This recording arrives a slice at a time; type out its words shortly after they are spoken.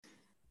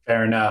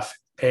Fair enough.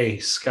 Hey,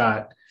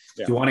 Scott,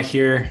 Yeah. you want to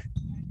hear?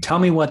 Tell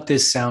me what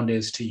this sound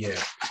is to you.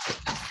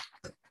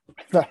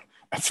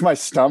 That's my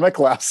stomach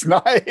last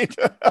night.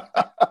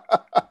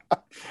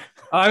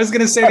 I was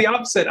going to say the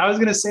opposite. I was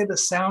going to say the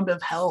sound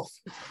of health.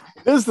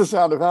 It is the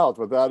sound of health,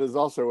 but that is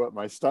also what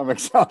my stomach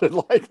sounded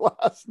like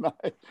last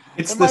night.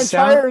 It's And the my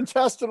entire sound.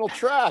 intestinal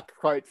tract,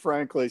 quite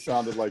frankly,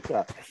 sounded like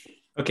that.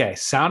 Okay.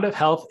 Sound of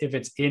health if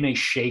it's in a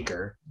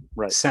shaker,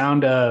 Right.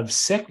 sound of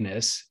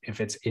sickness if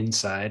it's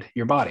inside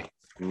your body.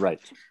 Right.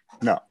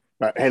 No.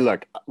 But hey,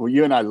 look, well,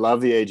 you and I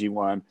love the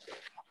AG1.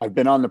 I've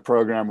been on the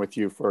program with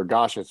you for,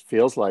 gosh, it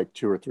feels like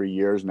 2 or 3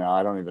 years now.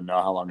 I don't even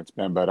know how long it's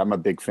been, but I'm a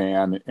big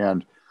fan.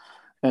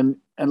 And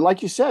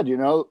like you said,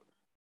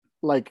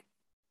 like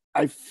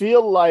I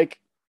feel like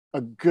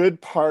a good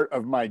part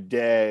of my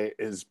day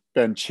has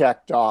been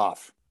checked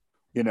off,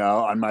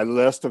 on my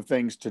list of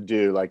things to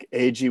do. Like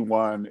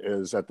AG1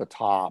 is at the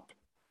top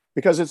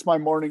because it's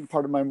part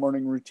of my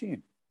morning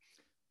routine.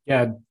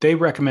 Yeah. They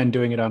recommend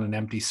doing it on an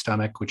empty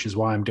stomach, which is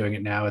why I'm doing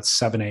it now. It's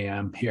 7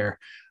 a.m. here.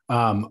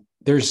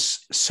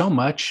 There's so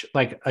much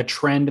like a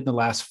trend in the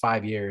last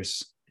 5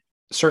 years,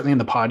 certainly in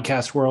the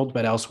podcast world,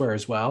 but elsewhere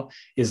as well,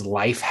 is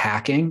life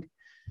hacking.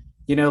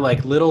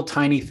 Like little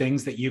tiny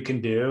things that you can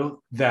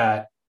do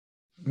that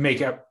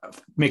make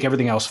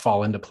everything else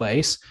fall into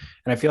place.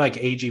 And I feel like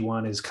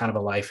AG1 is kind of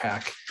a life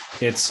hack.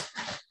 It's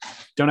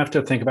don't have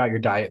to think about your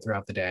diet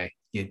throughout the day.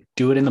 You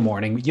do it in the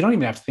morning. You don't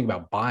even have to think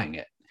about buying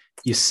it.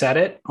 You set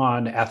it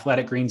on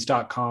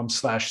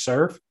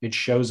athleticgreens.com/surf. It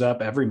shows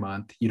up every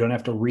month. You don't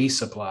have to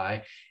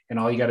resupply. And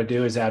all you got to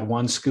do is add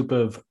 1 scoop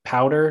of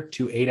powder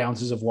to 8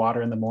 ounces of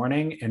water in the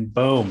morning, and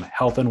boom,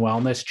 health and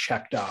wellness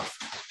checked off.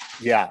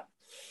 Yeah.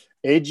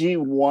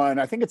 AG1,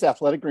 I think it's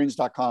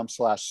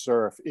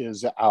athleticgreens.com/surf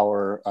is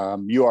our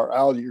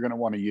URL you're going to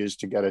want to use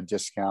to get a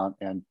discount,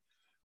 and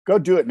go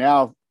do it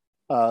now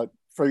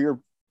for your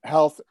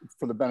health,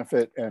 for the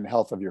benefit and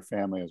health of your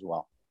family as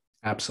well.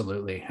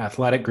 Absolutely.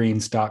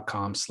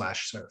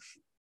 Athleticgreens.com/surf.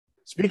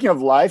 Speaking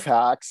of life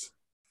hacks,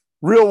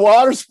 Real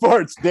Water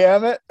Sports,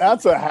 damn it.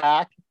 That's a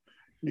hack.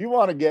 You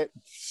want to get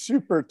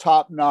super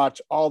top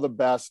notch, all the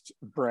best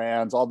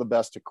brands, all the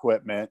best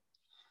equipment.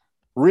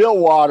 Real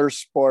Water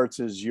Sports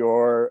is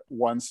your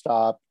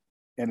one-stop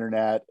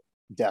internet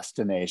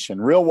destination.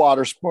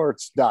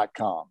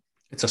 realwatersports.com.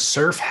 It's a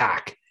surf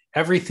hack.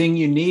 Everything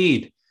you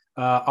need.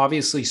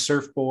 Obviously,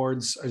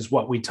 surfboards is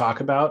what we talk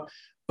about.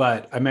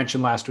 But I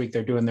mentioned last week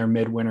they're doing their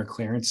midwinter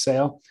clearance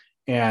sale,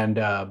 and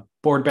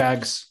board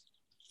bags,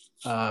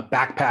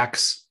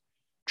 backpacks,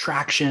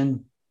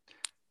 traction,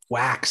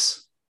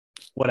 wax.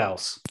 What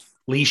else?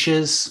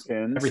 Leashes,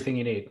 Fins. everything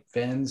you need.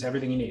 Fins,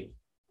 everything you need.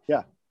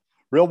 Yeah.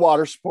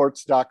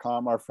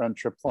 realwatersports.com. Our friend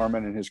Trip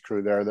Foreman and his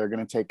crew there, they're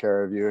going to take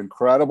care of you.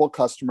 Incredible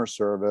customer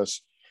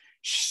service,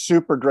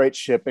 super great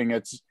shipping.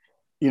 It's,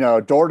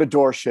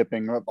 door-to-door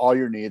shipping of all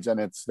your needs.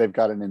 And they've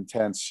got an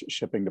intense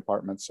shipping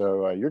department.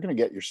 So you're going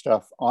to get your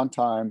stuff on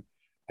time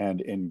and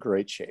in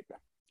great shape.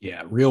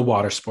 Yeah.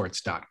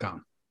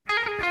 realwatersports.com.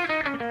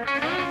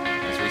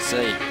 As we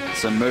see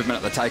some movement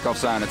at the takeoff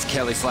zone, it's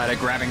Kelly Slater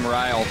grabbing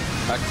rail.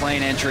 A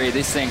clean entry,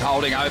 this thing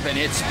holding open,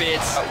 it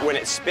spits. When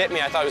it spit me,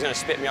 I thought it was going to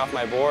spit me off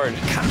my board.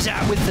 Comes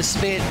out with the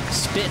spit,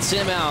 spits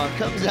him out.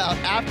 Comes out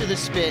after the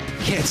spit.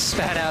 Gets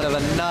spat out of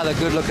another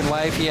good-looking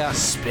wave here.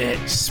 Spit.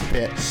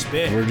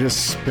 We're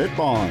just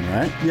spitballing,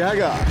 right? Yeah, I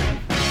got it.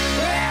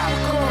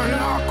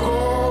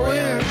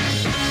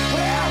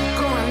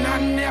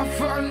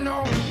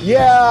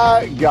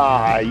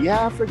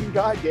 Yeah, freaking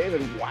guy,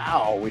 David.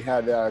 Wow, we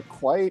had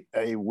quite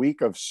a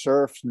week of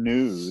surf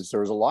news.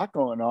 There was a lot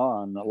going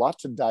on, a lot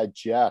to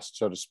digest,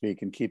 so to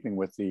speak, in keeping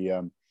with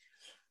the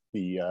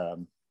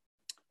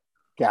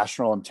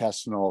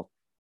gastrointestinal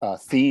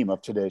theme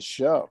of today's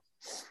show.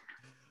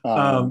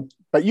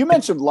 But you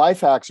mentioned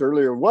life hacks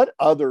earlier.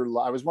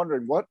 I was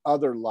wondering, what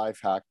other life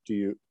hack do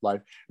you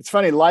like? It's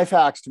funny, life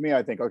hacks to me,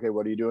 I think, okay,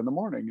 what do you do in the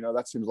morning?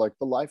 That seems like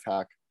the life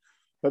hack.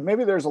 But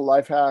maybe there's a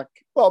life hack.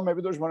 Well,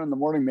 maybe there's one in the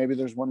morning. Maybe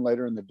there's one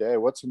later in the day.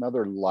 What's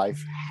another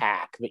life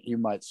hack that you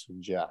might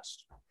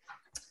suggest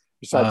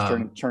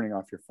besides turning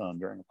off your phone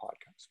during a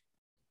podcast?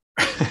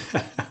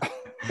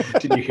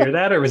 Did you hear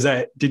that, or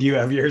did you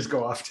have yours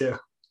go off too?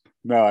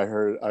 No, I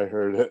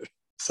heard it.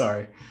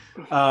 Sorry.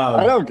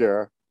 I don't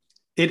care.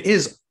 It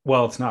is,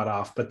 well, it's not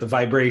off, but the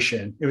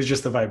vibration, it was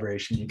just the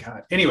vibration you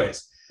got.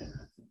 Anyways,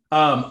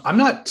 I'm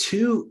not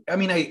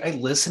I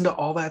listen to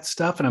all that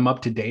stuff and I'm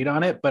up to date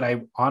on it, but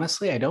I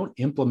don't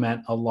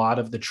implement a lot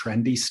of the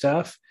trendy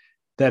stuff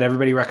that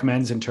everybody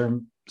recommends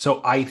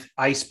so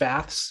ice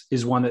baths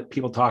is one that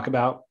people talk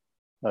about.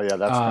 Oh yeah.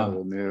 That's kind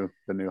of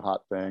the new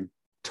hot thing.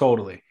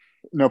 Totally.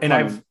 No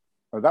pun.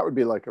 That would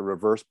be like a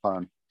reverse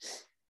pun.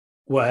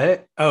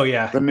 What? Oh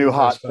yeah. The new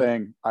hot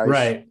thing.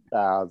 Ice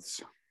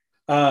baths.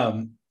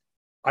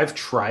 I've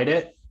tried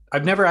it.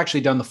 I've never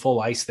actually done the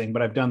full ice thing,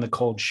 but I've done the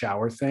cold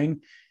shower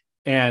thing.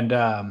 And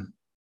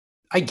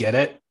I get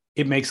it.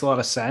 It makes a lot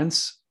of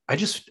sense. I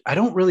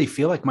don't really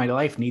feel like my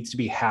life needs to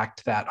be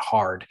hacked that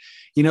hard.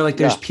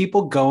 There's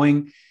people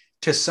going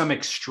to some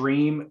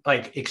extreme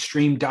diet,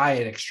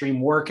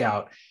 extreme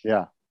workout.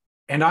 Yeah.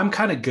 And I'm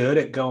kind of good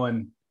at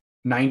going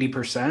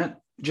 90%,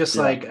 just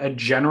like a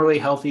generally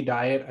healthy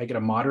diet. I get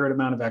a moderate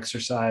amount of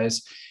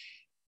exercise,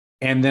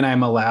 and then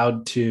I'm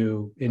allowed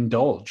to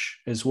indulge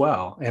as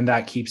well. And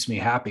that keeps me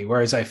happy.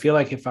 Whereas I feel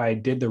like if I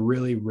did the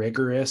really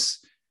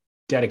rigorous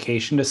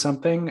dedication to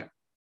something,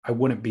 I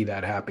wouldn't be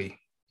that happy.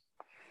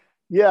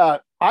 Yeah.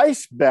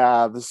 Ice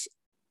baths.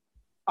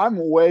 I'm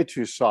way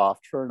too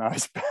soft for an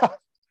ice bath.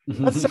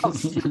 That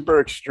sounds super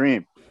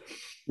extreme.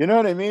 You know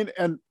what I mean?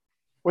 And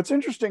what's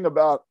interesting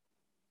about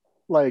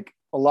like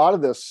a lot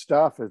of this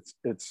stuff,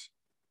 it's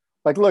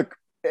like, look,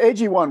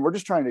 AG1, we're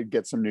just trying to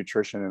get some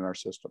nutrition in our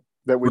system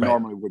that we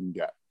normally wouldn't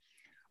get.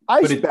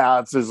 Ice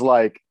baths is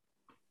like,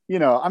 you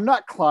know, I'm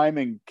not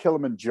climbing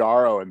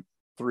Kilimanjaro in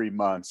 3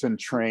 months and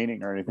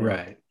training or anything.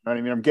 Right. You know what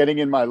I mean? I'm getting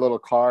in my little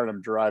car and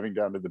I'm driving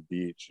down to the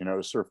beach, you know,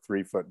 to surf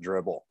 3-foot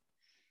dribble.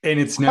 And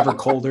it's never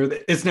colder.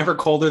 It's never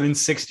colder than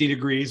 60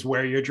 degrees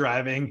where you're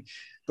driving.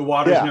 The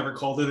water's never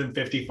colder than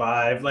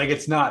 55. Like,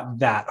 it's not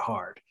that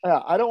hard. Yeah,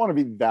 I don't want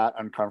to be that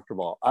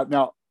uncomfortable.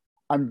 Now,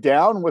 I'm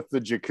down with the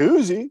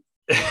jacuzzi.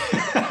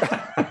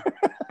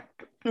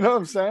 You know what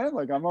I'm saying?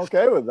 Like, I'm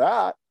okay with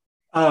that.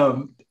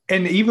 And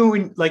even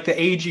when, like the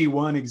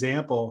AG1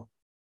 example,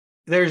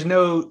 there's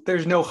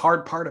no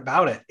hard part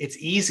about it. It's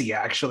easy,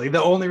 actually.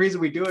 The only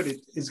reason we do it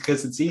is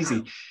because it's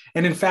easy.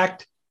 And in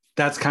fact,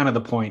 that's kind of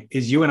the point,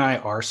 is you and I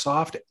are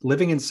soft.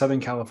 Living in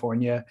Southern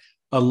California,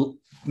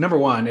 number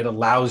one, it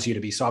allows you to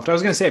be soft. I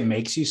was going to say it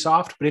makes you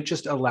soft, but it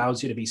just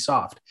allows you to be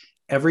soft.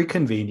 Every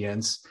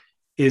convenience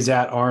is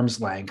at arm's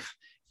length,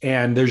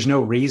 and there's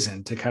no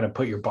reason to kind of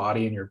put your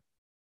body and your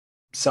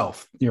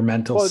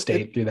mental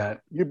state through that.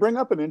 You bring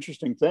up an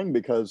interesting thing,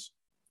 because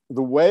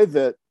the way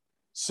that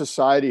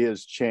society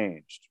has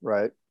changed,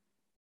 right,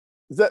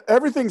 is that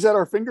everything's at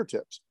our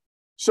fingertips.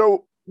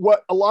 So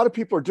what a lot of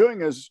people are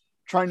doing is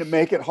trying to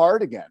make it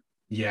hard again.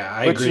 Yeah,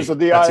 I agree. Which is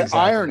the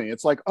irony.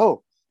 It's like,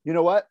 oh, you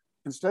know what?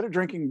 Instead of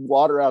drinking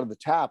water out of the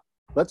tap,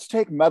 let's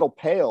take metal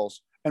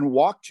pails and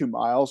walk 2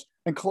 miles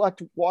and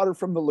collect water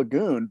from the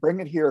lagoon,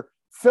 bring it here,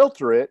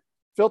 filter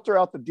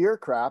out the deer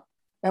crap,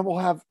 and we'll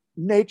have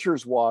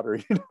nature's water.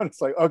 You know, it's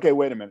like, okay,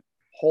 wait a minute.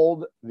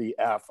 Hold the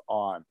F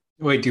on.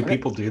 Wait, do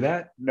people do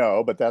that?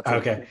 No, but that's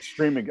okay.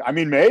 Extreme. I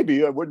mean,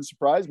 maybe it wouldn't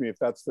surprise me if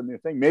that's the new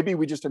thing. Maybe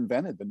we just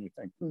invented the new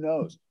thing. Who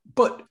knows?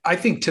 But I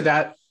think to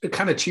that,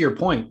 kind of to your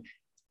point,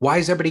 why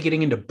is everybody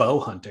getting into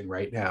bow hunting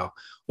right now?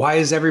 Why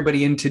is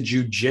everybody into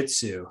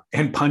jujitsu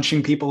and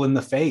punching people in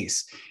the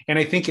face? And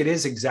I think it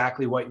is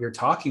exactly what you're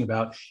talking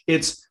about.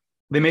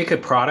 They make a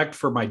product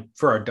for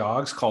our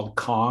dogs called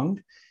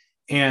Kong,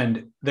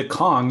 and the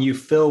Kong you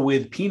fill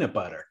with peanut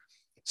butter.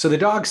 So the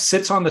dog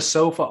sits on the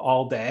sofa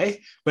all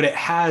day, but it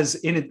has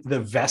in it the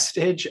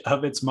vestige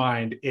of its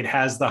mind. It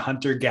has the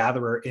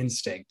hunter-gatherer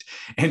instinct.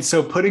 And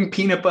so putting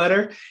peanut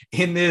butter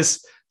in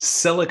this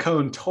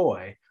silicone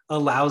toy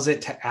allows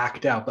it to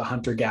act out the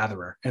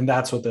hunter-gatherer. And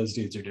that's what those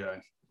dudes are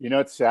doing. You know,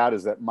 what's sad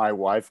is that my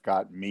wife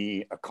got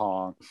me a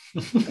Kong,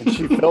 and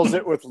she fills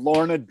it with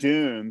Lorna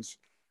Doones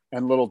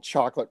and little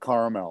chocolate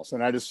caramels.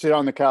 And I just sit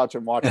on the couch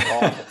and watch it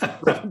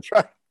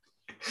all.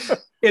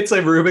 It's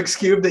a Rubik's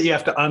Cube that you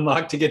have to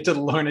unlock to get to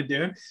the Lorna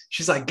Doone.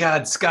 She's like,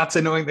 God, Scott's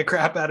annoying the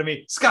crap out of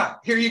me.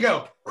 Scott, here you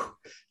go.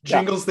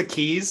 Jingles the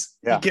keys.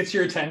 Yeah. It gets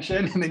your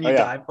attention, and then you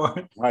die for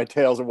it. My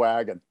tail's a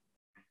wagon.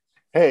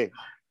 Hey,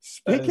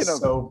 speaking of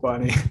so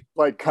funny,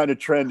 like kind of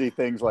trendy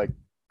things like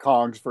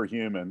Kongs for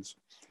humans.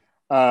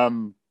 Have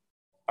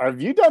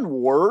you done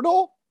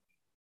Wordle?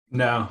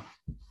 No.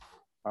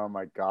 Oh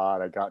my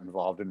God, I got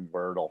involved in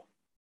Wordle.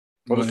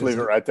 We'll just leave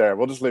it right there.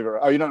 We'll just leave it.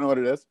 Oh, you don't know what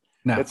it is?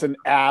 No. It's an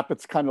app.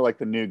 It's kind of like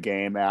the new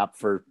game app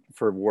for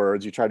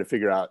words. You try to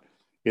figure out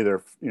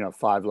either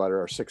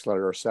 5-letter or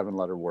 6-letter or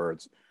 7-letter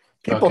words.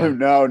 People who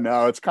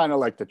know, it's kind of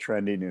like the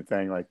trendy new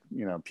thing. Like,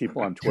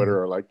 people on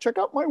Twitter are like, check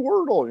out my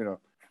Wordle,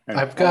 And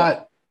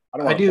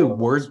I do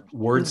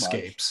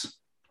Wordscapes.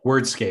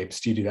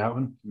 Wordscapes. Do you do that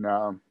one?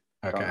 No.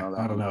 Okay.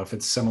 I don't know if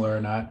it's similar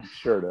or not.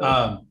 Sure it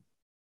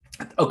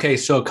is. Okay.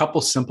 So a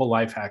couple simple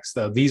life hacks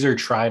though. These are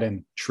tried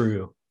and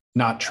true,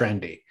 not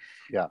trendy.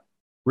 Yeah.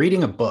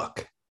 Reading a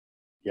book.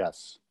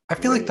 Yes. I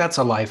feel like that's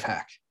a life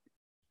hack.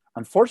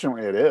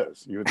 Unfortunately, it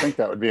is. You would think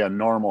that would be a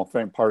normal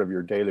thing, part of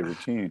your daily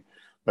routine.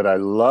 But I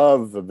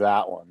love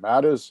that one.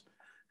 That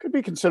could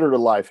be considered a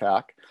life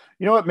hack.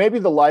 You know what? Maybe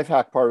the life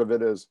hack part of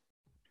it is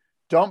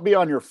don't be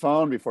on your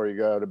phone before you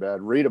go to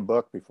bed. Read a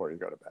book before you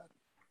go to bed.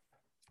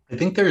 I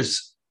think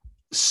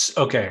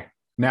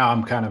now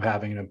I'm kind of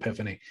having an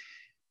epiphany.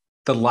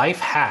 The life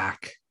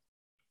hack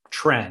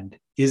trend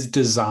is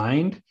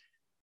designed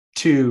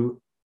to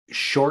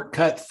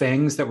shortcut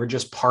things that were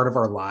just part of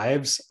our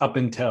lives up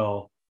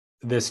until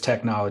this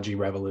technology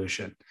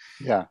revolution.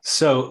 Yeah.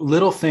 So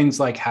little things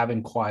like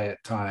having quiet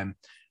time,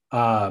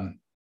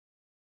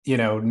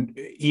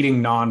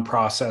 eating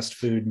non-processed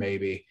food,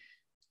 maybe.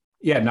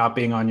 Yeah. Not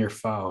being on your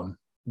phone,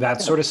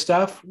 that sort of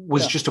stuff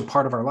was just a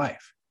part of our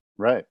life.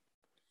 Right.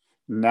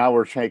 Now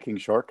we're taking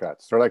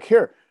shortcuts. They're like,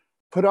 here,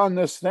 put on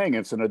this thing.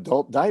 It's an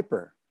adult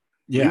diaper.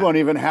 Yeah. You won't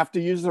even have to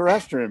use the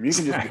restroom. You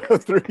can just go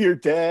through your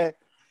day.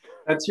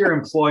 That's your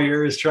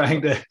employer is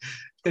trying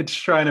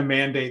to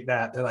mandate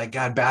that. They're like,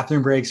 God,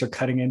 bathroom breaks are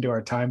cutting into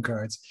our time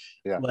cards.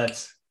 Yeah.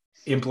 Let's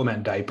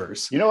implement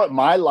diapers. You know what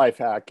my life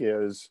hack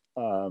is?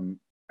 And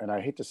I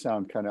hate to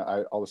sound kind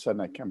of, all of a sudden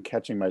I'm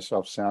catching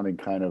myself sounding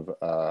kind of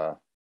a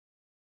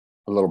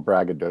little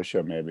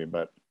braggadocio maybe,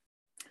 but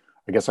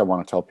I guess I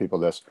want to tell people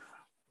this.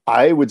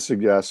 I would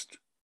suggest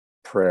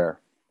prayer,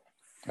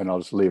 and I'll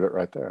just leave it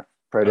right there.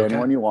 Pray to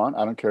anyone you want.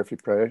 I don't care if you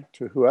pray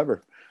to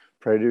whoever.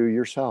 Pray to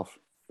yourself.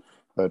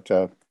 But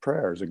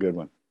prayer is a good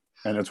one.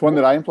 And it's one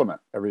that I implement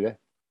every day.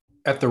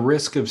 At the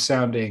risk of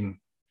sounding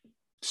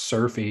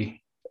surfing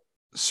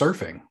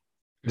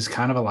is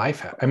kind of a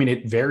life hack. I mean,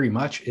 it very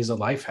much is a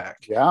life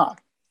hack. Yeah,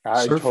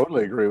 I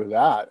totally agree with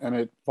that. And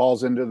it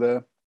falls into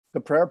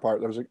the prayer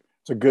part.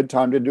 It's a good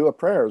time to do a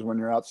prayer is when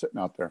you're out sitting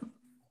out there.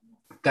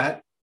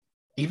 That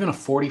even a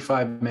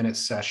 45-minute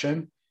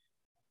session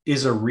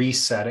is a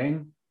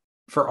resetting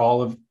for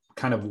all of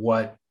kind of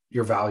what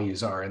your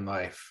values are in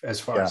life, as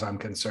far as I'm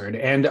concerned.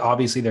 And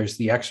obviously there's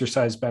the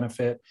exercise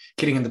benefit.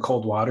 Getting in the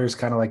cold water is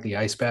kind of like the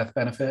ice bath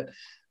benefit.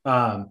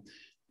 But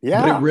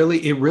it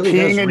really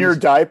peeing in your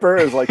diaper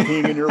is like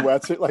peeing in your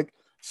wetsuit. Like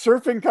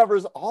surfing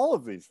covers all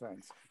of these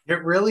things.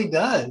 It really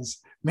does,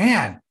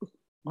 man.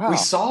 Wow. We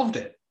solved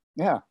it.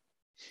 Yeah.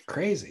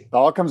 Crazy. It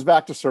all comes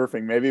back to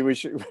surfing. Maybe we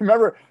should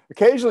remember,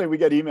 occasionally we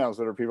get emails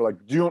that are people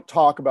like, don't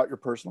talk about your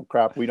personal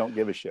crap. We don't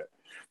give a shit.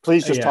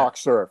 Please just talk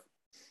surf,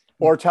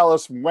 or tell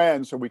us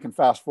when, so we can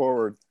fast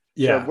forward.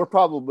 Yeah. So we're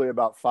probably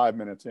about 5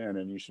 minutes in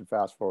and you should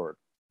fast forward.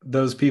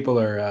 Those people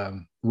are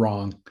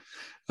wrong.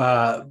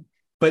 But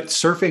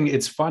surfing,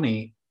 it's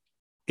funny.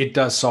 It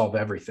does solve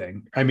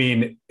everything. I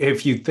mean,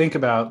 if you think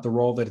about the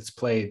role that it's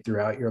played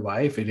throughout your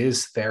life, it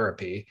is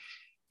therapy.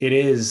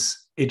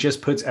 It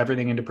just puts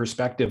everything into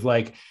perspective.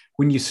 Like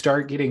when you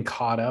start getting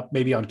caught up,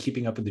 maybe on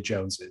Keeping Up with the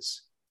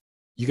Joneses,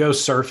 you go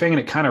surfing and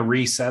it kind of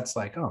resets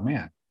like, oh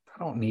man,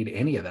 I don't need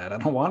any of that. I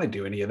don't want to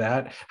do any of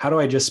that. How do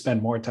I just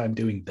spend more time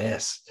doing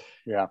this?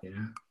 Yeah.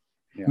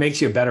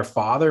 Makes you a better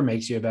father,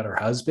 makes you a better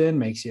husband,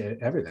 makes you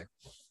everything.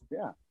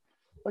 Yeah.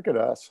 Look at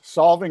us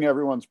solving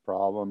everyone's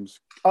problems.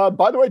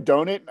 By the way,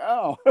 donate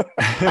now.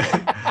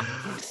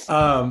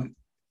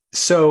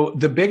 So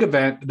the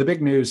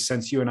big news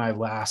since you and I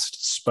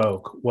last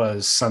spoke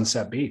was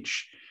Sunset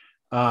Beach.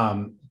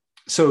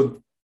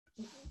 So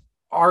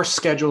our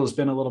schedule has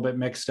been a little bit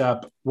mixed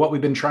up. What we've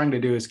been trying to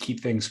do is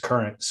keep things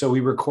current. So we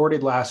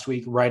recorded last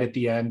week right at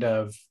the end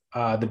of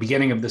the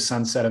beginning of the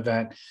Sunset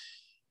event.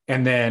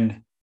 And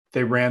then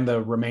they ran the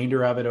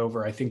remainder of it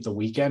over, I think, the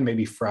weekend,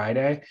 maybe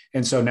Friday.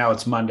 And so now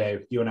it's Monday.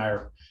 You and I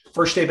are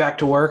first day back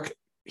to work,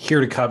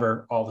 here to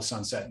cover all the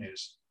Sunset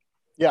news.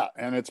 Yeah,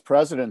 and it's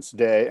President's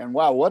Day. And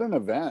wow, what an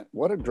event.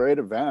 What a great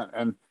event.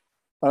 And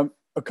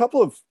a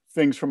couple of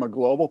things from a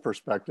global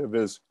perspective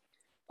is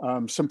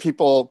some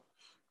people,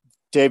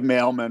 Dave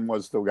Mailman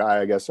was the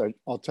guy, I guess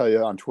I'll tell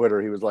you on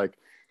Twitter. He was like,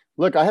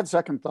 look, I had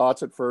second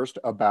thoughts at first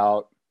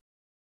about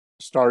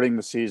starting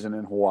the season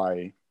in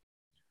Hawaii.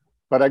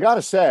 But I got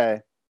to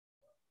say,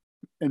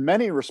 in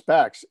many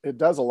respects, it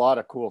does a lot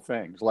of cool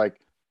things.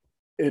 Like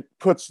it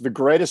puts the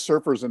greatest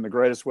surfers and the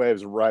greatest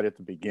waves right at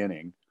the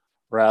beginning,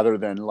 rather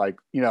than like,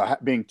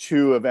 being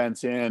two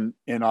events in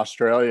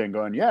Australia and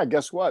going, yeah,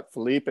 guess what?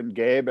 Philippe and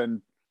Gabe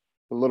and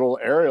the little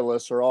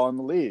aerialists are all in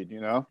the lead,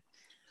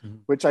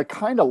 which I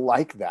kind of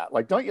like that.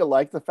 Like, don't you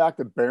like the fact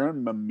that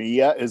Baron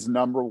Mamiya is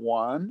number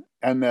one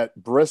and that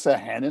Brissa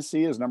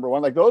Hennessy is number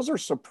one? Like those are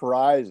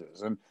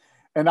surprises.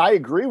 And I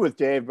agree with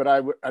Dave, but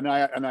I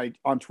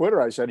on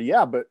Twitter, I said,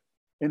 yeah, but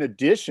in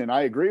addition,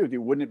 I agree with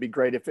you. Wouldn't it be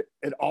great if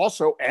it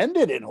also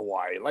ended in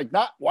Hawaii? Like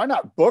why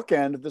not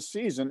bookend the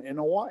season in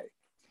Hawaii?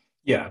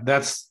 Yeah,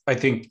 I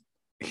think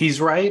he's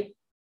right.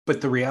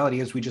 But the reality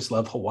is we just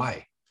love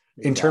Hawaii.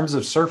 In terms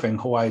of surfing,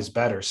 Hawaii is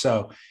better.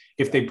 So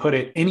if they put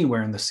it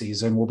anywhere in the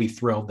season, we'll be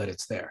thrilled that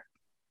it's there.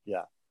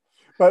 Yeah.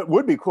 But it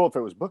would be cool if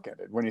it was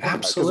bookended when you think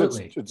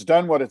Absolutely. About it. It's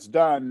done what it's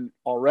done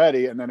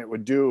already. And then it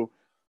would do,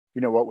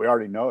 what we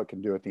already know it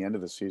can do at the end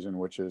of the season,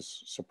 which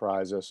is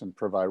surprise us and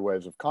provide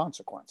waves of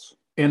consequence.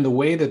 And the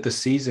way that the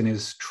season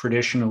is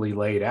traditionally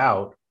laid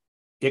out,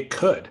 it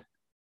could.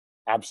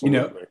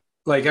 Absolutely.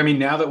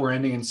 Now that we're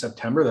ending in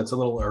September, that's a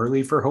little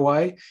early for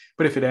Hawaii.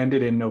 But if it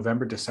ended in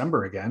November,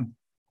 December again.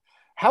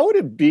 How would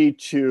it be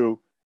to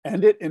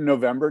end it in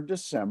November,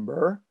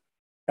 December?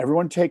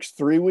 Everyone takes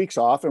 3 weeks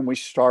off and we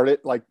start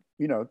it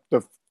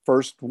the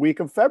first week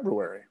of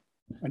February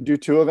and do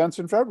two events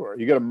in February.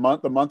 You get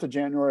the month of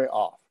January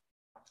off.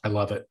 I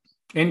love it.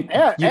 And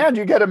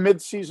you get a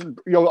mid-season.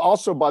 You'll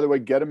also, by the way,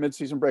 get a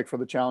mid-season break for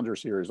the Challenger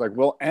Series. Like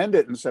we'll end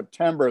it in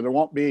September. There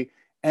won't be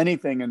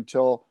anything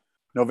until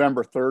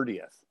November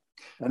 30th.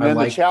 And then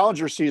the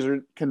Challenger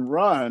season can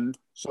run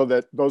so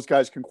that those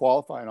guys can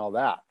qualify and all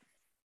that.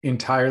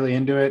 Entirely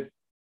into it.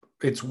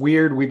 It's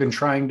weird. We've been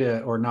trying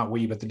to, or not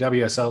we, but the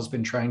WSL has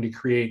been trying to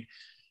create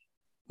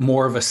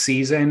more of a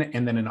season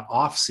and then an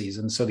off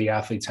season so the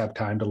athletes have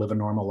time to live a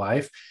normal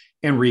life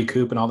and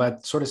recoup and all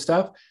that sort of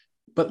stuff.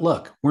 But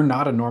look, we're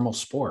not a normal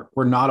sport.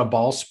 We're not a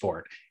ball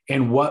sport.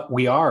 And what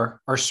we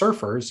are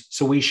surfers.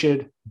 So we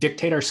should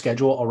dictate our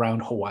schedule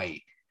around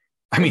Hawaii.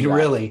 I mean,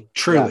 really,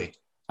 truly. Yeah.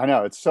 I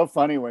know. It's so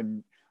funny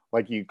when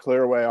like you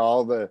clear away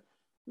all the,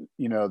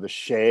 the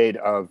shade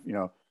of,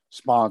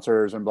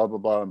 sponsors and blah, blah,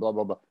 blah, and blah,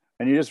 blah, blah.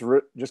 And you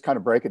just kind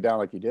of break it down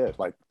like you did.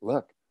 Like,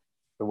 look,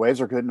 the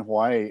waves are good in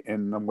Hawaii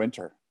in the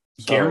winter.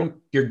 So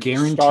you're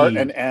guaranteed. Start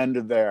and end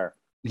there.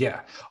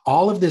 Yeah.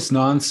 All of this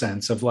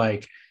nonsense of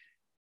like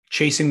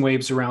chasing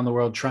waves around the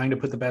world, trying to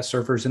put the best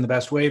surfers in the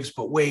best waves.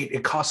 But wait,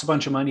 it costs a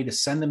bunch of money to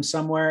send them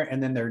somewhere.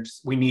 And then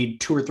we need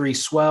 2 or 3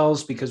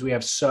 swells because we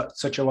have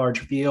such a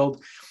large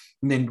field.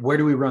 And then where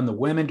do we run the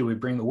women? Do we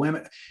bring the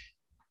women?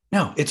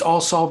 No, it's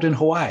all solved in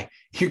Hawaii.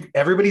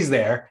 Everybody's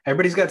there.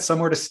 Everybody's got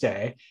somewhere to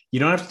stay. You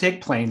don't have to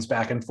take planes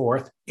back and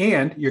forth,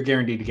 and you're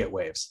guaranteed to get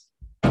waves.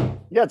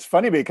 Yeah, it's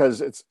funny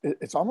because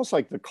it's almost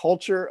like the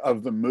culture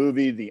of the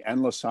movie The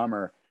Endless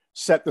Summer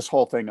set this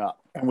whole thing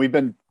up, and we've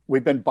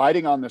been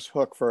biting on this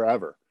hook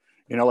forever.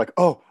 Like,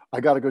 oh, I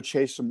got to go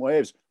chase some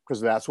waves because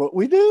that's what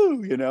we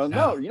do.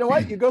 No, you know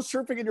what? You go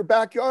surfing in your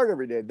backyard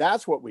every day.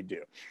 That's what we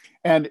do.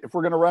 And if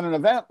we're going to run an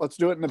event, let's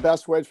do it in the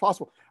best ways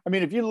possible. I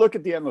mean, if you look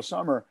at The Endless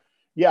Summer,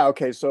 yeah,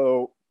 okay,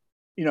 so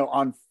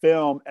on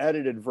film,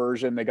 edited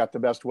version, they got the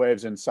best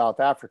waves in South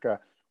Africa.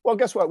 Well,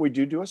 guess what? We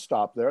do a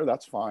stop there.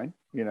 That's fine,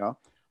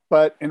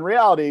 But in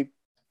reality,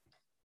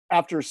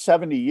 after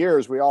 70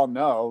 years, we all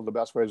know the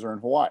best waves are in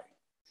Hawaii.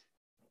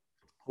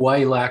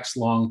 Hawaii lacks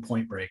long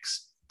point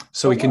breaks.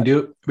 So we can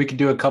do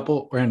a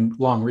couple, or in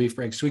long reef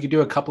breaks. So we could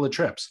do a couple of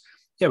trips.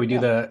 Yeah, we do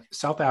the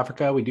South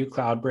Africa, we do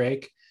Cloud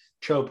Break,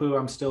 Chopu,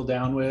 I'm still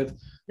down with.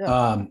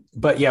 Yeah.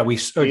 But yeah,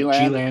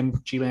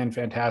 G-Land,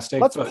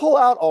 fantastic. Let's pull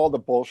out all the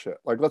bullshit.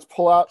 Like, let's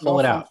pull out.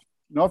 Out.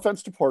 No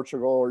offense to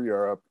Portugal or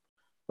Europe.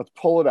 Let's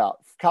pull it out.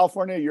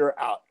 California, you're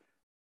out.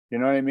 You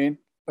know what I mean?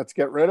 Let's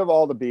get rid of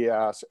all the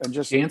BS and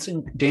just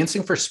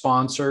dancing for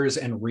sponsors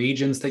and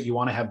regions that you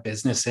want to have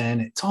business in.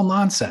 It's all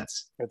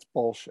nonsense. It's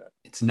bullshit.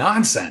 It's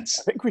nonsense.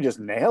 I think we just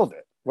nailed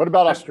it. What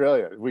about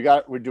Australia? Do we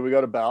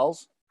go to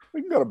Bells?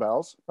 We can go to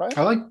Bells, right?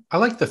 I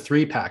like the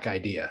 3-pack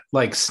idea,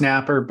 like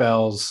Snapper,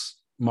 Bells,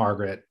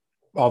 Margaret.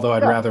 Although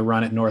I'd rather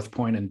run at North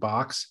Point and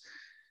box.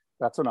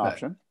 That's an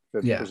option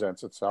that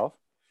presents itself.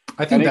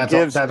 I think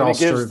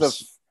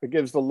it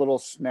gives the little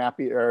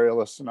snappy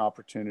aerialists an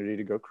opportunity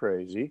to go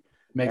crazy.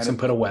 Makes them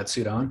put a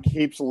wetsuit on.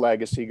 Keeps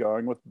legacy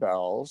going with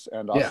Bells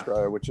and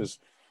Australia, which is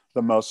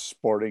the most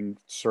sporting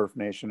surf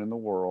nation in the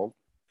world.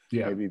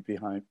 Yeah.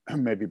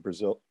 Maybe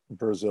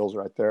Brazil's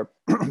right there.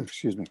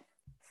 Excuse me.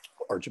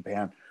 Or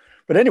Japan.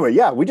 But anyway,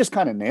 we just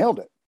kind of nailed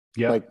it.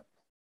 Yeah.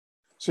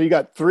 So you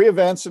got 3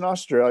 events in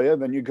Australia.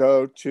 Then you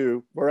go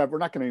to wherever. We're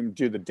not going to even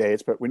do the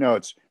dates, but we know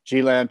it's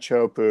G-Land,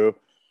 Chopu,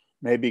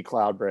 maybe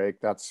Cloud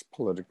Break. That's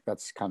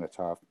That's kind of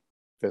tough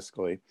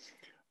fiscally.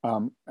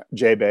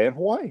 J-Bay and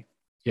Hawaii.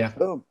 Yeah.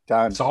 Boom.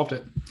 Done. Solved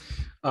it.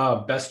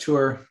 Best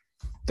tour.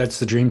 That's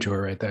the dream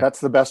tour right there. That's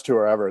the best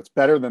tour ever. It's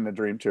better than the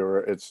dream tour.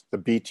 It's the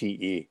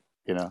BTE,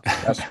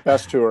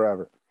 best tour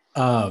ever.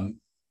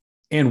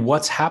 And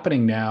what's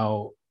happening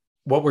now,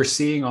 what we're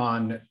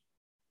seeing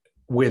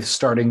with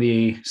starting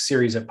the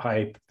series at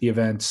Pipe, the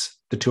events,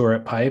 the tour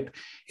at Pipe,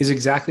 is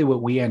exactly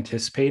what we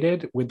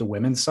anticipated with the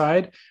women's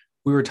side.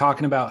 We were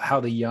talking about how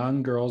the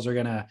young girls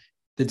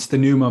it's the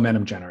new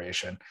momentum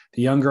generation.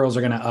 The young girls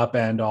are going to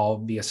upend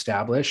all the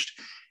established.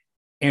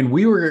 And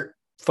we were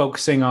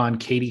focusing on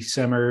Katie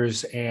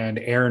Simmers and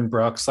Aaron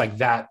Brooks, like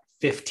that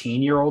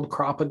 15-year-old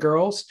crop of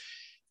girls.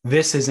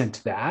 This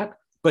isn't that,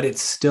 but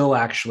it's still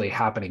actually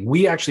happening.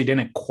 We actually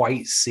didn't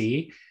quite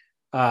see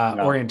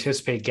or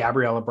anticipate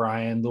Gabriella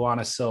Bryan,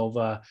 Luana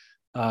Silva,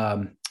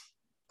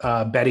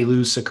 Betty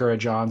Lou, Sakura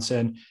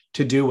Johnson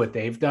to do what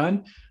they've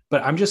done.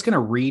 But I'm just going to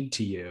read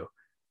to you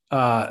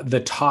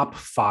the top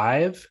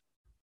 5.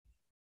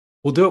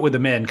 We'll do it with the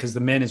men because the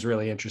men is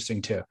really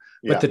interesting too.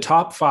 But the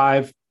top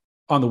 5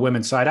 on the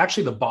women's side,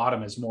 actually the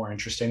bottom is more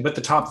interesting, but the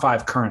top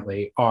 5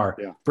 currently are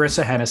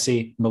Brissa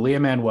Hennessy, Malia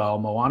Manuel,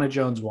 Moana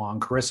Jones-Wong,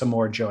 Carissa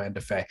Moore, Joanne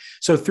DeFay.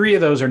 So 3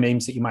 of those are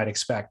names that you might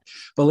expect.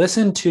 But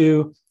listen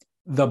to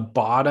the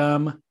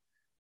bottom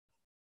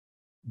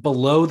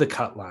below the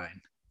cut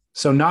line.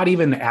 So not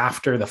even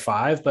after the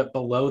 5, but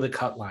below the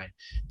cut line.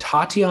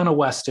 Tatiana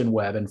Weston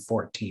Webb in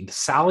 14th,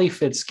 Sally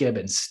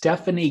Fitzgibbon,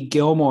 Stephanie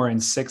Gilmore in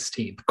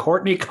 16th,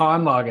 Courtney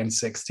Conlog in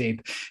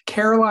 16th,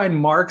 Caroline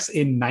Marks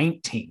in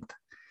 19th.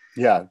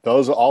 Yeah,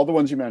 all the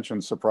ones you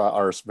mentioned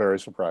are very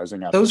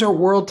surprising. Those are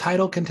world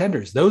title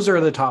contenders. Those are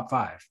the top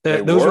 5.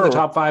 Those are the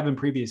top 5 in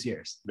previous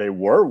years. They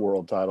were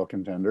world title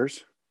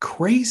contenders.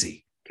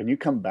 Crazy. Can you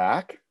come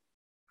back?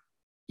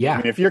 Yeah. I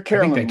mean, if you're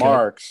Caroline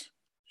Marks,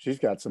 she's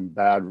got some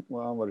bad,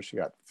 what has she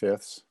got?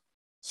 5th,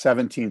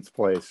 17th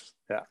place.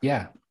 Yeah.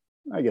 Yeah.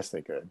 I guess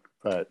they could,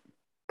 but.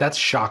 That's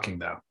shocking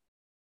though.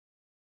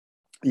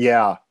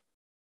 Yeah,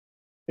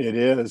 it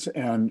is.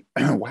 And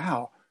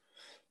wow.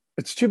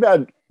 It's too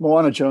bad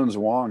Moana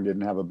Jones-Wong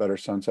didn't have a better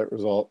sunset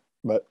result,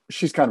 but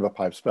she's kind of a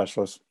pipe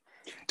specialist.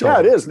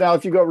 Totally. Yeah, it is. Now,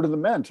 if you go over to the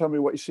men, tell me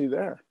what you see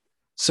there.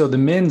 So the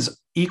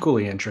men's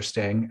equally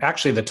interesting.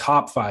 Actually, the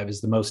top 5 is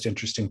the most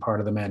interesting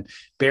part of the men.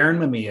 Baron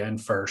Mamiya in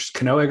first,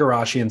 Kano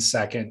Igarashi in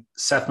second,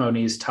 Seth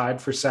Moniz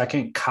tied for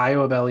second,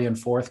 Caio Ibelli in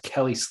fourth,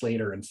 Kelly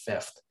Slater in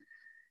fifth.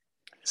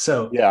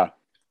 So Yeah,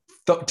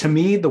 to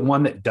me, the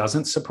one that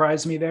doesn't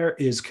surprise me there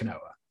is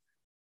Kanoa.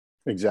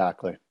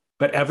 exactly.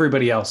 But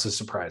everybody else is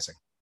surprising.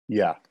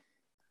 Yeah,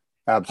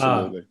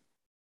 absolutely.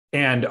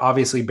 And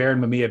obviously,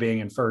 Baron Mamiya being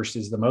in first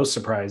is the most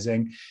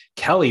surprising.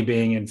 Kelly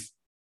being in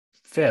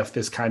fifth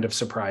is kind of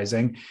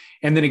surprising.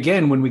 And then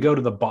again, when we go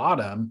to the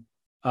bottom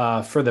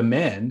for the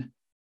men,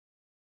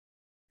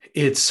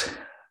 it's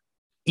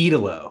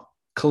Idolo,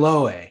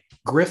 Kaloe,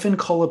 Griffin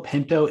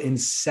Colapinto in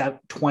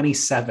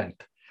 27th.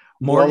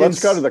 Well,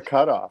 let's go to the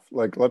cutoff.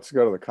 Let's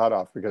go to the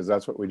cutoff because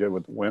that's what we did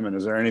with the women.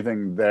 Is there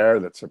anything there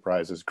that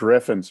surprises?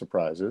 Griffin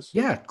surprises.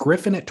 Yeah,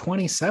 Griffin at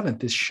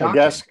 27th is shocking.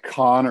 I guess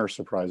Connor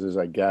surprises,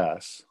 I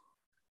guess.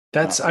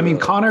 That's, I mean,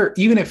 Connor,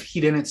 even if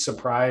he didn't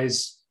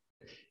surprise,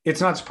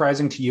 it's not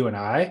surprising to you and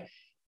I.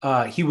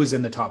 He was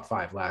in the top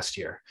 5 last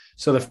year.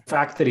 So the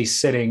fact that he's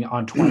sitting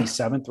on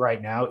 27th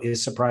right now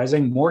is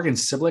surprising. Morgan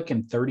Cibilic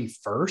in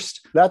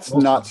 31st. That's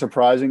not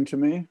surprising to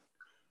me.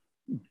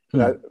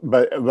 But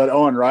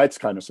Owen Wright's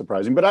kind of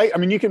surprising. But I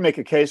mean, you can make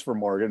a case for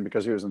Morgan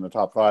because he was in the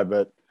top 5.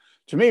 But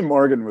to me,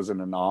 Morgan was an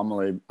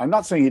anomaly. I'm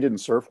not saying he didn't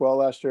surf well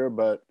last year,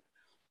 but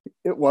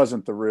it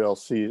wasn't the real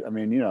season. I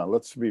mean,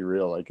 let's be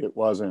real. Like, it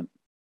wasn't.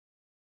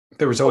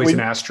 There was always an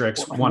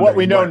asterisk. What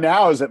we know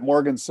now is that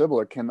Morgan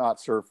Cibilic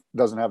cannot surf,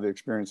 doesn't have the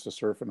experience to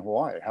surf in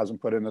Hawaii,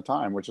 hasn't put in the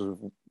time, which is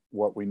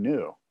what we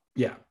knew.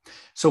 Yeah.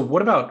 So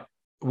what about,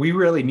 we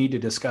really need to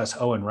discuss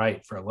Owen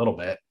Wright for a little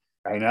bit.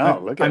 I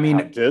know. Look at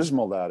how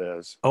dismal that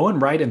is. Owen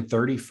Wright in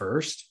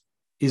 31st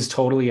is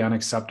totally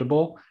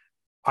unacceptable.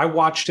 I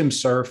watched him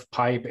surf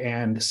pipe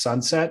and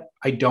sunset.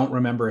 I don't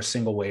remember a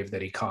single wave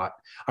that he caught.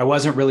 I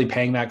wasn't really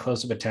paying that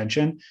close of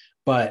attention,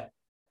 but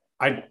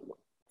I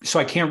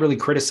can't really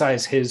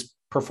criticize his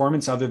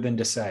performance other than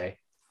to say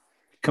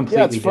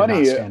completely did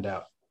not stand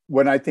out.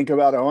 When I think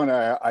about Owen,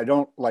 I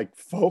don't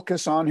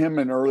focus on him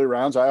in early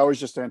rounds. I always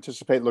just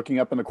anticipate looking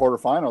up in the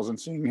quarterfinals and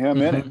seeing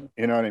him in it.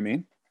 You know what I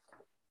mean?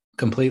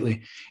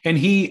 Completely. And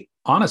he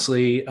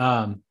honestly,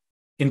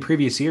 in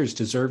previous years,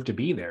 deserved to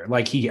be there.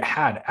 Like, he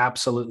had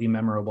absolutely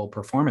memorable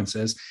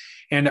performances.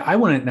 And I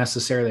wouldn't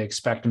necessarily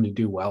expect him to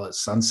do well at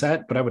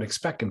sunset, but I would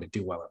expect him to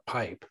do well at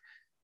pipe.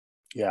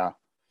 Yeah.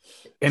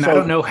 And I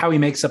don't know how he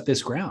makes up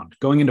this ground.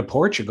 Going into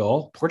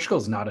Portugal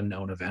is not a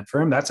known event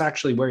for him. That's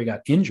actually where he got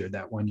injured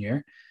that one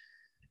year.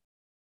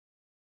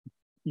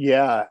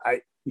 Yeah, I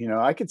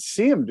could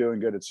see him doing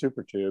good at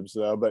Super Tubes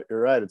though, but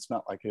you're right. It's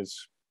not like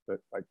his, I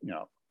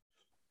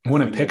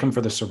wouldn't pick him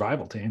for the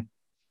survival team.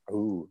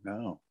 Oh,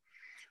 no.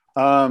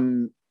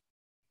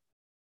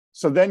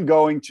 So then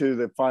going to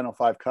the final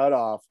 5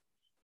 cutoff,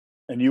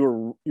 and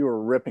you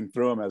were ripping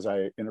through them as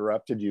I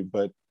interrupted you,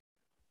 but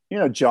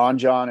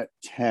John at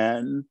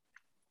 10,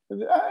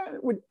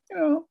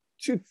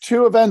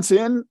 two events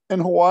in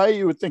Hawaii,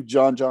 you would think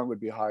John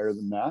would be higher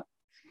than that.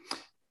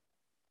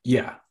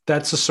 Yeah,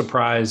 that's a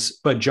surprise,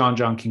 but John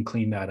can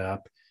clean that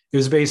up. It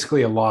was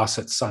basically a loss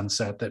at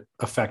sunset that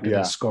affected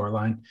his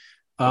scoreline.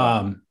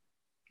 The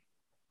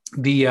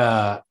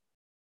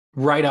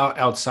right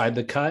outside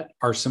the cut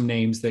are some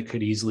names that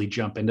could easily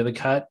jump into the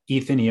cut: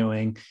 Ethan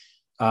Ewing,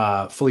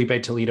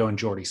 Felipe Toledo, and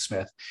Jordy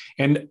Smith.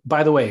 And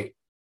by the way,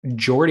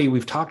 Jordy,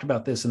 we've talked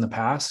about this in the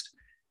past.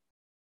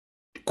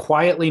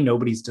 Quietly,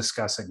 nobody's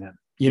discussing him.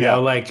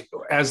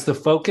 As the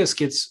focus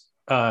gets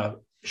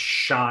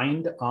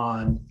shown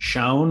on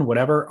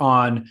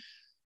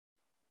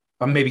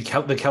maybe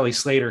the Kelly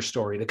Slater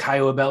story, the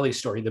Caio Ibelli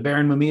story, the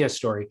Baron Mamiya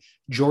story,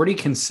 Jordy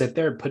can sit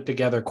there and put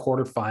together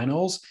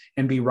quarterfinals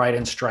and be right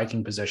in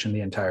striking position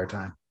the entire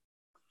time.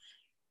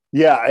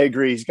 Yeah, I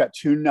agree. He's got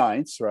 2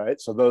 ninths,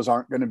 right? So those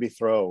aren't going to be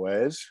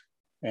throwaways.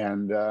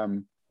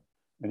 And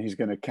he's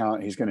going to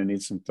count. He's going to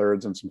need some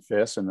thirds and some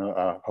fifths and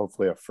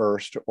hopefully a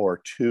first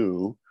or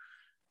 2.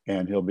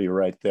 And he'll be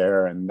right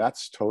there. And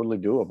that's totally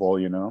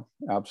doable,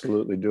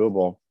 absolutely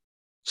doable.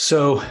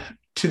 So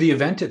to the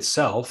event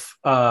itself,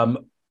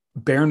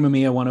 Baron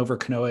Mamiya won over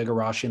Kanoa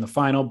Igarashi in the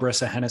final.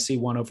 Brisa Hennessy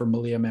won over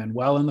Malia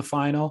Manuel in the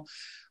final.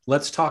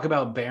 Let's talk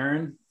about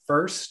Baron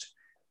first.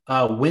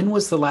 When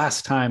was the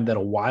last time that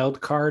a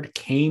wild card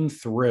came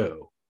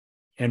through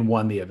and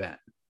won the event?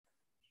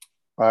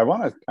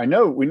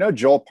 We know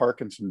Joel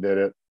Parkinson did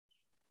it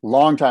a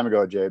long time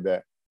ago at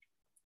J-Bay.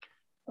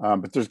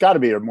 But there's got to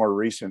be a more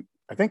recent.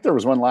 I think there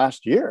was one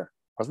last year,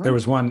 wasn't there?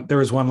 There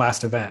was one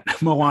last event.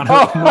 Moana.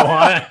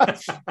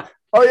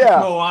 Oh yeah.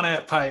 Moana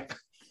at Pipe.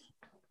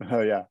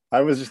 Oh yeah.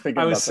 I was just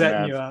thinking I was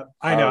setting you up.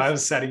 I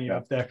was setting you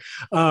up there.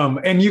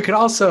 And you could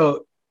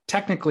also,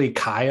 technically,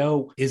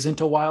 Caio isn't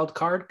a wild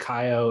card.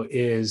 Caio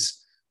is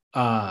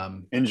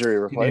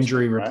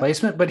injury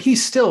replacement, but he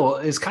still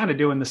is kind of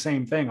doing the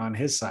same thing on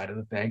his side of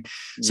the thing.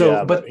 So,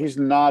 yeah, but he's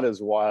not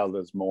as wild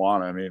as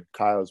Moana. I mean,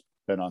 Caio's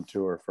been on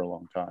tour for a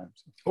long time.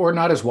 Or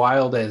not as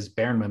wild as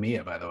Baron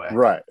Mamiya, by the way.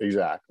 Right,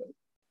 exactly.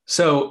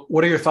 So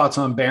what are your thoughts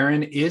on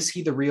Barron? Is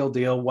he the real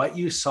deal? What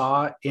you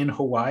saw in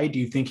Hawaii, do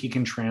you think he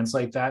can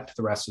translate that to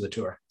the rest of the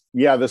tour?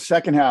 Yeah, the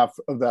second half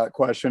of that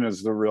question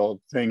is the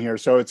real thing here.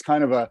 So it's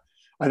kind of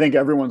I think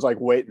everyone's like,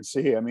 wait and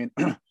see. I mean,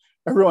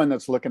 everyone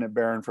that's looking at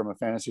Barron from a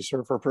fantasy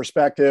surfer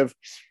perspective,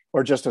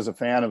 or just as a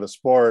fan of the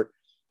sport,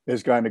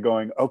 is kind of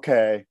going,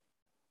 okay,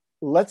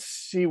 let's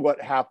see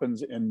what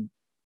happens in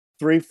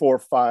 3, 4,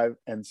 5,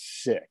 and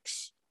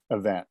 6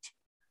 event.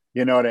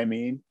 You know what I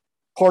mean?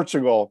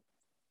 Portugal,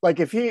 like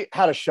if he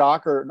had a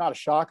shocker, not a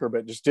shocker,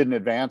 but just didn't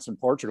advance in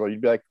Portugal,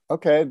 you'd be like,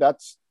 okay,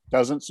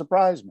 doesn't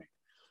surprise me.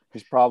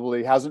 He's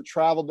probably hasn't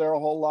traveled there a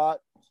whole lot,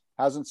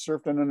 hasn't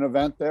surfed in an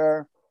event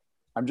there.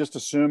 I'm just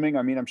assuming.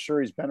 I mean, I'm sure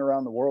he's been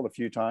around the world a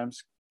few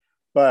times,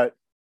 but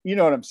you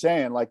know what I'm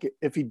saying? Like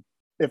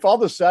if all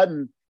of a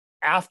sudden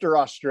after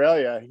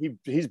Australia,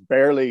 he's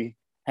barely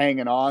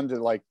hanging on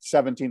to like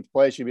 17th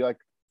place, you'd be like,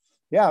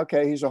 yeah,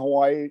 okay, he's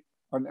an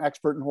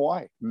expert in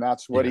Hawaii. And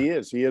that's what he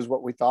is. He is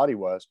what we thought he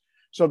was.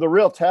 So the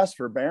real test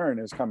for Barron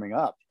is coming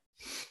up.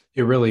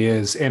 It really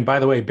is. And by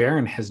the way,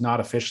 Barron has not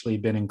officially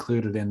been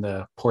included in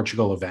the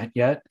Portugal event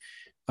yet.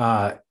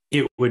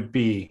 It would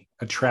be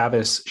a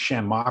Travis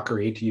sham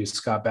mockery, to use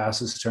Scott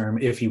Bass's term,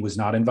 if he was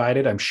not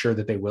invited. I'm sure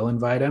that they will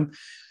invite him.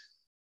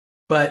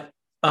 But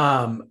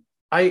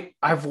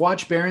I've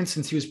watched Barron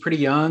since he was pretty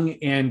young,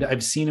 and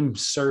I've seen him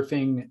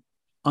surfing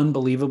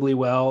unbelievably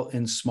well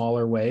in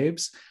smaller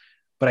waves,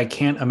 but I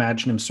can't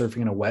imagine him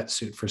surfing in a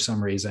wetsuit for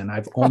some reason.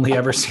 I've only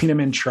ever seen him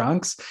in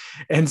trunks.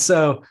 And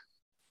so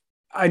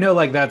I know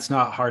like that's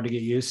not hard to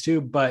get used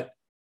to, but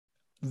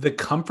the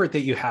comfort that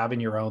you have in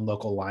your own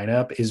local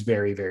lineup is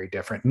very, very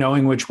different.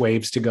 Knowing which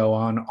waves to go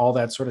on, all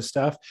that sort of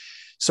stuff.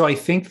 So I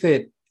think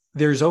that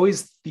there's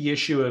always the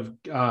issue of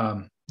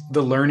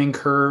the learning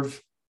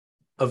curve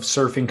of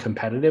surfing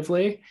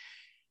competitively.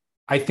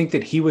 I think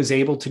that he was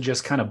able to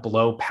just kind of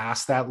blow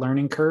past that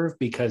learning curve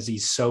because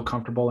he's so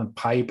comfortable in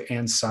pipe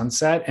and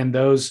sunset. And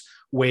those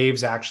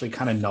waves actually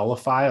kind of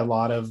nullify a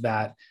lot of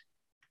that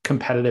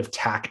competitive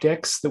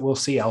tactics that we'll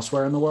see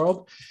elsewhere in the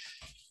world.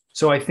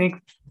 So I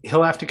think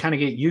he'll have to kind of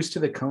get used to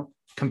the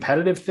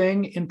competitive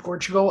thing in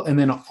Portugal, and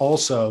then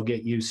also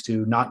get used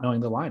to not knowing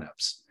the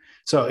lineups.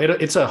 So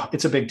it's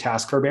a big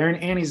task for Barron,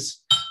 and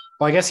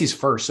I guess he's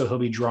first, so he'll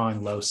be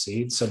drawing low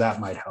seeds. So that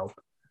might help.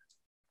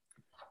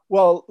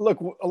 Well, look,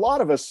 a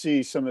lot of us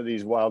see some of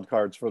these wild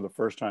cards for the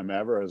first time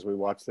ever as we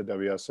watch the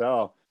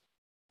WSL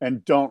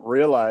and don't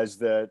realize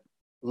that,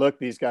 look,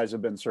 these guys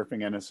have been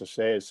surfing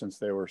NSSA since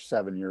they were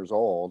 7 years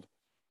old.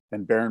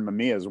 And Barron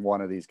Mamiya is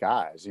one of these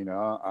guys, you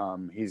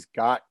know. He's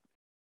got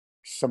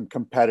some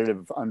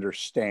competitive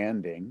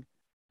understanding.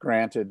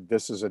 Granted,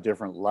 this is a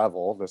different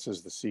level. This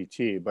is the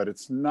CT, but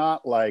it's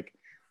not like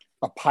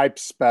a pipe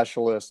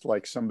specialist,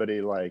 like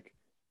somebody like,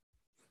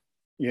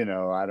 you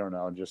know, I don't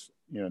know, just,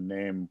 you know,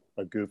 name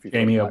a goofy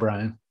Jamie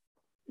O'Brien.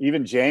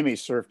 Even Jamie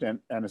surfed in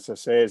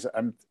NSSAs.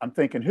 I'm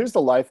thinking, who's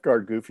the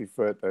lifeguard goofy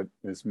foot that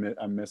is,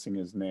 I'm missing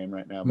his name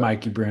right now. But,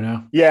 Mikey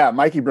Bruno. Yeah,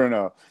 Mikey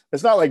Bruno.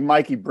 It's not like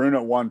Mikey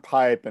Bruno won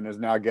pipe and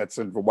now gets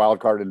into wild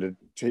card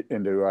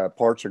into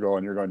Portugal,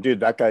 and you're going,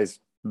 dude, that guy's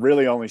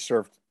really only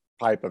surfed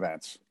pipe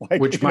events.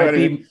 Like, which might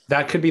be,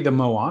 that could be the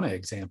Moana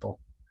example.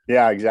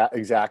 Yeah,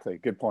 exactly.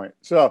 Good point.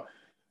 So,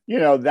 you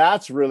know,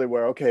 that's really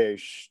where, okay,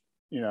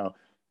 you know,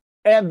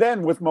 and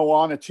then with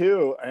Moana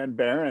too and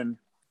Barron,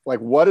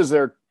 like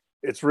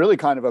it's really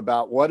kind of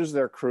about what does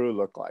their crew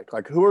look like?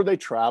 Like, who are they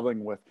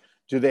traveling with?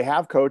 Do they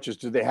have coaches?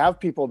 Do they have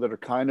people that are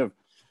kind of,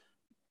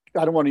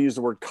 I don't want to use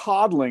the word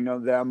coddling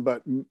of them,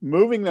 but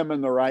moving them in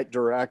the right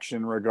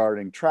direction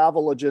regarding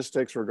travel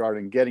logistics,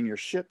 regarding getting your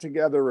shit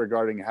together,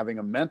 regarding having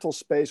a mental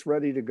space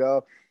ready to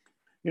go.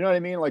 You know what I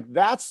mean? Like,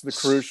 that's the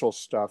crucial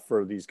stuff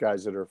for these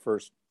guys that are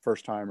first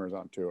timers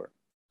on tour.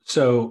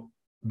 So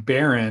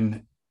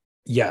Barron,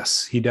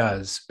 yes, he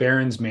does.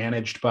 Barron's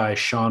managed by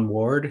Sean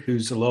Ward,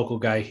 who's a local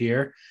guy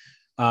here.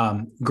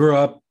 Grew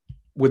up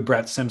with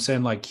Brett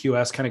Simpson, like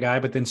QS kind of guy,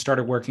 but then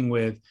started working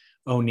with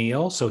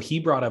O'Neill. So he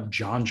brought up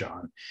John.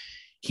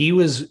 He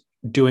was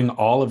doing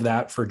all of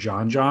that for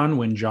John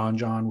when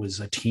John was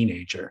a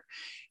teenager,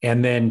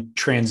 and then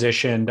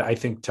transitioned, I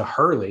think, to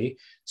Hurley.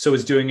 So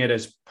was doing it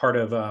as part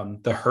of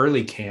the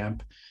Hurley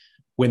camp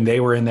when they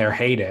were in their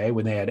heyday,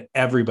 when they had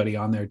everybody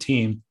on their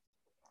team.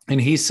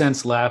 And he's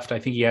since left. I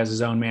think he has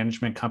his own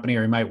management company,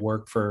 or he might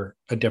work for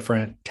a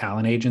different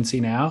talent agency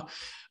now.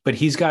 But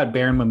he's got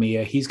Barron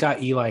Mamiya. He's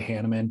got Eli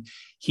Hanneman.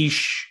 He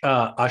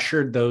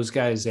ushered those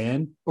guys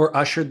in, or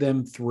ushered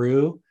them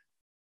through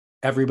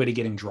everybody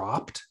getting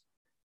dropped.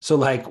 So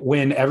like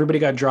when everybody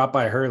got dropped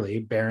by Hurley,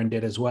 Barron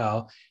did as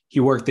well. He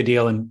worked the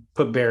deal and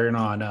put Barron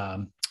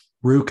on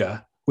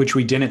Ruka, which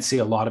we didn't see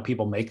a lot of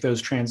people make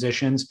those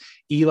transitions.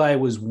 Eli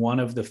was one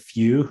of the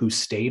few who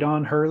stayed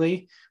on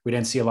Hurley. We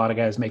didn't see a lot of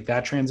guys make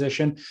that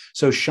transition.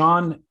 So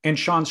Sean's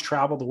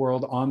traveled the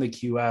world on the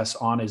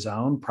QS on his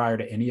own prior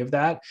to any of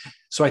that.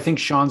 So I think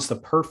Sean's the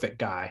perfect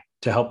guy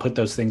to help put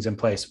those things in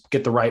place,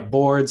 get the right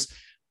boards,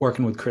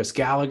 working with Chris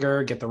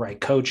Gallagher, get the right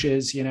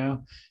coaches, you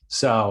know?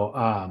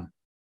 So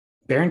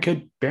Barron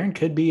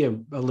could be a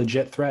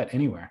legit threat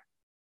anywhere.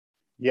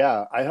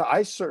 Yeah,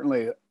 I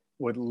certainly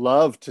would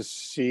love to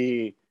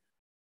see,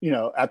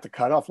 at the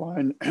cutoff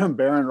line,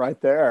 Barron right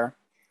there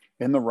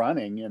in the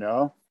running,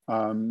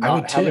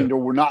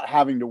 we're not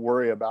having to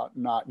worry about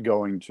not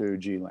going to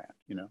G-Land.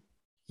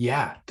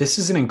 Yeah, this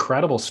is an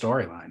incredible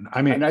storyline.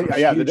 I mean, the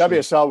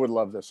WSL would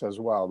love this as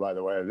well, by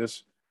the way,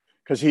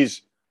 because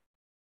he's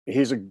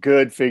a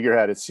good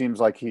figurehead. It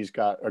seems like he's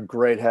got a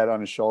great head on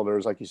his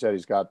shoulders. Like you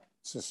said,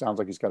 sounds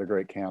like he's got a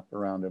great camp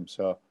around him.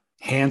 So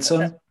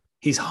handsome.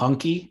 He's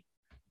hunky.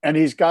 And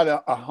he's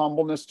got a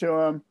humbleness to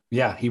him.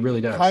 Yeah, he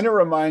really does. Kind of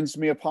reminds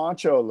me of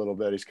Poncho a little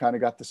bit. He's kind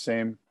of got the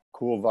same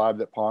cool vibe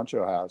that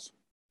Poncho has.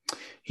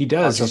 He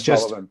does.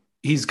 Poncho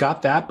he's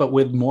got that, but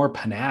with more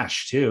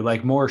panache too,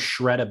 like more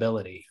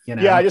shreddability.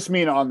 Yeah, I just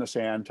mean on the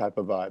sand type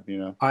of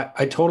vibe.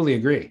 I totally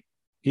agree.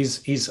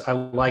 I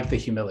like the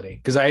humility,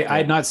 because I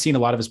had not seen a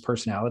lot of his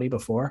personality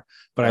before,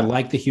 but I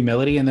like the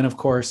humility. And then of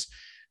course,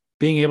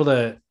 being able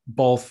to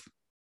both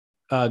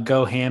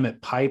go ham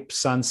at pipe,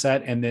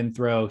 sunset, and then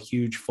throw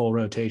huge full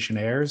rotation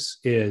airs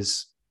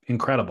is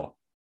incredible.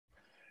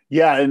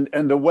 Yeah.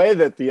 And the way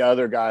that the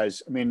other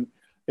guys, I mean,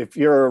 if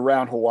you're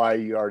around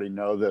Hawaii, you already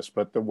know this,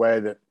 but the way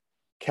that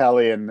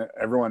Kelly and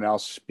everyone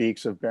else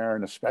speaks of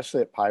Barron,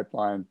 especially at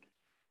Pipeline,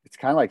 it's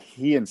kind of like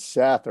he and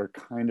Seth are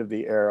kind of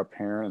the heir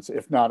apparents,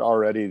 if not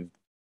already,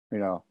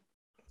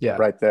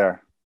 right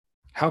there.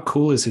 How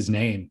cool is his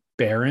name?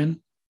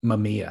 Barron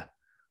Mamiya.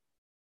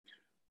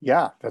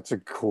 Yeah, that's a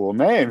cool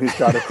name. He's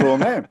got a cool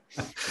name.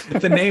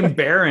 The name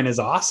Barron is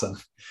awesome.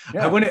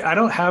 Yeah. I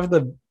don't have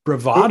the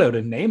bravado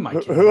to name my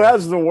kid. Who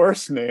has the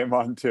worst name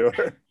on tour?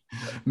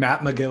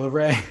 Matt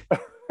McGillivray.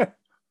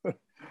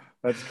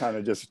 That's kind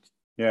of just,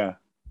 yeah.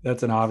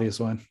 That's an obvious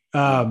one.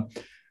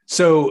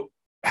 So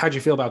how'd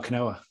you feel about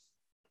Kanoa?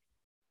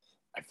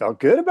 I felt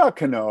good about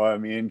Kanoa. I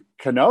mean,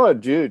 Kanoa,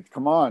 dude,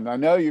 come on. I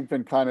know you've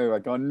been kind of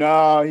like, oh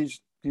no, he's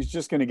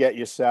just going to get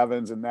you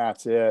sevens and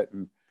that's it.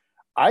 And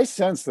I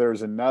sense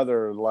there's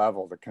another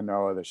level to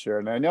Kanoa this year.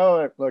 And I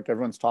know, look,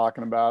 everyone's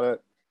talking about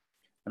it.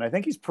 And I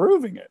think he's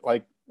proving it.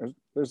 Like,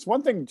 there's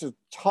one thing to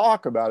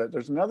talk about it.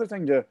 There's another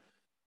thing to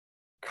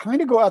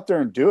kind of go out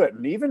there and do it.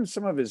 And even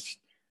some of his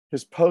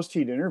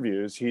post-heat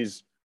interviews,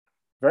 he's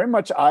very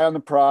much eye on the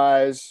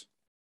prize.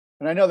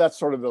 And I know that's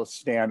sort of the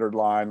standard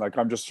line, like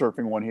I'm just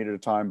surfing one heat at a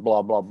time,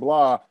 blah, blah,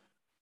 blah.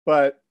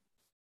 But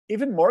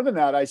even more than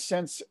that, I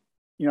sense,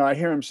 I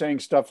hear him saying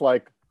stuff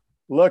like,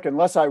 look,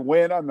 unless I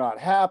win, I'm not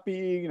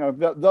happy,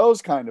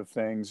 those kind of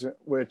things,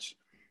 which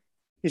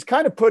he's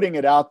kind of putting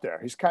it out there.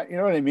 He's kind, you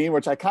know what I mean?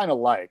 Which I kind of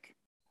like.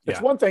 It's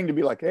one thing to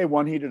be like, hey,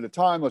 one heat at a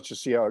time, let's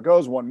just see how it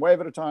goes, one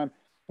wave at a time.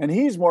 And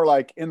he's more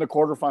like in the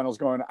quarterfinals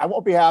going, I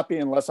won't be happy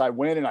unless I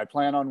win, and I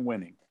plan on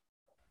winning.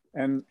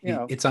 And,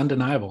 it's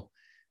undeniable.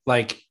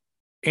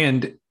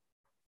 And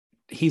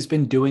he's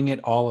been doing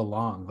it all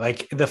along.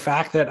 Like, the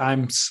fact that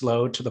I'm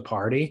slow to the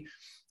party.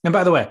 And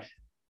by the way,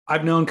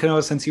 I've known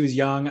Kanoa since he was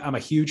young. I'm a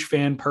huge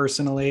fan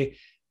personally.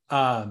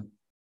 I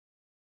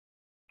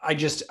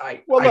get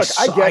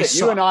it.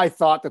 You and I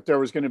thought that there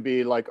was going to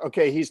be like,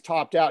 okay, he's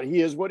topped out. He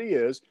is what he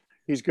is.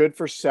 He's good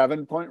for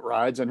 7-point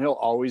rides, and he'll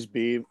always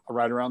be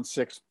right around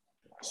sixth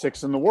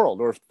in the world,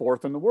 or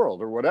fourth in the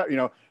world, or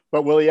whatever,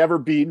 but will he ever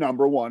be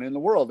number one in the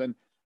world? And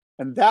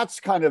that's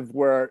kind of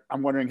where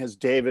I'm wondering, has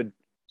David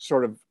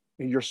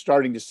you're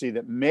starting to see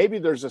that maybe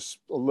there's a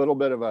little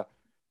bit of a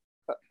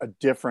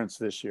difference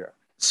this year.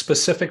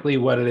 Specifically,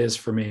 what it is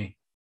for me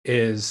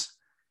is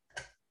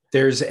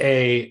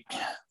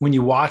when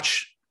you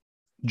watch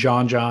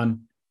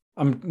John,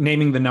 I'm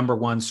naming the number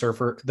one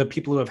surfer, the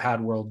people who have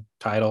had world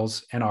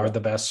titles and are the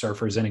best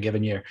surfers in a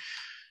given year.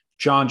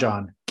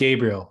 John,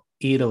 Gabriel,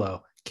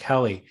 Idolo,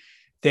 Kelly,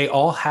 they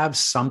all have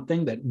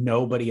something that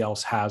nobody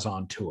else has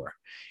on tour.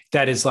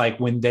 That is like,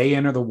 when they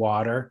enter the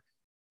water,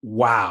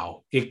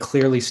 wow, it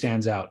clearly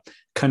stands out.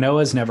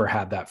 Kanoa's never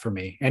had that for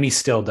me, and he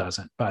still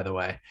doesn't, by the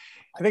way.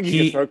 I think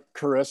you can throw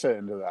Carissa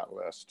into that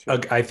list too.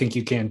 I think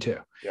you can too.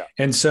 Yeah.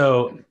 And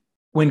so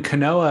when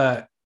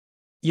Kanoa,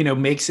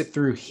 makes it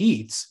through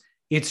heats,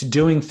 it's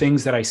doing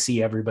things that I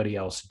see everybody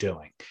else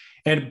doing.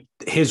 And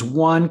his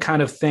one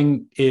kind of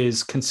thing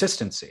is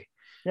consistency.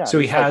 Yeah. So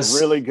he has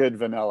really good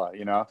vanilla,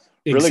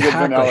 really good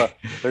vanilla.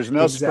 There's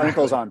no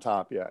sprinkles on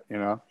top yet,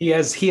 He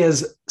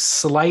has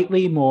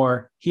slightly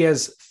more, he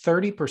has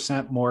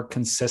 30% more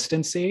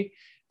consistency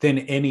than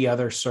any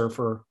other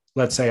surfer,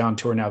 let's say, on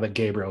tour now that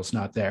Gabriel's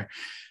not there.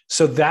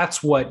 So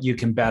that's what you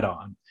can bet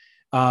on.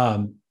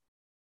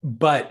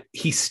 But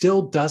he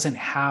still doesn't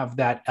have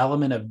that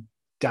element of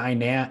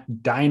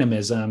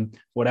dynamism,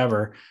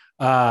 whatever.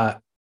 I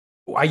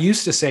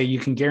used to say you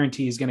can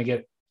guarantee he's going to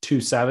get 2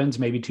 7s,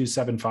 maybe 2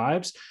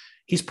 7.5s.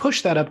 He's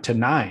pushed that up to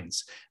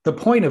 9s. The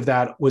point of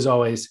that was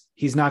always,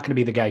 he's not going to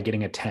be the guy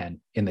getting a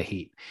 10 in the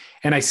heat.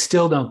 And I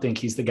still don't think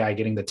he's the guy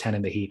getting the 10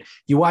 in the heat.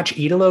 You watch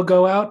Idolo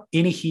go out,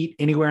 any heat,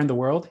 anywhere in the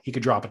world, he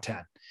could drop a 10.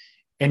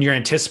 And you're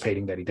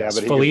anticipating that he does.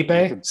 Yeah, but Felipe?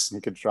 He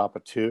could drop a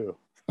 2.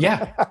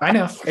 Yeah, I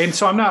know. And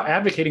so I'm not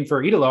advocating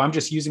for Idolo. I'm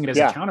just using it as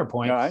a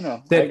counterpoint. No, I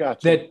know.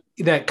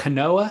 That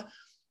Kanoa,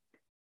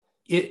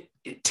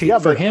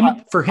 for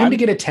him to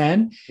get a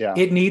 10, yeah.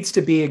 it needs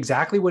to be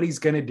exactly what he's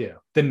going to do,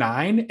 the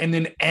 9, and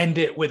then end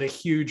it with a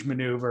huge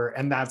maneuver,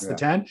 and that's the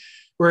 10.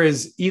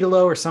 Whereas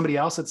Idolo or somebody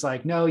else, it's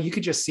like, no, you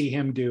could just see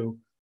him do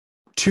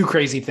 2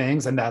 crazy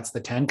things, and that's the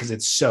 10 because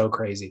it's so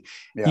crazy.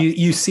 Yeah.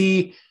 You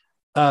see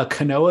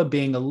Kanoa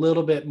being a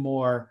little bit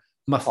more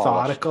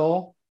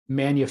methodical,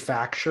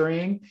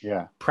 manufacturing,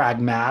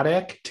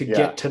 pragmatic to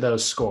get to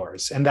those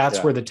scores, and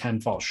that's where the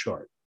 10 falls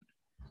short.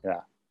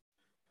 Yeah.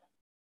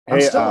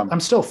 Hey, I'm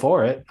still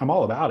for it. I'm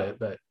all about it,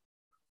 but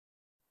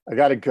I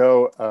got to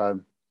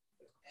go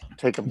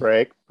take a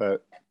break.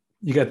 But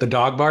you got the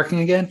dog barking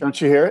again? Don't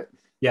you hear it?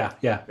 Yeah.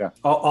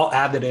 I'll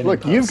add that in.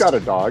 Look, you've got a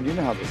dog. You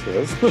know how this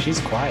is.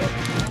 She's quiet.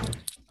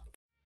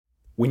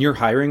 When you're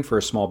hiring for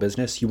a small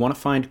business, you want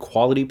to find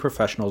quality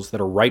professionals that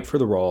are right for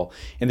the role,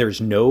 and there's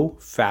no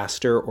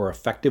faster or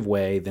effective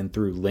way than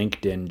through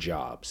LinkedIn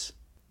Jobs.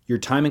 Your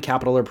time and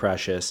capital are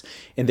precious,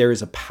 and there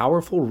is a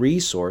powerful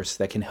resource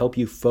that can help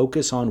you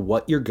focus on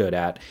what you're good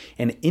at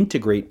and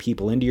integrate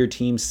people into your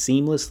team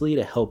seamlessly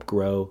to help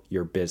grow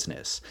your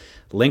business.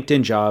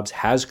 LinkedIn Jobs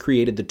has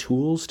created the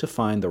tools to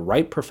find the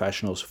right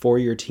professionals for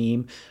your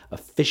team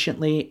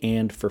efficiently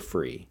and for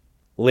free.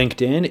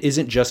 LinkedIn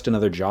isn't just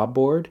another job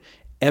board.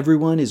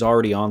 Everyone is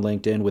already on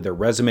LinkedIn with their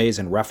resumes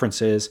and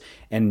references,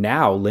 and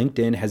now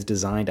LinkedIn has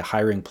designed a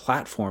hiring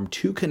platform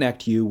to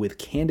connect you with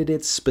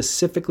candidates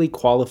specifically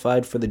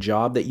qualified for the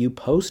job that you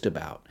post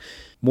about.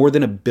 More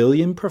than 1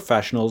 billion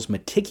professionals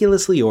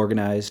meticulously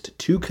organized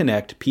to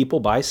connect people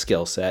by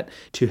skill set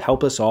to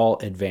help us all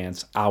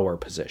advance our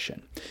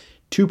position.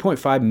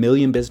 2.5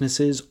 million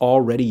businesses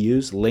already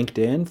use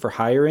LinkedIn for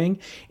hiring,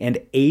 and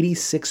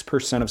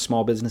 86% of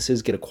small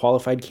businesses get a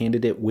qualified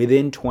candidate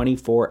within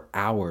 24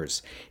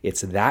 hours.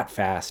 It's that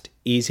fast,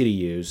 easy to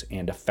use,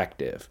 and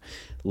effective.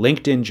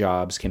 LinkedIn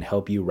Jobs can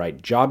help you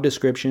write job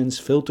descriptions,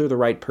 filter the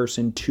right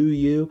person to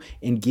you,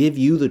 and give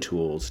you the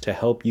tools to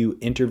help you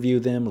interview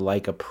them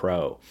like a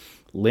pro.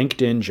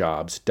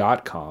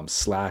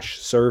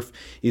 LinkedInjobs.com/surf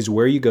is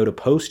where you go to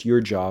post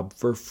your job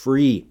for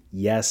free.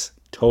 Yes,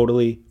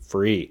 totally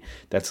free.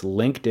 That's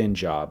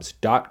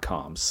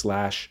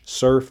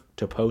LinkedInjobs.com/surf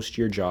to post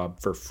your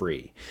job for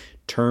free.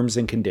 Terms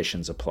and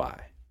conditions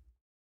apply.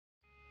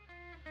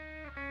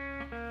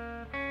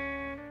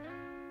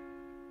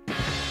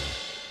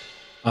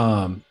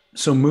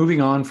 So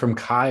moving on from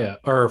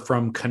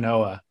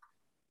Kanoa,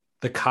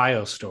 the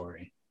Kaio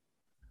story.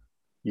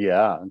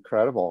 Yeah,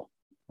 incredible.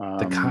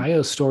 The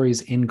Kaio story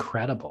is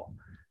incredible.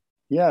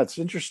 Yeah, it's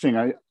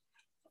interesting.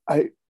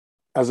 I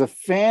as a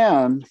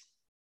fan,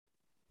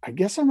 I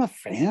guess I'm a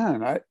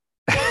fan.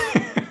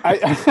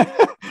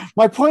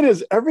 My point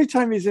is, every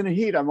time he's in a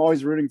heat, I'm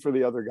always rooting for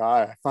the other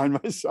guy. I find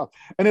myself,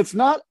 and it's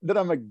not that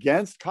I'm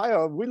against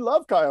Kaio. We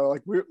love Kaio.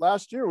 Like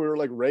last year, we were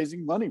like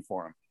raising money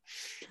for him.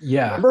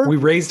 Yeah, remember? We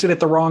raised it at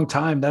the wrong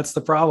time. That's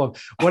the problem.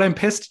 What I'm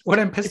pissed.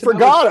 He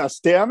forgot us.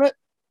 Damn it.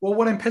 Well,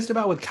 what I'm pissed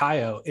about with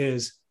Kaio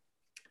is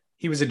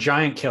he was a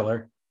giant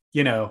killer,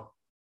 2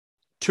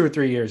 or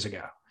 3 years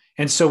ago.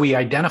 And so we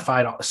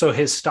identified, so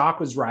his stock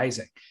was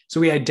rising. So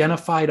we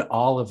identified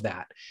all of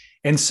that.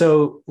 And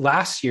so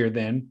last year,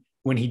 then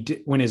when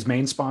his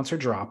main sponsor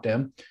dropped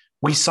him,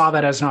 we saw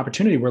that as an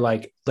opportunity. We're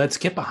like, let's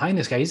get behind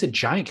this guy. He's a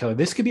giant killer.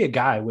 This could be a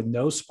guy with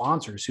no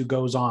sponsors who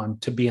goes on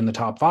to be in the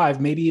top 5,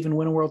 maybe even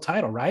win a world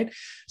title. Right.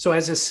 So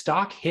as his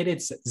stock hit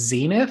its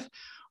zenith,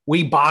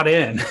 we bought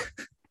in.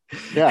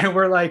 Yeah. And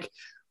we're like,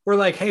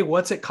 hey,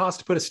 what's it cost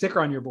to put a sticker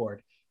on your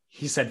board?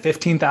 He said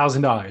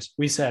 $15,000.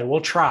 We said,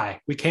 we'll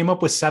try. We came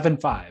up with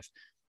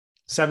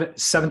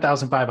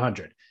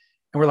 7,500.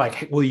 And we're like,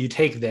 hey, will you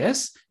take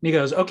this? And he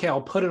goes, okay,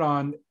 I'll put it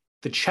on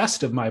the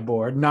chest of my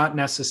board, not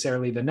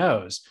necessarily the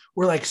nose.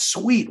 We're like,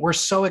 sweet. We're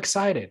so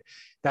excited.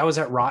 That was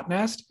at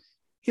Rotnest.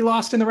 He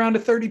lost in the round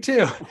of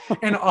 32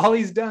 and all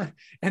he's done.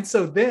 And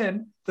so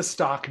then the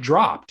stock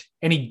dropped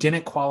and he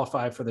didn't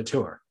qualify for the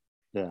tour.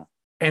 Yeah.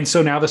 And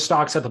so now the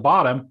stock's at the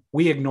bottom.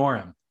 We ignore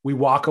him. We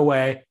walk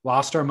away,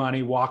 lost our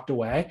money, walked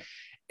away.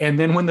 And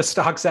then when the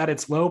stock's at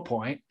its low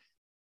point,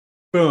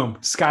 boom,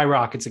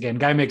 skyrockets again.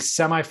 Guy makes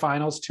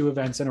semifinals 2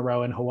 events in a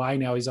row in Hawaii.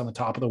 Now he's on the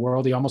top of the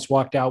world. He almost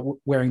walked out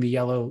wearing the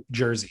yellow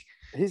jersey.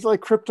 He's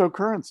like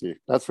cryptocurrency.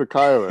 That's what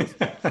Kaio is.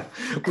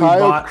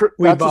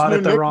 we bought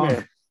it the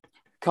wrong.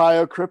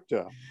 Kaio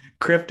Crypto.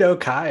 Crypto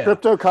Kaio.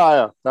 Crypto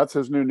Kaio. That's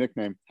his new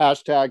nickname.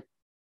 Hashtag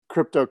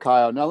Crypto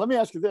Kaio. Now, let me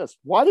ask you this.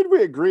 Why did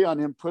we agree on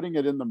him putting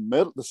it in the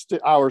middle,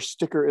 our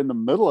sticker in the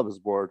middle of his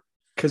board?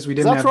 Because we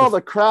didn't. That's where all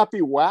the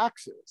crappy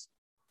wax is.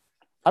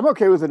 I'm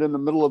okay with it in the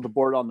middle of the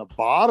board on the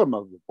bottom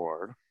of the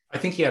board. I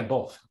think he had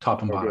both,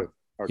 top and bottom.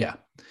 Okay. Yeah.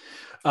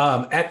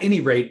 At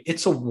any rate,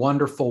 it's a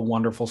wonderful,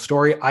 wonderful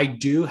story. I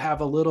do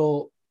have a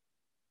little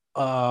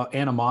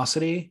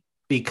animosity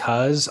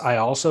because I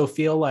also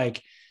feel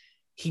like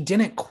he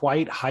didn't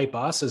quite hype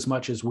us as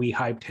much as we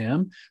hyped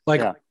him.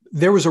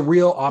 There was a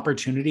real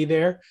opportunity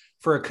there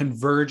for a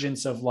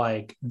convergence of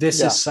this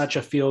is such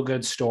a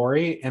feel-good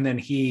story. And then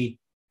he's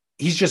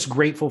just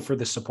grateful for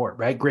the support,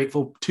 right?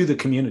 Grateful to the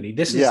community.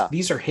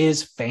 These are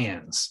his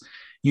fans.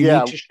 You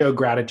need to show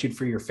gratitude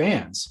for your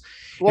fans.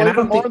 Well,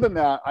 even more than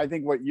that, I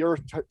think what you're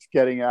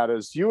getting at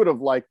is you would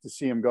have liked to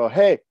see him go,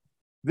 hey,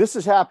 this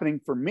is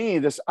happening for me.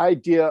 This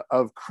idea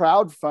of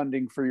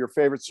crowdfunding for your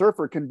favorite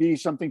surfer can be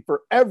something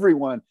for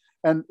everyone.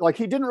 And like,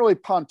 he didn't really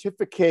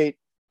pontificate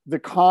the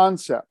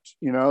concept,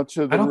 you know,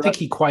 I don't think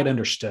he quite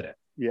understood it.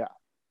 Yeah.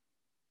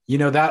 You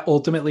know, that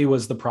ultimately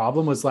was the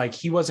problem, was like,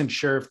 he wasn't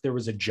sure if there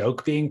was a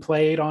joke being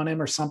played on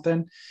him or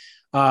something.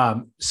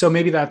 So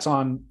maybe that's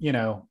on, you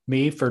know,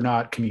 me for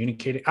not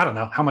communicating. I don't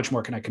know. How much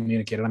more can I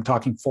communicate? I'm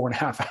talking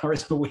 4.5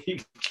 hours a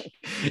week.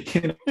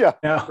 You know?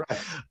 Yeah.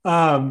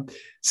 Right.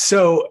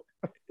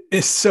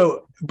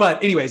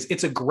 But anyways,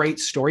 it's a great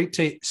story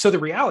so the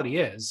reality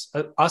is,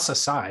 us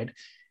aside,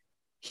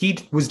 he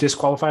was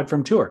disqualified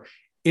from tour.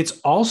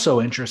 It's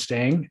also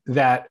interesting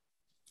that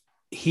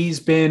he's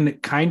been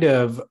kind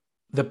of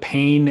the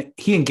pain.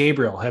 He and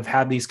Gabriel have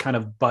had these kind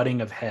of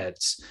butting of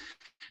heads.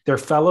 They're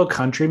fellow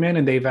countrymen,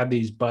 and they've had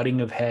these butting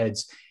of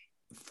heads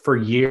for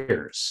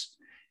years.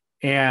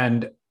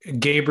 And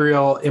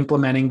Gabriel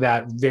implementing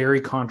that very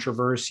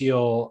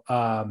controversial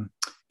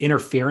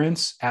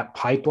interference at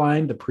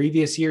Pipeline the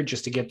previous year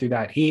just to get through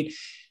that heat.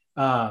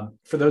 For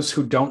those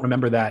who don't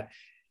remember that,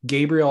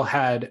 Gabriel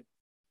had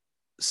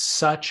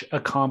such a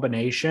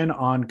combination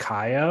on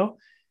Caio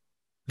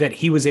that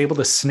he was able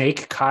to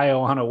snake Caio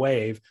on a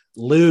wave,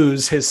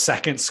 lose his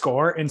second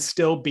score, and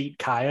still beat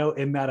Caio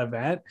in that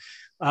event.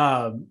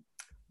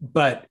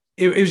 But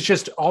it was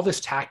just all this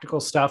tactical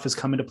stuff has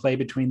come into play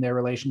between their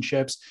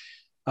relationships.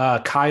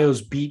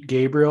 Caio's beat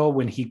Gabriel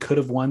when he could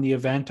have won the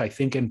event, I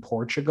think in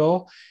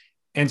Portugal.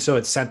 And so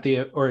it sent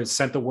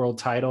the world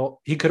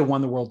title. He could have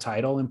won the world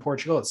title in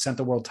Portugal. It sent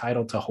the world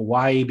title to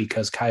Hawaii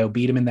because Caio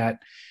beat him in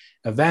that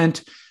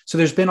event. So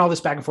there's been all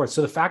this back and forth.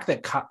 So the fact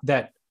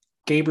that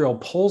Gabriel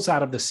pulls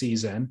out of the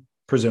season,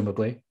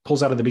 presumably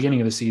pulls out of the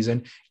beginning of the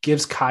season,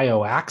 gives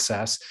Caio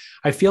access.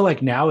 I feel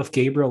like now if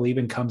Gabriel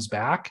even comes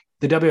back,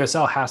 the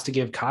WSL has to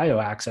give Caio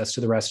access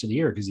to the rest of the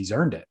year because he's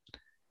earned it.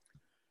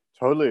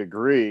 Totally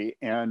agree.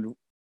 And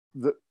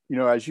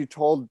as you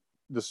told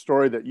the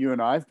story that you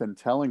and I've been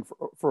telling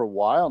for a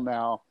while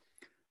now,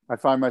 I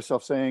find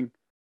myself saying,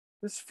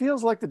 this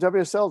feels like the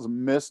WSL's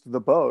missed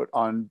the boat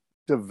on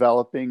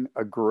developing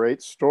a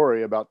great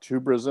story about two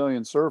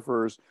Brazilian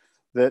surfers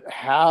that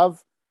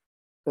have,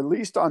 at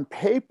least on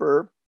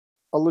paper,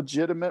 a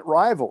legitimate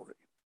rivalry.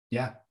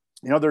 Yeah.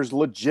 There's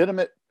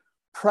legitimate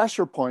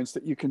pressure points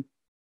that you can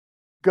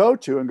go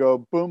to and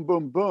go, boom,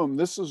 boom, boom.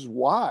 This is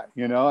why,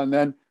 and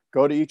then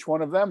go to each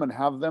one of them and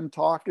have them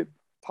talk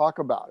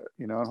about it,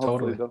 and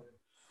hopefully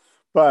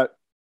but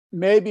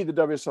maybe the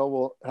WSL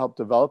will help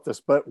develop this.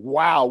 But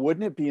wow,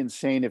 wouldn't it be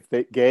insane if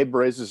Gabe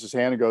raises his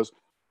hand and goes,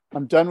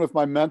 I'm done with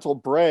my mental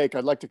break.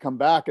 I'd like to come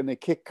back, and they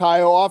kick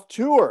Caio off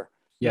tour.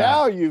 Yeah.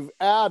 Now you've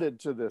added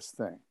to this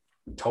thing.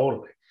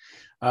 Totally.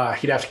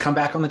 He'd have to come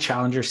back on the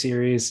Challenger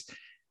Series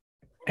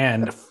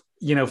and,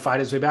 fight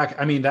his way back.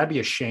 I mean, that'd be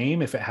a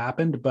shame if it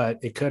happened,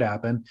 but it could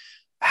happen.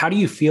 How do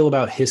you feel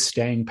about his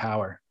staying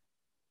power?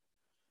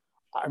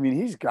 I mean,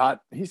 he's got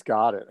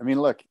it. I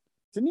mean, look,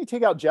 didn't he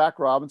take out Jack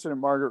Robinson and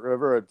Margaret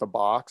River at the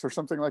box or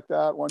something like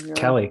that one year?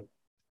 Kelly,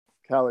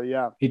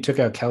 yeah. He took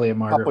out Kelly and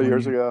Margaret a couple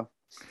years ago.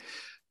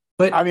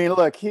 But I mean,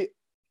 look, he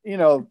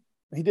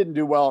didn't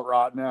do well at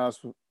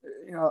Rottnest.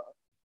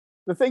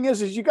 The thing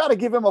is you got to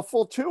give him a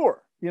full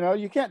tour.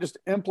 You can't just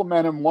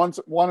implement him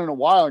one in a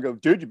while and go,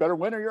 dude, you better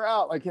win or you're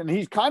out. And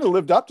he's kind of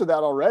lived up to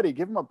that already.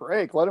 Give him a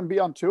break. Let him be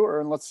on tour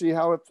and let's see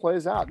how it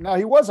plays out. Now,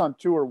 he was on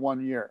tour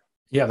 1 year.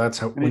 Yeah, that's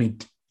how when he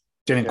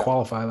didn't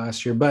qualify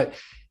last year,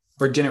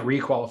 or didn't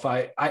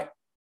requalify.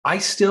 I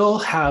still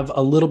have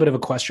a little bit of a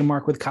question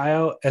mark with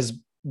Caio. As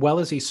well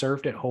as he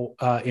surfed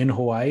in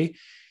Hawaii,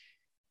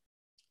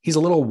 he's a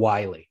little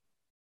wily.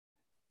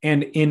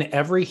 And in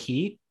every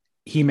heat,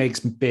 he makes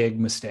big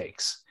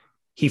mistakes.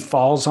 He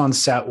falls on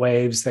set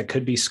waves that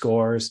could be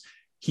scores.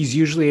 He's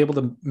usually able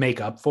to make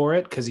up for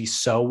it because he's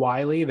so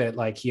wily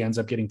that he ends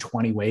up getting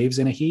 20 waves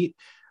in a heat.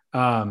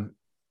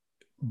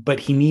 But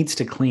he needs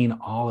to clean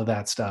all of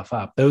that stuff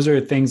up. Those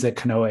are things that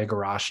Kanoa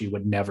Igarashi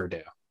would never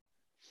do.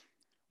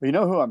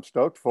 Who I'm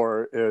stoked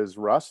for is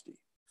Rusty.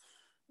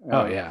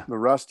 Oh, yeah. The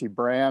Rusty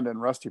brand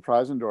and Rusty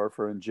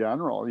Preisendorfer in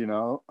general,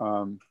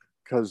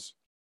 because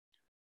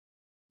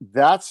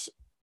that's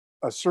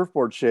a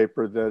surfboard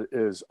shaper that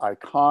is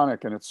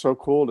iconic, and it's so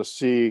cool to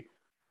see.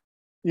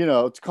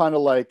 It's kind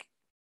of like,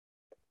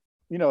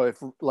 if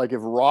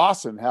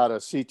Rawson had a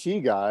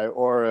CT guy,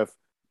 or if,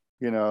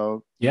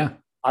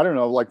 I don't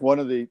know, like one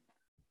of the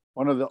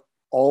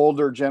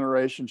older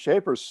generation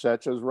shapers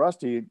such as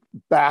Rusty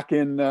back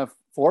in the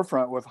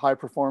forefront with high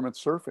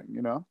performance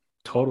surfing,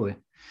 Totally.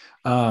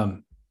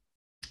 From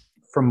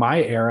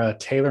my era,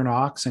 Taylor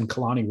Knox and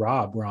Kalani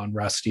Robb were on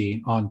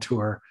Rusty on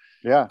tour.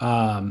 Yeah.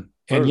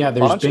 And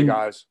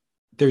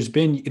there's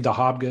been the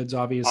Hobgoods,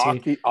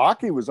 obviously.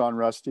 Aki was on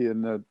Rusty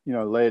in the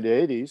late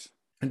 80s.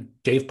 And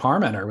Dave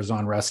Parmenter was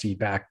on Rusty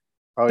back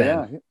then.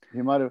 Yeah,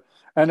 he might have.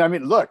 And I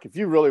mean, look, if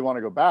you really want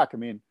to go back, I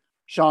mean,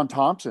 Sean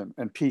Thompson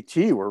and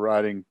PT were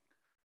riding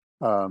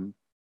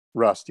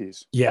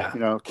Rusties.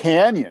 Yeah.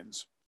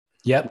 Canyons.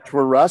 Yep. Which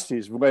were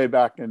Rusties way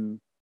back in,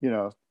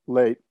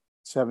 late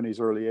 70s,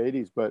 early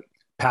 80s. But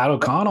Pat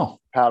O'Connell.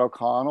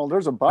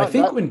 There's a bunch. I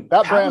think when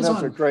that Pat brand was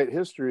has a great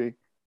history.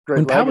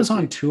 When Pat was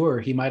on tour,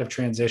 he might have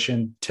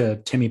transitioned to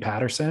Timmy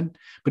Patterson,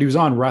 but he was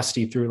on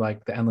Rusty through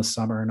like the Endless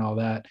Summer and all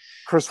that.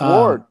 Chris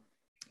Ward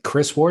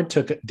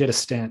did a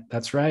stint.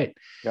 That's right.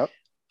 Yep.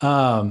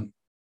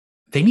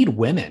 They need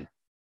women.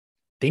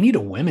 They need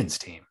a women's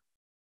team.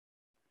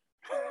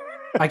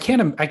 I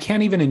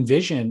can't even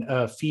envision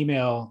a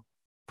female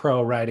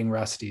pro riding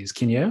Rusties.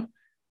 Can you?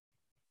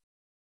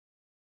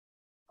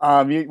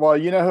 Well,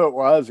 you know who it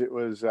was? It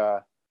was,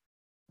 I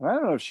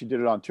don't know if she did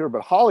it on tour,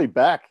 but Holly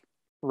Beck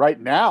right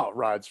now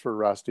rides for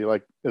Rusty,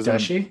 like as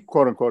a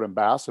quote unquote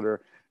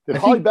ambassador. Did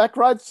Holly Beck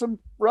ride some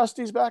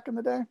Rusties back in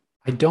the day?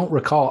 I don't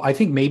recall. I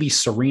think maybe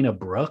Serena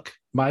Brooke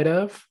might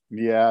have.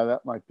 Yeah,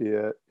 that might be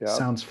it. Yeah.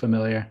 Sounds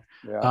familiar.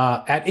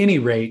 Yeah. At any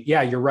rate,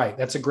 yeah, you're right.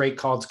 That's a great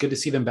call. It's good to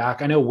see them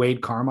back. I know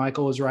Wade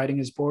Carmichael was riding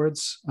his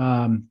boards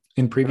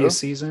in previous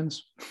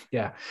seasons.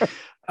 Yeah.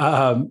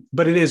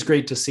 But it is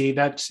great to see.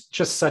 That's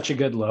just such a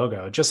good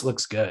logo. It just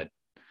looks good.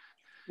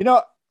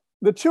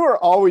 The tour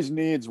always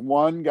needs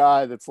one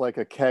guy that's like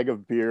a keg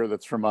of beer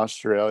that's from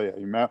Australia.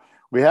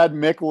 We had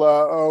Mick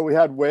Lowe, we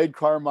had Wade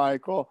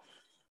Carmichael,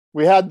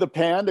 we had the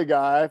Panda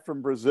guy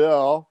from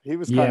Brazil. He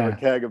was kind of a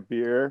keg of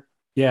beer.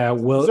 Yeah.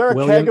 Is there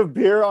a keg of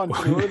beer on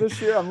tour this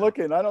year? I'm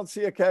looking. I don't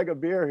see a keg of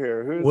beer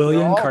here.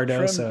 William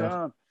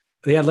Cardoso.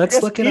 Yeah,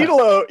 let's look at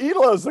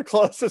Idolo's the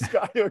closest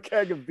guy to a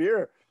keg of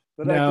beer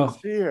that I can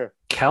see here.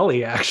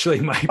 Kelly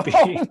actually might be.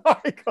 Oh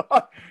my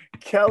God.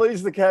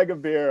 Kelly's the keg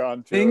of beer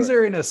on tour. Things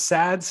are in a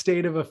sad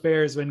state of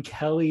affairs when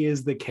Kelly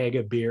is the keg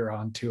of beer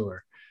on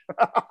tour.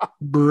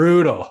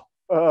 Brutal.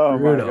 Oh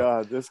my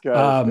God. This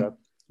guy.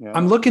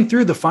 I'm looking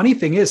through. The funny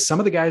thing is some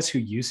of the guys who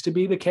used to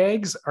be the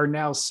kegs are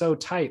now so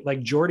tight.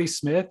 Like Jordy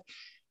Smith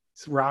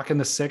is rocking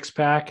the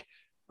 6-pack.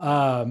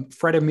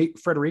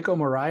 Federico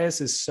Moraes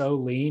is so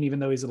lean, even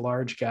though he's a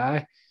large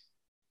guy.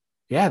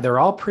 Yeah, they're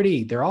all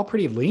pretty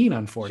lean,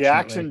 unfortunately.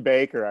 Jackson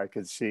Baker, I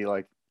could see,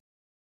 like,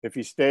 if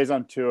he stays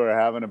on tour,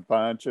 having a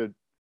bunch of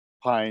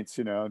pints,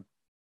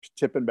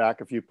 tipping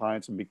back a few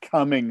pints and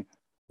becoming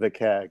the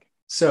keg.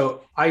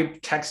 So I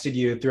texted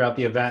you throughout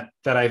the event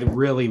that I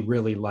really,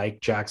 really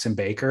like Jackson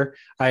Baker.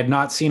 I had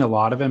not seen a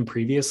lot of him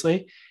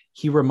previously.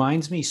 He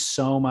reminds me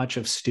so much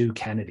of Stu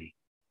Kennedy.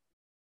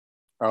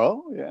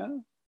 Oh, yeah.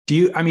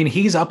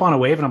 He's up on a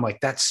wave and I'm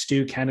like, that's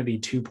Stu Kennedy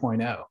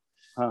 2.0.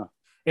 Huh.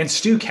 And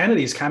Stu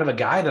Kennedy is kind of a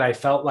guy that I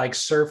felt like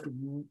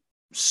surfed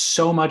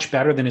so much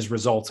better than his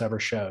results ever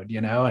showed,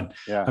 and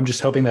I'm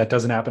just hoping that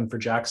doesn't happen for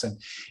Jackson.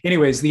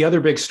 Anyways, the other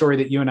big story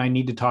that you and I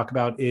need to talk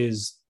about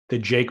is the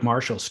Jake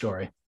Marshall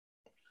story.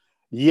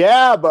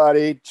 Yeah,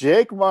 buddy.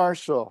 Jake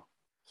Marshall.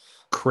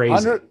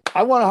 Crazy.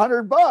 I want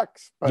 $100.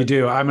 You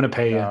do. I'm going to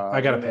pay you.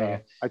 I got to pay you.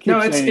 I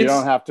keep saying you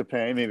don't have to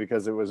pay me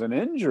because it was an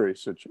injury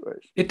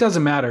situation. It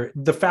doesn't matter.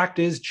 The fact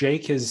is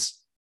Jake has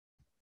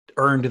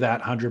earned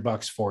that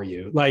 $100 for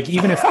you. Like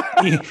even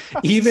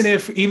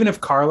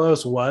if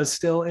Carlos was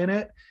still in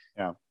it,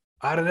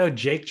 I don't know.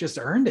 Jake just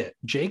earned it.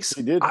 He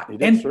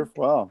did surf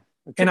well.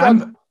 And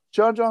I'm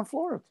Judge on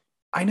Florida.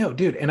 I know,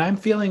 dude. And I'm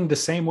feeling the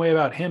same way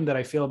about him that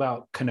I feel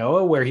about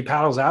Kanoa, where he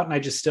paddles out and I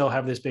just still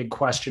have this big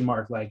question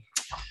mark. Like,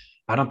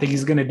 I don't think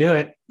he's going to do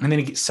it. And then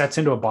he sets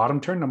into a bottom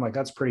turn. And I'm like,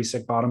 that's a pretty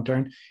sick bottom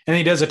turn. And then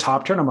he does a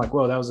top turn. I'm like,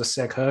 whoa, that was a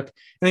sick hook.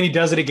 And then he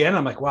does it again. And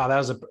I'm like, wow,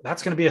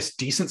 that's going to be a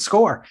decent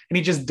score. And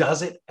he just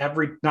does it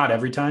not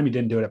every time. He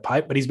didn't do it at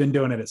Pipe, but he's been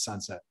doing it at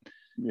Sunset.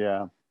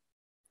 Yeah.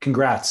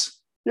 Congrats.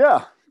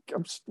 Yeah.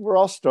 We're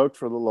all stoked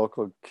for the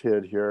local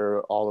kid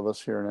here. All of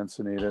us here in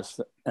Encinitas,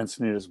 the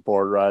Encinitas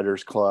Board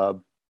Riders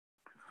Club.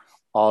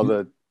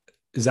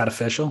 Is that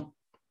official?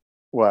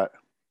 What?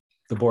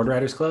 The Board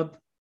Riders Club?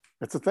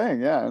 It's a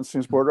thing. Yeah.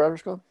 Encinitas Board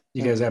Riders Club.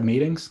 You guys have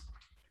meetings?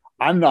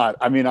 I'm not.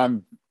 I'm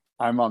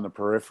on the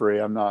periphery.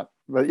 I'm not.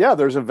 But yeah,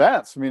 there's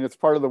events. It's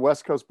part of the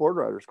West Coast Board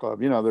Riders Club.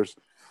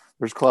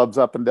 There's clubs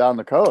up and down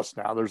the coast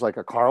now. There's like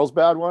a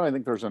Carlsbad one. I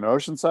think there's an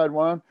Oceanside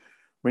one.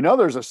 We know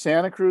there's a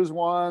Santa Cruz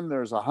one.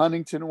 There's a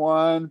Huntington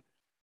one.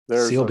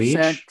 There's Seal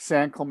Beach.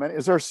 San Clemente.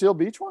 Is there a Seal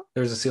Beach one?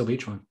 There's a Seal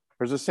Beach one.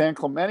 There's a San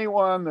Clemente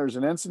one. There's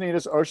an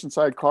Encinitas,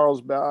 Oceanside,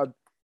 Carlsbad.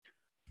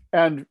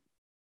 And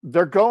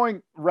they're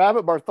going,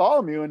 Rabbit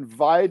Bartholomew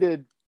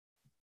invited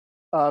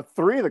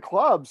 3 of the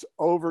clubs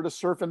over to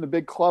surf in the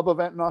big club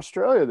event in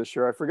Australia this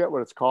year. I forget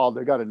what it's called.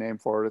 They got a name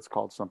for it. It's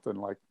called something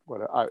like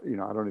I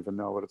don't even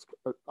know what it's.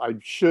 I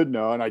should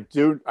know, and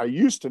I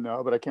used to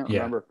know, but I can't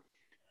remember.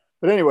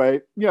 But anyway,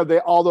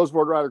 all those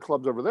board rider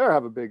clubs over there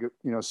have a big,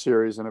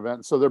 series and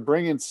event. So they're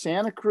bringing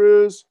Santa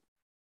Cruz,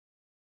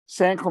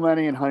 San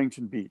Clemente, and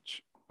Huntington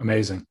Beach.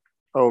 Amazing.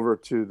 Over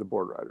to the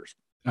board riders.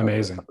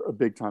 Amazing. A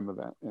big time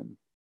event in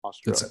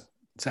Australia.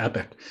 It's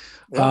epic.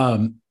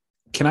 Yeah.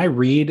 Can I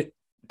read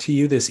to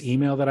you this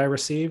email that I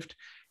received?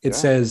 It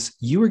says,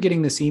 you were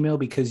getting this email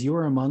because you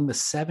were among the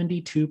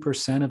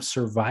 72% of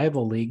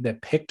Survival League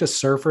that picked a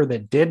surfer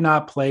that did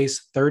not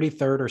place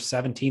 33rd or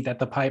 17th at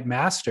the Pipe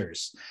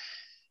Masters.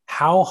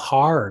 How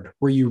hard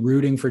were you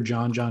rooting for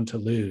John to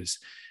lose?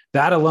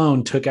 That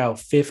alone took out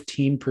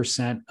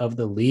 15% of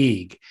the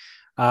league.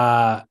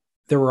 They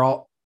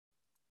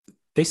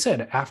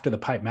said after the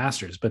Pipe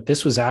Masters, but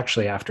this was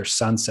actually after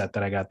Sunset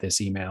that I got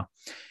this email.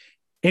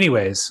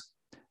 Anyways,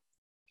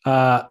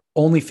 only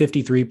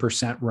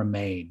 53%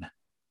 remain.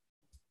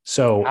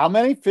 So how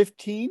many?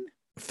 15?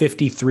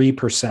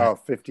 53%. Oh,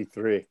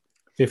 53.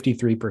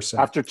 53%.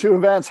 After 2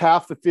 events,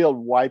 half the field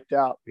wiped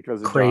out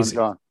because of Crazy.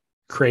 John.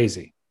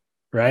 Crazy,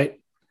 right?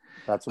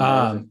 That's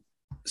amazing.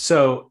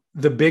 So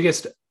the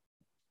biggest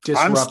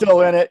I'm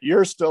still in it.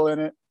 You're still in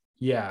it.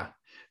 Yeah.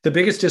 The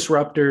biggest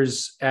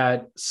disruptors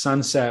at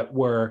Sunset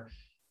were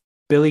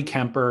Billy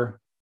Kemper,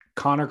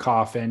 Connor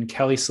Coffin,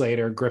 Kelly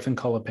Slater, Griffin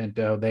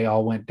Colapinto. They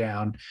all went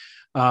down.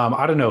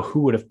 I don't know who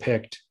would have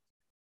picked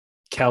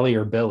Kelly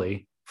or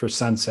Billy for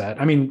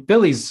Sunset. I mean,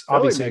 Billy's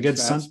obviously a good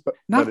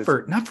not for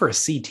a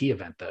CT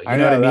event though. You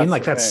know what I mean?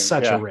 Like that's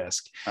such a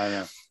risk. I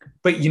know.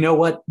 But you know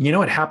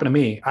what happened to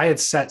me? I had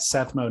set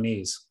Seth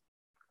Moniz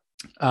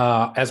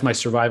as my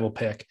survival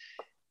pick,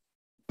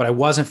 but I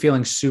wasn't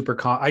feeling super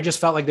I just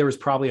felt like there was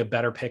probably a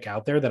better pick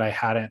out there that I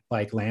hadn't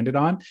like landed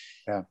on.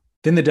 Yeah.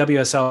 Then the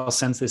WSL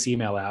sends this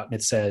email out and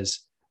it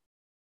says,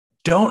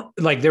 they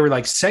were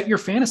like, set your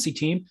fantasy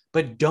team,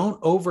 but don't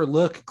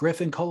overlook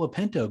Griffin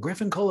Colapinto.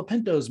 Griffin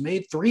Colapinto's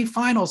made 3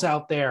 finals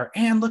out there.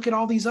 And look at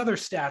all these other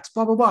stats,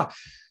 blah, blah, blah.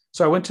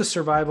 So I went to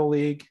Survival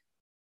League's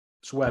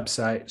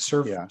website,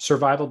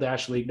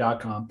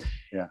 survival-league.com.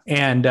 Yeah.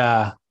 And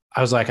I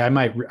was like, I'm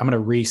going to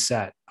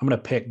reset. I'm going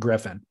to pick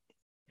Griffin.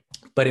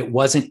 But it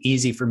wasn't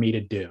easy for me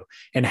to do.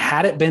 And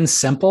had it been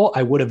simple,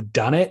 I would have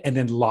done it and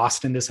then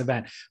lost in this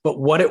event.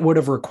 But what it would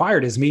have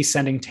required is me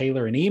sending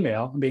Taylor an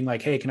email and being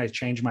like, hey, can I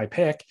change my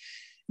pick?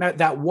 Now,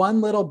 that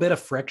one little bit of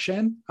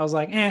friction, I was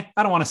like, I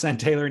don't want to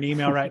send Taylor an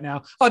email right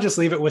now. I'll just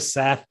leave it with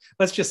Seth.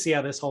 Let's just see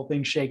how this whole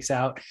thing shakes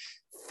out.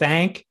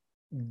 Thank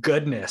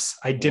goodness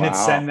I didn't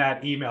send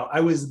that email.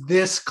 I was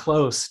this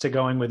close to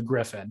going with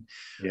Griffin.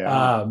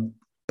 Yeah.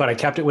 But I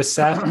kept it with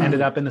Seth,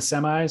 ended up in the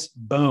semis.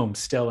 Boom,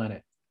 still in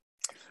it.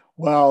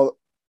 Well,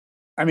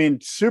 I mean,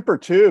 Super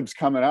Tubes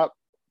coming up,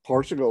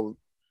 Portugal.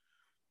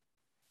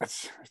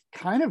 It's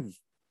kind of,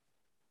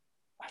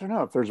 I don't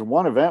know if there's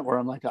one event where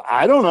I'm like,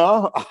 I don't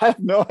know. I have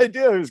no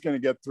idea who's going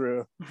to get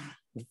through.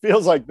 It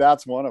feels like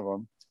that's one of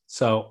them.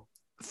 So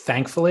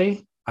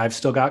thankfully, I've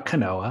still got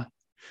Kanoa.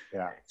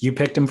 Yeah. You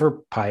picked him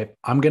for Pipe.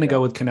 I'm going to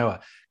go with Kanoa.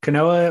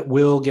 Kanoa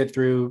will get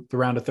through the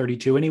round of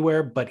 32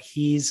 anywhere, but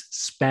he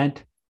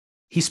spent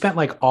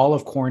like all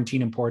of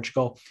quarantine in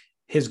Portugal.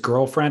 His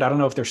girlfriend, I don't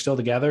know if they're still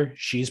together.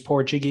 She's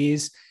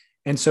Portuguese.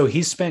 And so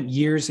he's spent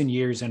years and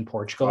years in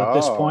Portugal at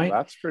this point.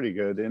 That's pretty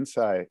good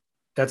insight.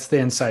 That's the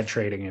inside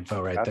trading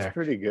info right there. That's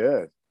pretty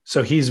good.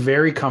 So he's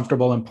very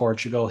comfortable in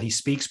Portugal. He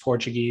speaks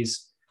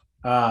Portuguese.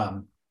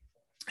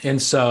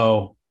 And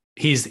so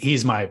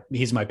he's my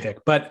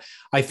pick. But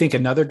I think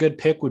another good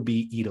pick would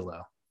be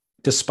Idolo.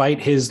 Despite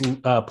his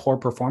poor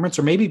performance,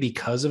 or maybe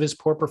because of his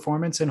poor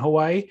performance in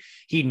Hawaii,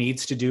 he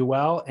needs to do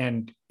well.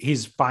 And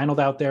he's finaled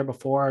out there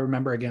before, I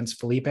remember, against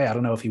Felipe. I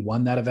don't know if he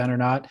won that event or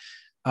not,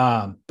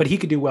 but he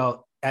could do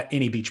well at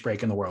any beach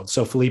break in the world.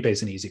 So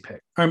Felipe's an easy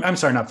pick. I'm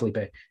sorry, not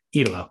Felipe,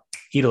 Idolo.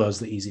 Idolo's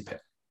the easy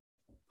pick.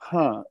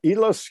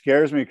 Idolo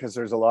scares me because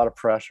there's a lot of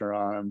pressure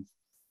on him.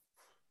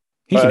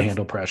 He can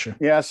handle pressure.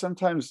 Yeah,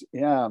 sometimes,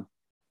 yeah.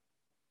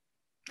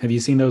 Have you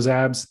seen those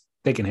abs?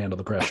 They can handle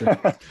the pressure.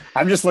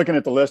 I'm just looking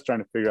at the list, trying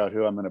to figure out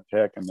who I'm going to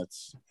pick. And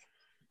it's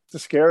a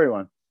scary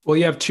one. Well,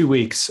 you have 2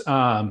 weeks.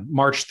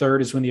 March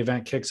 3rd is when the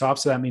event kicks off.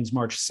 So that means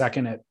March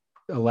 2nd at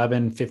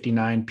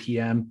 11:59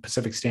 p.m.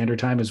 Pacific Standard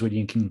Time is when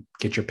you can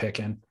get your pick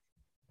in.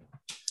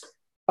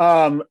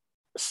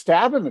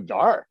 Stab in the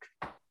Dark.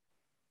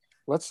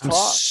 Let's talk. I'm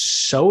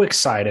so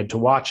excited to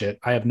watch it.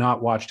 I have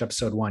not watched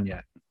episode 1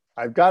 yet.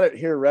 I've got it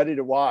here ready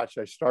to watch.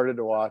 I started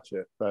to watch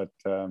it, but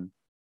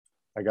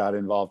I got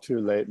involved too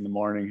late in the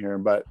morning here.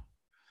 But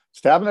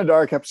Stab in the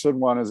Dark episode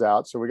 1 is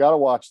out, so we got to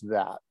watch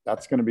that.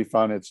 That's going to be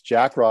fun. It's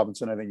Jack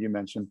Robinson, I think you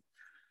mentioned,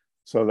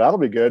 so that'll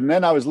be good. And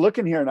then I was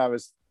looking here,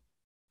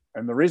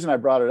 and the reason I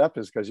brought it up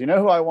is because you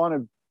know who I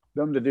wanted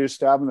them to do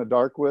Stab in the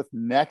Dark with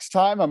next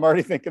time? I'm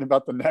already thinking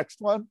about the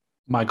next one.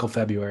 Michael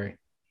February.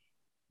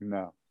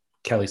 No.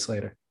 Kelly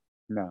Slater.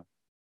 No.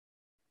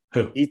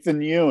 Who?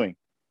 Ethan Ewing.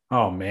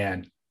 Oh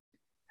man,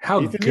 how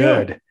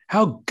good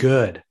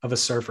of a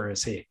surfer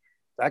is he?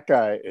 That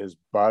guy is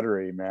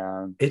buttery,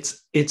 man.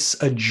 It's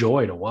a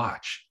joy to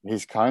watch.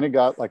 He's kind of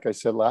got, like I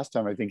said last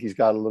time, I think he's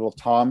got a little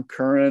Tom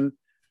Curran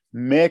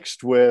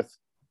mixed with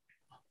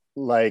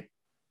he's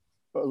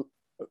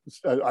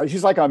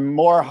like a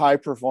more high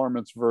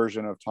performance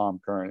version of Tom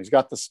Curran. He's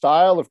got the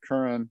style of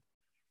Curran,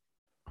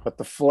 but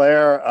the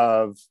flair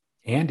of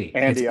Andy.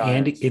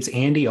 It's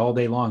Andy all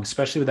day long,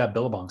 especially with that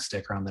Billabong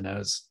sticker on the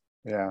nose.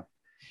 Yeah.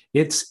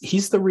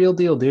 He's the real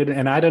deal, dude.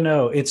 And I don't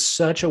know, it's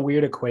such a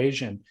weird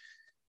equation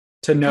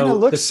to know. He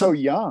looks so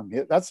young.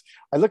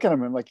 I look at him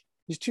and I'm like,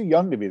 he's too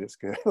young to be this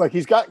good. Like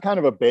he's got kind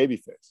of a baby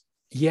face.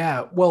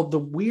 Yeah. Well, the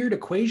weird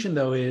equation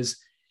though is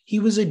he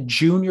was a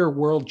junior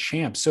world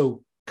champ.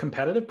 So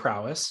competitive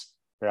prowess.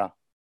 Yeah.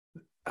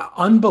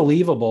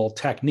 Unbelievable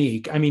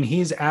technique. I mean,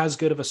 he's as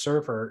good of a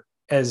surfer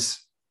as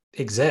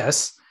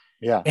exists.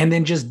 Yeah. And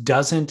then just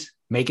doesn't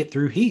make it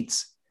through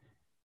heats.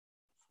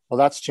 Well,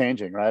 that's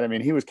changing, right? I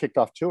mean, he was kicked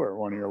off tour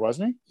one year,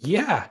 wasn't he?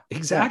 Yeah,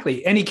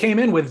 exactly. Yeah. And he came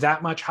in with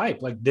that much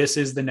hype. Like, this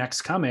is the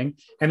next coming.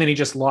 And then he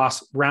just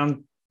lost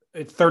round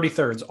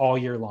 33rds all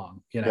year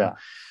long, you know?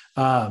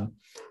 Yeah.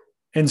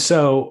 And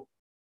so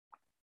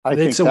I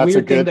think it's a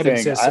weird thing that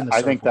exists in the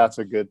I think that's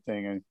a good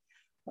thing. And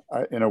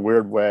in a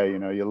weird way, you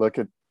know, you look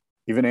at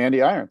even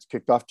Andy Irons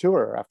kicked off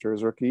tour after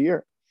his rookie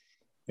year.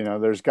 You know,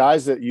 there's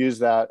guys that use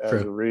that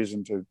as a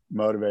reason to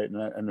motivate,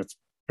 and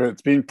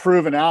it's being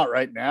proven out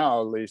right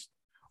now, at least.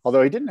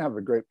 Although he didn't have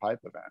a great pipe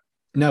event.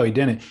 No, he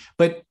didn't.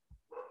 But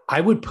I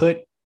would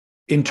put,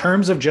 in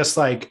terms of just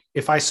like,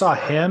 if I saw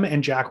him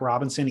and Jack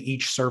Robinson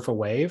each surf a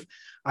wave,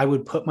 I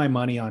would put my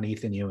money on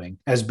Ethan Ewing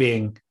as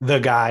being the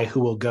guy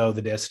who will go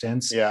the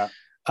distance. Yeah.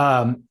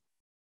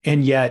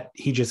 And yet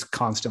he just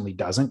constantly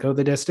doesn't go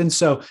the distance.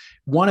 So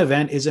one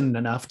event isn't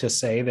enough to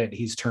say that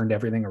he's turned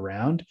everything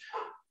around,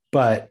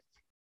 but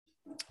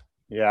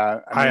yeah,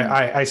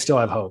 I still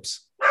have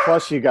hopes.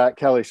 Plus you got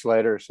Kelly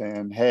Slater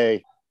saying,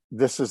 hey,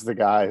 this is the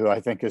guy who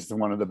I think is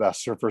one of the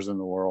best surfers in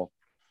the world.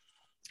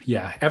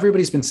 Yeah.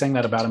 Everybody's been saying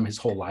that about him his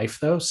whole life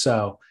though.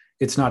 So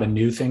it's not a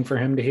new thing for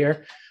him to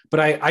hear,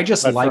 but I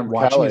just like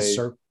watching his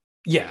surf.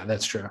 Yeah,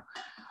 that's true.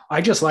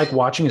 I just like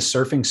watching his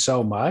surfing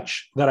so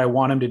much that I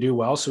want him to do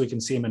well so we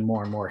can see him in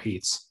more and more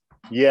heats.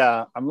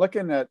 Yeah. I'm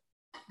looking at,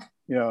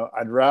 you know,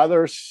 I'd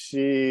rather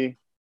see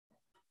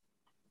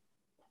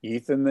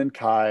Ethan than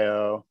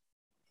Kaio.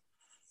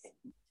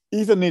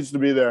 Ethan needs to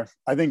be there.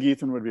 I think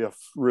Ethan would be a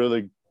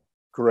really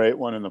great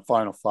one in the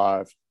final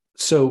five.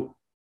 So,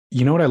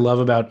 you know what I love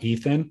about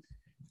Ethan?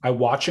 I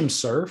watch him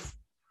surf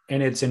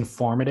and it's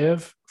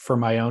informative for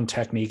my own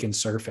technique in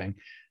surfing.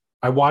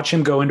 I watch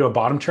him go into a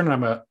bottom turn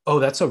and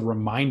that's a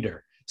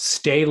reminder.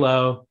 Stay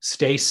low,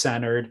 stay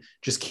centered,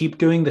 just keep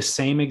doing the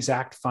same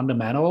exact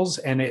fundamentals.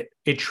 And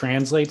it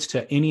translates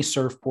to any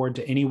surfboard,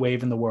 to any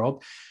wave in the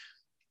world.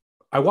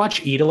 I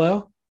watch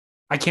Italo.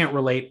 I can't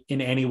relate in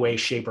any way,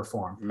 shape, or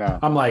form. No.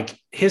 I'm like,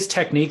 his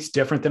technique's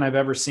different than I've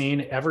ever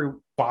seen. Every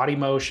body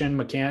motion,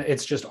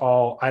 it's just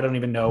all, I don't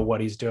even know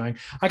what he's doing.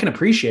 I can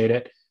appreciate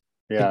it.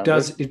 Yeah.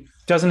 It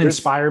doesn't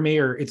inspire me,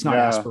 or it's not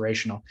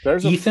aspirational.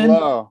 There's Ethan, a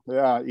flow.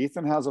 Yeah.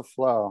 Ethan has a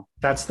flow.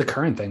 That's the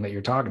current thing that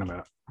you're talking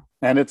about.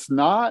 And it's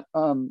not,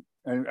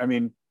 I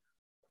mean,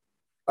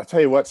 I'll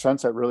tell you what,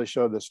 Sunset really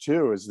showed this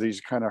too, is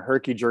these kind of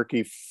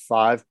herky-jerky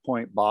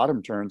 5-point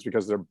bottom turns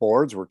because their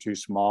boards were too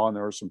small and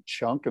there was some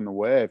chunk in the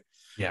wave.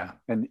 Yeah.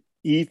 And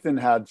Ethan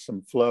had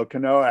some flow.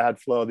 Kanoa had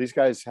flow. These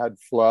guys had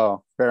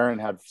flow. Barron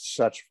had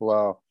such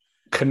flow.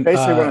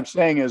 Basically, what I'm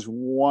saying is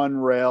one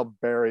rail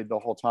buried the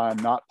whole time,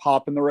 not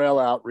popping the rail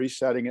out,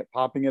 resetting it,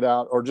 popping it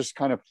out, or just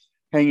kind of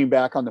hanging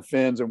back on the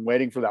fins and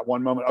waiting for that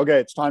one moment. Okay,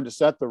 it's time to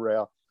set the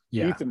rail.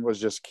 Yeah. Ethan was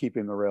just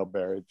keeping the rail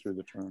buried through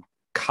the turn.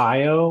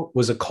 Kaio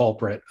was a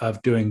culprit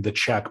of doing the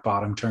check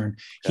bottom turn.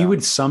 He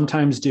would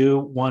sometimes do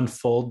one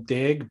full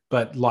dig,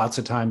 but lots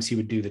of times he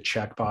would do the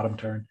check bottom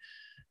turn.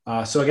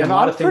 So again, and a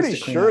lot I'm of things pretty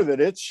sure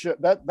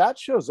that that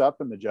shows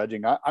up in the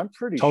judging. I'm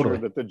pretty sure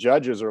that the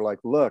judges are like,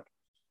 look,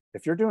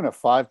 if you're doing a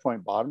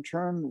 5-point bottom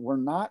turn, we're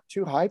not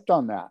too hyped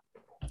on that.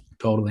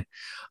 Totally.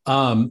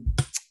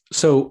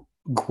 So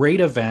great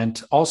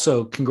event.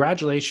 Also,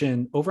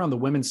 congratulations over on the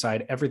women's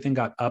side. Everything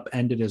got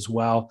upended as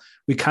well.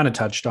 We kind of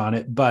touched on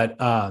it, but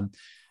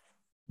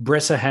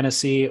Brissa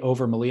Hennessy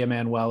over Malia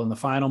Manuel in the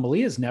final.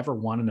 Malia's never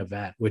won an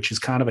event, which is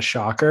kind of a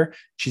shocker.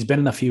 She's been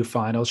in a few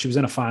finals. She was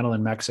in a final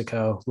in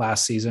Mexico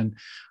last season.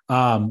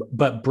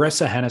 But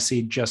Brissa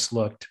Hennessy just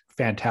looked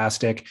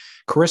fantastic.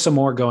 Carissa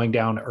Moore going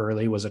down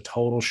early was a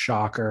total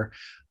shocker.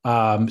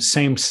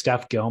 Same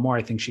Steph Gilmore.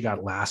 I think she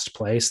got last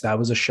place. That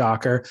was a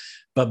shocker.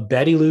 But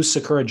Betty Lou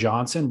Sakura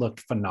Johnson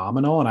looked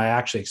phenomenal. And I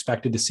actually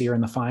expected to see her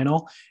in the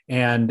final.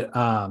 And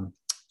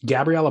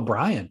Gabriella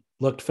Bryan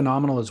looked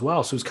phenomenal as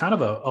well. So it was kind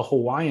of a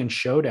Hawaiian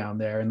showdown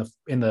there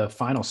in the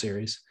final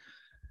series.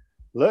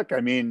 Look, I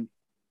mean,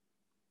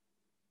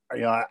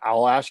 you know,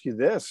 I'll ask you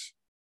this.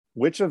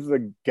 Which of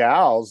the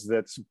gals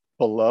that's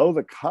below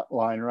the cut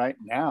line right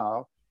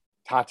now,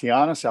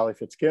 Tatiana, Sally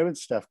Fitzgibbon,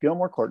 Steph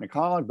Gilmore, Courtney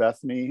Conlon,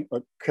 Bethany,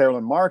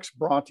 Carolyn Marks,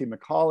 Bronte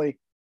McCauley,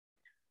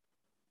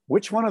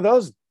 which one of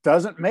those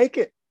doesn't make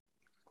it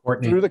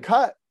through the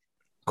cut?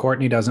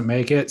 Courtney doesn't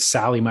make it.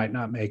 Sally might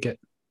not make it.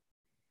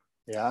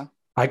 Yeah.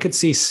 I could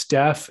see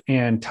Steph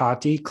and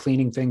Tati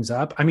cleaning things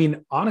up. I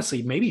mean,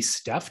 honestly, maybe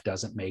Steph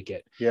doesn't make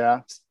it.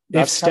 Yeah.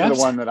 That's kind of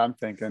the one that I'm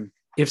thinking.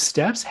 If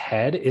Steph's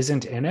head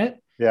isn't in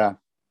it, yeah.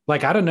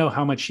 Like, I don't know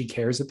how much she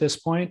cares at this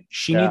point.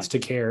 She needs to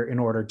care in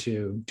order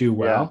to do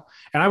well.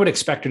 Yeah. And I would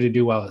expect her to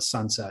do well at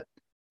Sunset,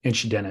 and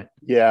she didn't.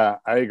 Yeah,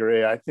 I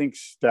agree. I think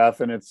Steph,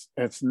 and it's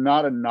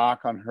not a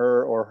knock on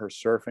her or her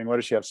surfing. What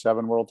does she have?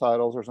 7 world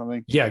titles or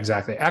something? Yeah,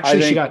 exactly.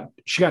 Actually,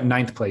 she got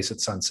 9th place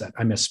at Sunset.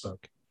 I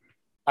misspoke.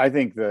 I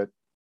think that,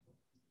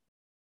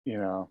 you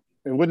know,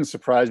 it wouldn't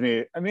surprise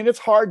me. I mean, it's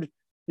hard.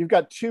 You've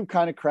got 2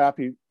 kind of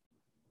crappy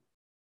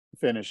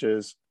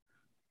finishes.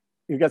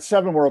 you've got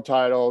 7 world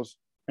titles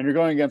and you're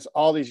going against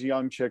all these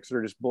young chicks that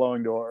are just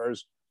blowing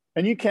doors,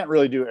 and you can't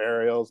really do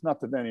aerials.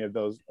 Not that any of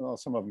those, well,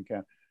 some of them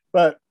can,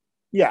 but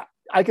yeah,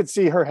 I could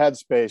see her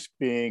headspace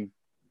being,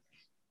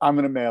 I'm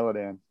going to mail it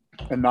in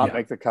and not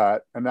make the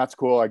cut. And that's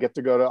cool. I get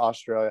to go to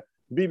Australia.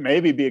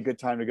 Maybe be a good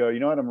time to go, you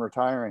know what, I'm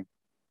retiring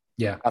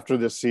after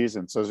this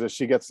season. So that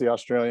she gets the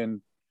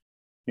Australian,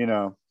 you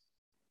know,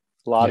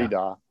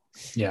 la-di-da.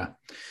 Yeah.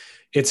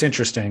 It's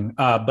interesting.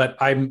 But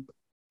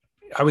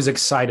I was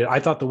excited. I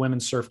thought the women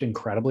surfed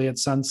incredibly at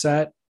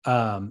Sunset.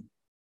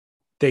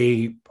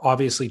 They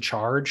obviously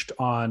charged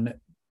on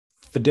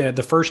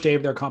the first day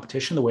of their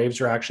competition. The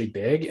waves are actually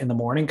big in the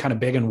morning, kind of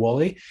big and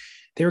woolly.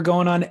 They were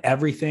going on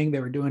everything.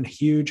 They were doing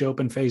huge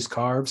open face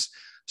carves.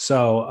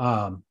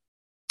 So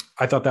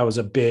I thought that was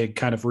a big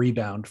kind of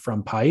rebound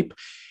from Pipe.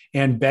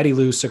 And Betty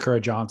Lou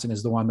Sakura Johnson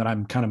is the one that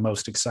I'm kind of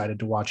most excited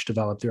to watch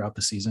develop throughout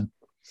the season.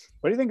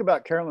 What do you think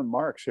about Carolyn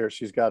Marks here?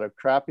 She's got a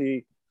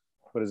crappy,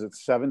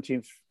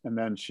 17th, and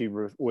then she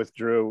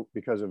withdrew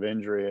because of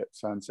injury at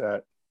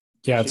Sunset.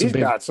 Yeah, she's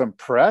got some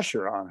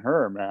pressure on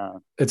her, man.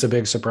 It's a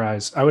big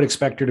surprise. I would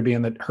expect her to be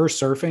her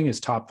surfing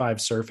is top 5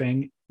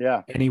 surfing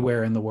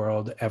anywhere in the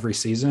world every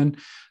season.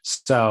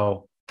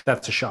 So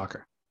that's a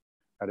shocker.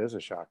 That is a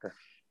shocker.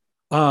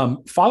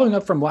 Following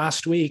up from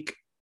last week,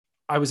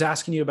 I was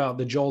asking you about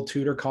the Joel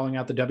Tudor calling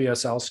out the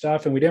WSL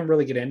stuff, and we didn't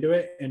really get into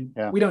it. And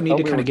we don't need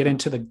to kind of get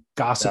into the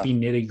gossipy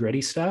nitty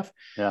gritty stuff.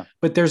 Yeah.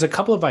 But there's a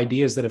couple of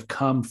ideas that have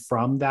come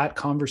from that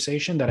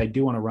conversation that I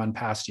do want to run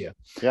past you.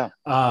 Yeah.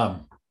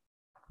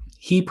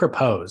 He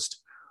proposed,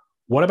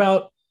 what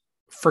about,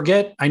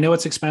 I know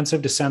it's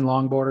expensive to send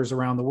longboarders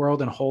around the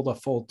world and hold a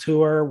full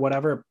tour,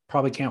 whatever,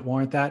 probably can't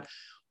warrant that.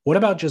 What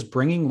about just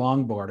bringing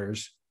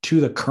longboarders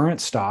to the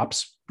current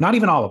stops? Not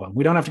even all of them.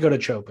 We don't have to go to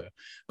Chopu,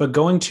 but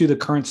going to the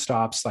current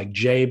stops like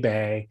J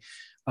Bay,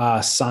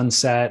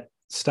 Sunset,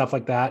 stuff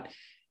like that,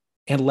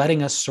 and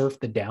letting us surf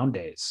the down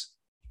days.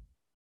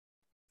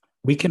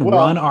 We can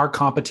run our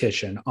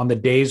competition on the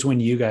days when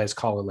you guys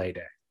call a lay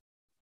day.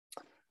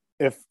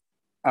 If,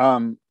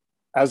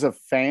 as a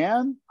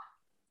fan,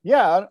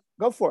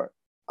 go for it.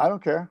 I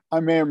don't care.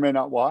 I may or may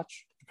not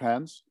watch.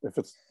 Depends. If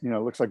it's,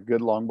 looks like good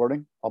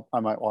longboarding, I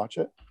might watch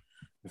it.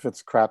 If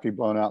it's crappy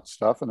blown out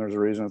stuff and there's a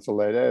reason it's a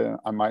lay day,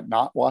 I might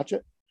not watch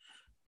it.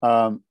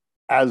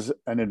 As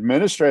an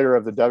administrator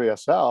of the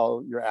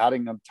WSL, you're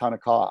adding a ton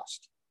of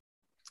cost.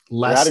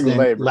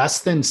 Less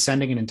than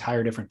sending an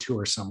entire different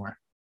tour somewhere.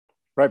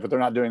 Right, but they're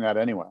not doing that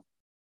anyway.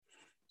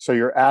 So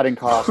you're adding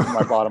cost to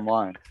my bottom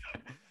line.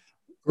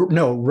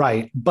 No,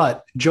 right.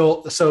 But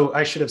Joel, so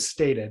I should have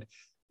stated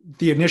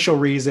the initial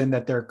reason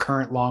that their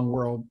current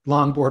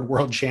longboard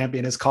world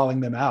champion is calling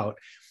them out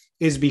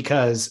is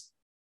because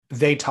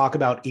they talk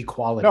about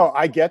equality. No,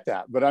 I get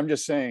that, but I'm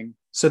just saying.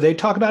 So they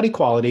talk about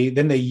equality,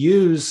 then they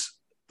use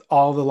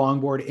all the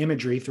longboard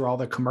imagery through all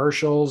the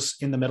commercials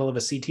in the middle of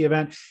a CT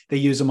event. They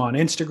use them on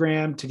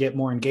Instagram to get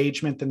more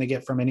engagement than they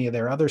get from any of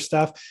their other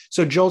stuff.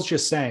 So Joel's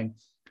just saying,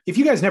 if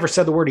you guys never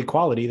said the word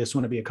equality, this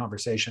wouldn't be a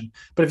conversation.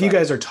 But if you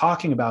guys are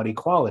talking about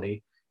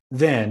equality,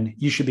 then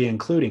you should be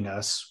including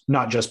us,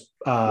 not just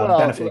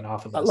benefiting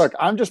off of us. Look,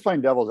 I'm just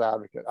playing devil's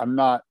advocate. I'm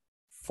not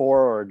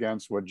for or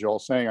against what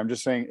Joel's saying. I'm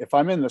just saying, if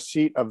I'm in the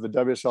seat of the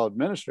WSL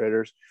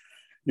administrators,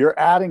 you're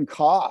adding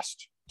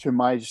cost to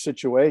my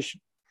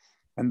situation.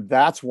 And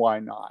that's why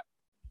not,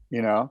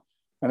 And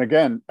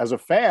again, as a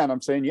fan,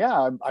 I'm saying,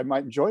 I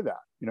might enjoy that.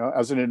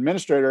 As an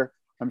administrator,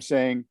 I'm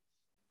saying,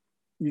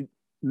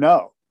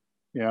 no.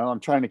 I'm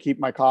trying to keep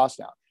my costs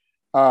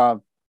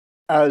down.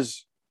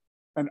 As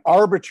an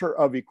arbiter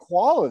of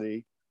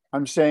equality,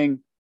 I'm saying,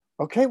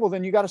 okay, well,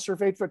 then you got to surf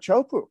 8-foot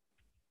Chopu.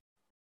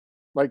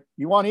 Like,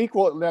 you want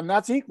equal, then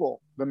that's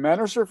equal. The men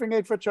are surfing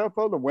 8-foot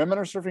Chopu, the women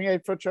are surfing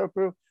 8-foot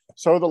Chopu,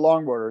 so are the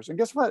longboarders. And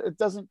guess what? It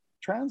doesn't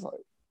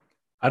translate.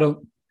 I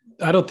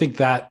don't think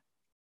that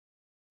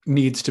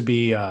needs to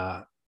be,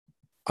 I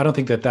don't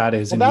think that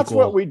is. Well, that's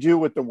what we do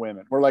with the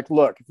women. We're like,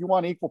 look, if you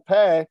want equal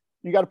pay,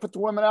 you got to put the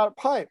women out at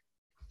Pipe.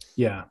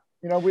 Yeah.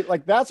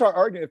 That's our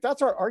argument. If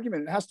that's our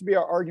argument, it has to be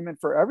our argument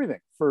for everything,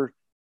 for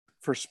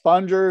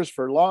spongers,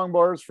 for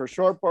longboarders, for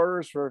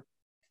shortboarders,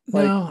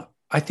 no,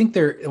 I think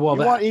you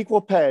want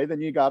equal pay,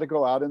 then you got to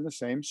go out in the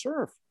same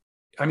surf.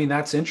 I mean,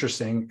 that's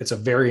interesting. It's a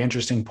very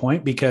interesting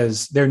point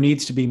because there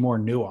needs to be more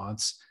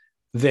nuance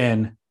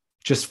than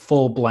just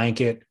full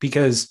blanket,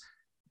 because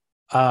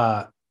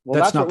that's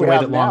not the way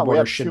that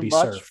longboarders should be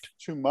surfed.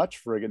 Too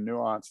much friggin'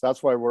 nuance.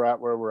 That's why we're at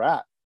where we're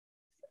at.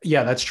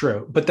 Yeah, that's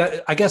true.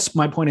 But I guess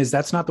my point is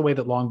that's not the way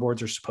that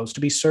longboards are supposed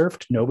to be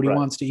surfed. Nobody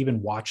wants to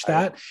even watch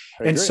that.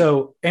 I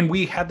agree. And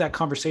we had that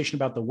conversation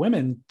about the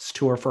women's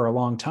tour for a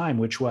long time,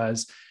 which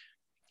was,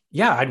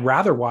 I'd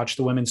rather watch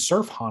the women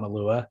surf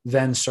Honolulu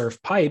than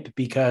surf Pipe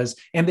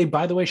and they,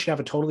 by the way, should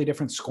have a totally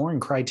different scoring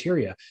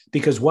criteria,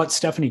 because what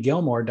Stephanie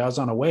Gilmore does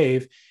on a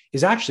wave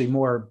is actually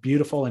more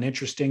beautiful and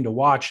interesting to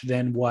watch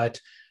than what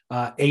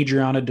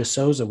Adriana De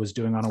Souza was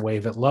doing on a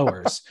wave at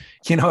lowers.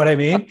 You know what I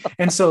mean?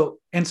 And so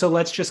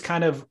let's just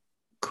kind of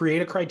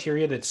create a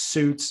criteria that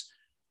suits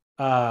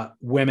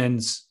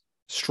women's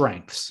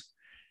strengths.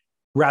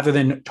 rather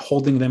than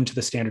holding them to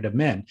the standard of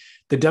men.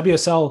 The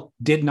WSL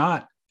did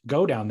not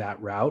go down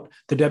that route.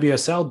 The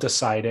WSL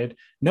decided,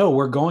 no,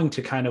 we're going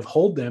to kind of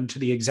hold them to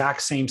the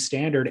exact same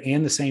standard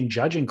and the same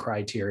judging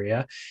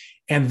criteria.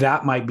 And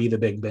that might be the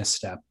big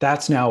misstep.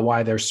 That's now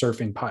why they're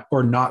surfing pipe,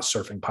 or not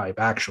surfing pipe,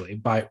 actually,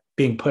 by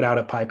being put out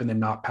at pipe and then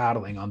not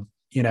paddling on,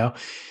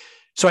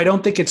 So I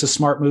don't think it's a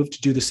smart move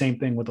to do the same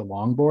thing with the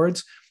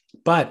longboards,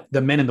 but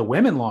the men and the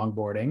women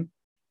longboarding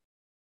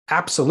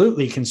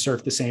absolutely can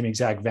surf the same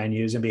exact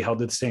venues and be held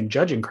to the same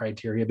judging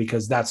criteria,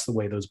 because that's the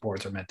way those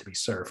boards are meant to be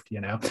surfed,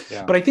 Yeah.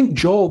 But I think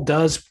Joel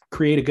does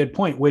create a good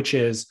point, which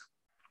is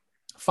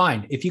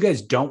fine. If you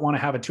guys don't want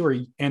to have a tour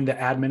and the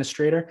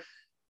administrator,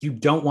 you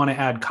don't want to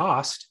add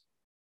cost,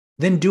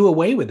 then do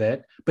away with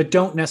it, but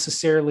don't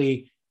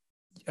necessarily,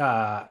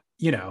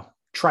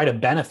 try to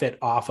benefit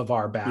off of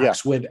our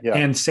backs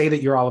and say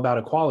that you're all about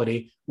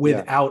equality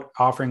without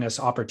offering us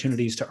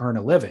opportunities to earn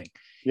a living.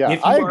 Yeah, if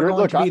you are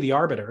going to be the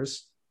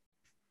arbiters.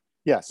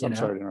 Yes, I'm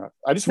sorry to interrupt.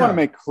 I just want to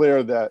make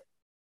clear that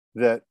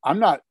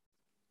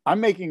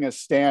I'm making a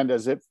stand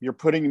as if you're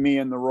putting me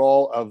in the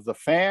role of the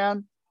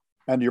fan,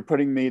 and you're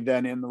putting me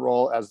then in the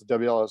role as the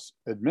WLS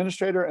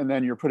administrator, and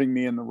then you're putting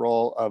me in the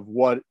role of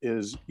what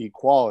is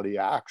equality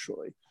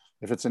actually,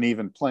 if it's an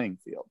even playing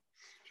field.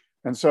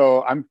 And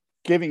so I'm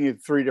giving you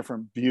 3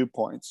 different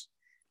viewpoints.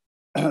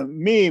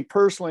 Me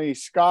personally,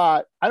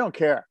 Scott, I don't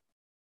care.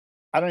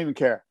 I don't even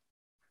care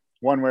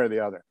one way or the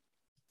other.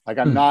 Like,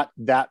 I'm not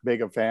that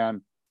big a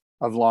fan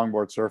of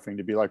longboard surfing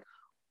to be like,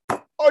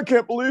 I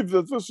can't believe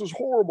that this is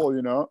horrible.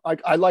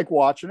 I like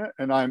watching it,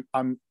 and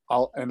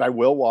I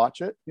will watch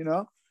it,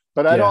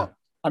 but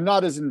I'm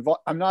not as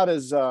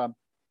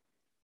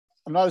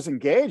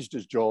engaged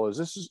as Joel is.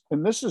 This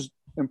is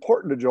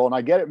important to Joel. And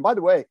I get it. And by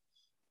the way,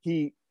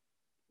 he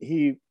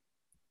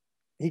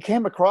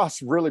came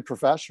across really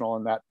professional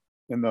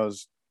in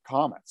those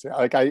comments.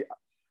 Like, I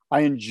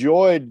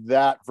enjoyed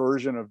that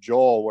version of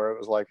Joel where it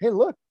was like, hey,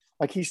 look,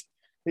 like he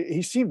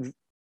seemed,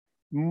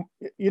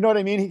 you know what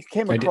I mean? He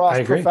came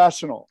across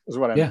professional is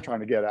what I'm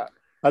trying to get at,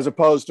 as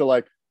opposed to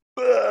like,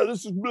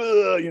 this is,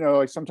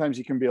 like sometimes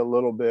he can be a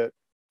little bit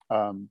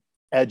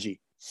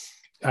edgy.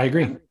 I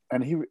agree.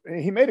 And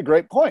he made a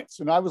great point.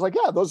 And I was like,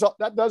 yeah,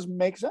 that does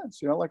make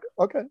sense. Like,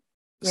 okay,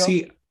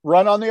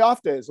 run on the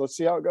off days. Let's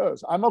see how it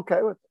goes. I'm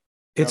okay with it.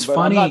 It's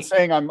funny. I'm not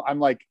saying I'm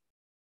like,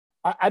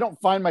 I don't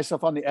find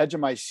myself on the edge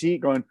of my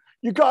seat going,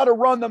 you got to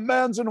run the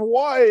men's in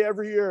Hawaii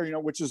every year,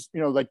 which is,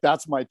 like,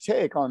 that's my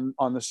take on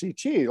the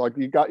CT. Like,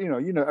 you got,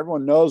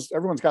 everyone knows,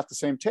 everyone's got the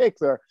same take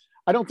there.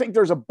 I don't think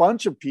there's a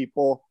bunch of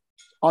people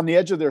on the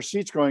edge of their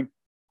seats going,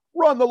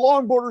 run the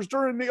longboarders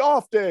during the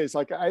off days.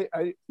 Like,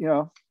 but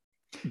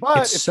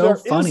it's if so there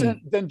funny.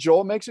 Isn't, then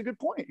Joel makes a good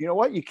point. You know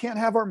what? You can't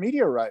have our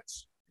media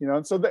rights,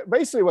 and so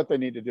basically what they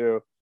need to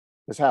do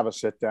is have a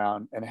sit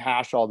down and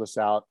hash all this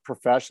out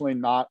professionally,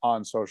 not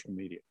on social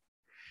media.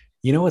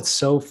 What's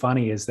so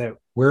funny is that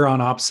we're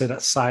on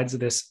opposite sides of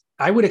this.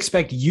 I would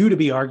expect you to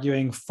be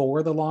arguing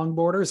for the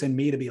longboarders and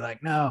me to be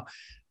like, no.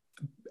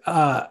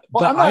 But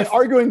I'm not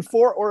arguing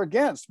for or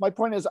against. My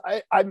point is,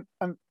 I'm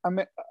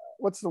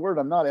what's the word?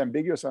 I'm not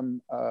ambiguous.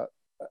 I'm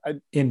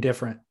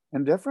indifferent.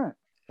 Indifferent.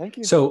 Thank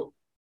you. So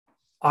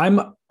I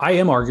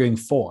am arguing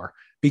for,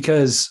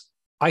 because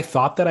I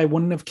thought that I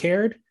wouldn't have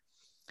cared.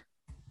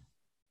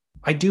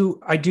 I do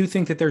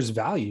think that there's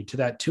value to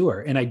that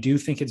tour, and I do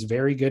think it's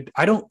very good.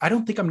 I don't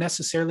think I'm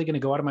necessarily going to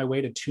go out of my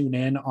way to tune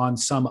in on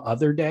some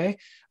other day,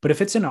 but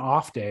if it's an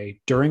off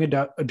day during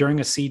a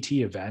CT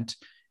event,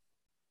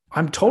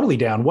 I'm totally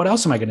down. What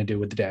else am I going to do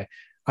with the day?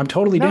 I'm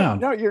totally down.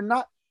 No, you're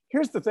not.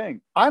 Here's the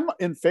thing. I'm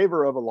in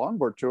favor of a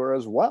longboard tour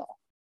as well,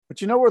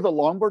 but you know where the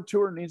longboard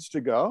tour needs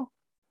to go?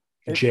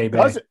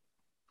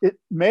 It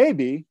may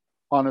be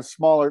on a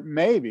smaller,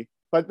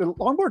 but the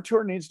longboard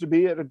tour needs to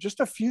be at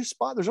just a few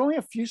spots. There's only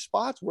a few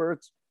spots where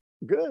it's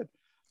good.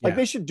 Like,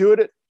 they should do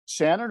it at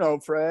San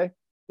Onofre.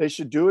 They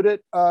should do it at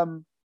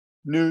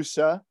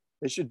Noosa.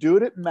 They should do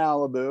it at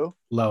Malibu.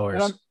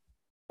 Lowers.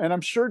 And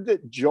I'm sure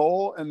that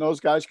Joel and those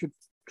guys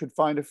could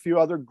find a few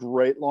other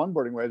great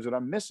longboarding waves that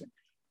I'm missing.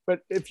 But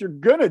if you're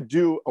going to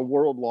do a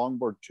world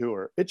longboard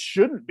tour, it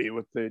shouldn't be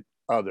with the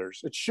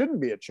others. It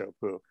shouldn't be at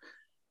Chopu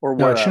or wherever.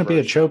 No, it shouldn't be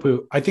at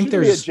Chopu. I think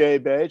there's at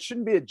J-Bay. It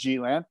shouldn't be at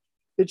G-Land.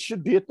 It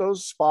should be at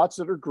those spots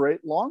that are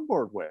great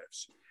longboard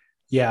waves.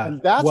 Yeah.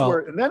 And that's where,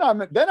 and then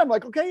I'm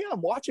like, okay, yeah,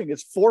 I'm watching.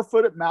 It's 4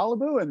 foot at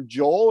Malibu, and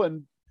Joel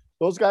and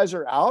those guys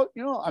are out.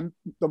 I'm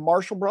the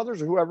Marshall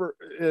brothers or whoever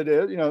it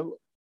is,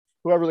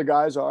 whoever the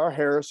guys are,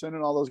 Harrison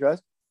and all those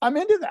guys. I'm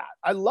into that.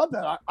 I love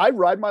that. I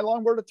ride my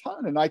longboard a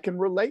ton, and I can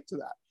relate to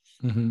that.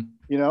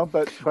 Mm-hmm.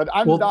 But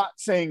I'm not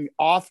saying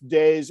off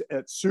days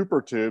at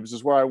Super Tubes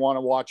is where I want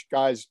to watch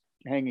guys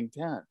hanging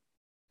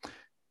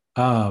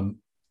 10.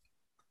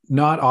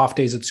 Not off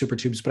days at Super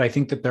Tubes, but I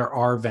think that there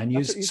are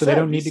venues, so they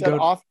don't need to go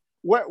off.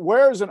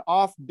 Where is an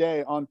off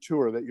day on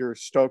tour that you're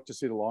stoked to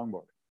see the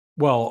longboard?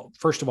 Well,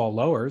 first of all,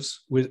 Lowers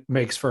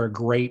makes for a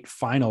great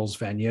finals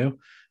venue.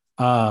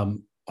 Hold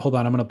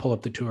on, I'm going to pull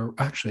up the tour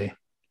actually.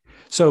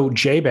 So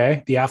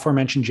J-Bay, the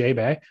aforementioned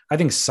J-Bay, I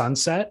think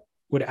Sunset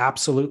would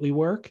absolutely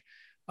work.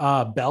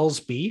 Bells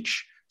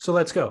Beach. So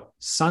let's go.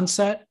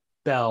 Sunset,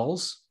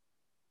 Bells,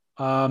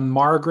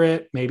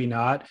 Margaret, maybe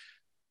not.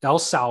 El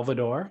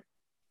Salvador,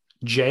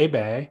 J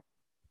Bay,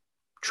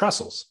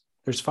 Trestles.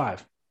 There's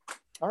 5.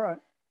 All right.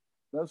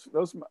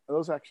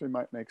 Those actually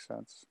might make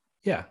sense.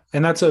 Yeah.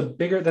 And that's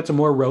a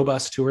more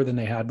robust tour than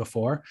they had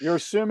before. You're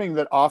assuming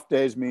that off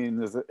days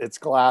means that it's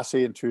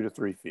glassy and 2 to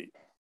 3 feet.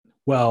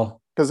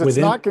 Well, because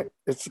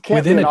it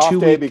can't be an off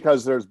day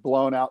because there's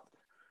blown out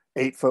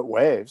 8-foot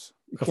waves.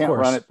 You can't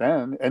run it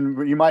then.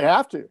 And you might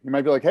have to. You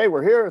might be like, hey,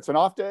 we're here. It's an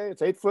off day.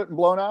 It's 8 foot and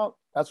blown out.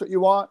 That's what you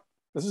want.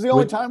 This is the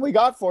only time we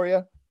got for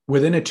you.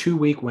 Within a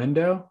 2-week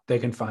window, they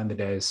can find the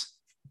days.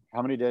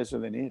 How many days do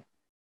they need?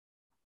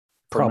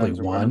 Probably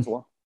one.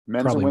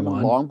 Men's and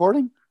women's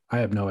longboarding? I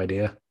have no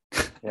idea.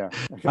 Yeah.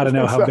 I don't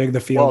know how big the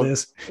field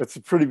is. It's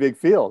a pretty big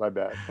field, I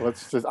bet.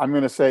 I'm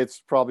going to say it's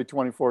probably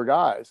 24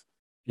 guys.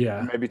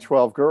 Yeah. Maybe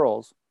 12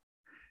 girls.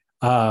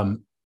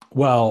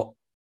 Well,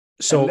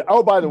 so.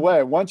 And, by the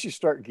way, once you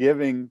start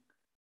giving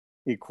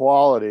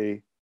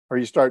equality or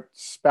you start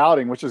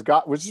spouting, which is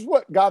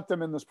what got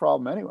them in this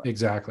problem anyway.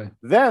 Exactly.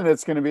 Then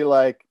it's going to be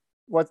like,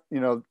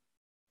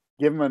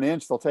 give them an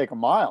inch, they'll take a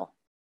mile.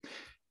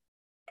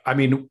 I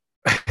mean,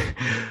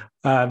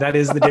 that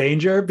is the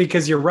danger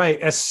because you're right.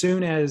 As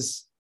soon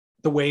as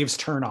the waves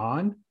turn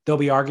on, there'll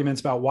be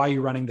arguments about why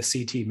you're running the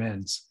CT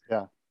men's.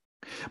 Yeah.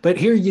 But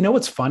here,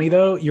 what's funny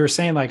though? You're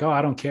saying like,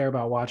 I don't care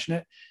about watching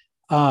it.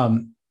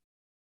 The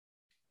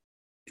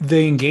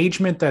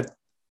engagement that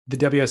the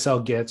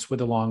WSL gets with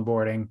the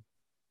longboarding,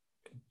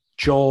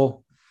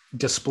 Joel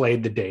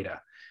displayed the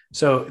data.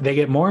 So they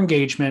get more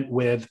engagement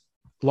with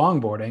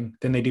longboarding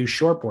than they do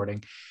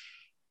shortboarding.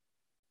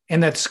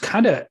 And that's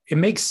it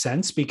makes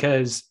sense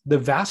because the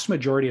vast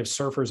majority of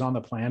surfers on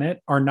the planet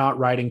are not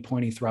riding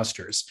pointy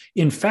thrusters.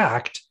 In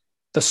fact,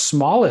 the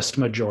smallest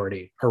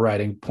majority are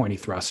riding pointy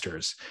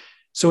thrusters.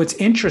 So it's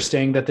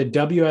interesting that the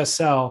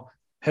WSL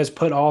has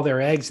put all their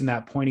eggs in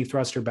that pointy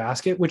thruster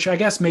basket, which I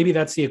guess maybe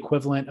that's the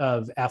equivalent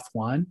of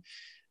F1.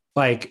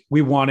 Like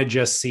we want to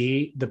just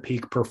see the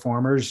peak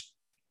performers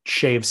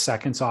shave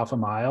seconds off a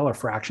mile or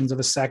fractions of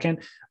a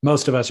second.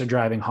 Most of us are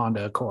driving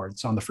Honda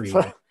Accords on the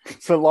freeway.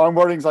 So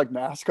longboarding's like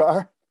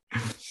NASCAR.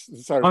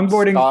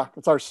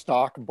 It's our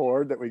stock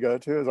board that we go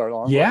to is our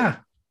longboard.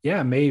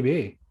 Yeah,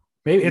 maybe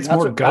it's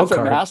more go-kart. That's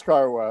what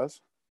NASCAR was.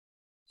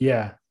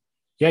 Yeah,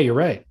 you're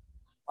right.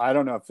 I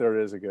don't know if there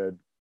is a good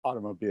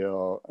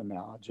automobile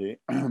analogy,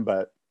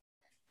 but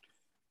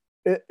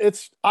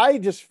I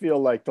just feel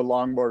like the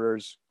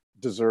longboarders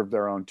deserve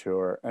their own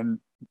tour. And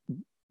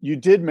you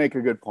did make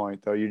a good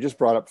point, though. You just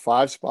brought up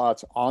 5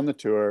 spots on the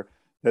tour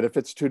that if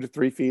it's 2 to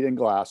 3 feet and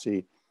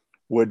glassy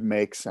would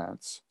make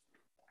sense.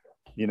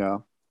 Yeah.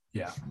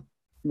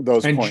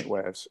 Those point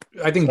waves.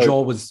 I think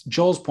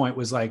Joel's point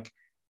was like,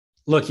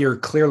 look, you're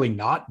clearly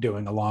not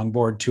doing a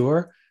longboard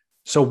tour.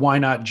 So why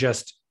not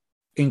just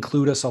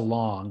include us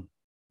along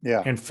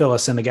and fill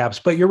us in the gaps?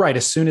 But you're right.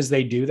 As soon as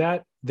they do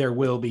that, there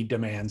will be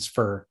demands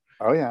for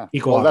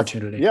equal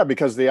opportunity. Yeah,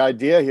 because the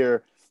idea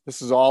here,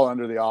 this is all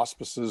under the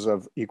auspices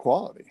of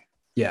equality.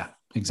 Yeah,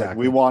 exactly.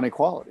 Like we want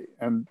equality.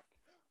 And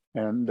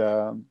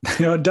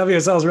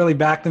WSL's really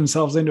backed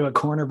themselves into a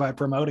corner by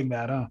promoting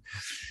that, huh?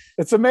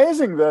 It's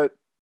amazing that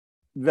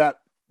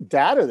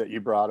data that you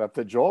brought up,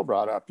 that Joel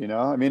brought up,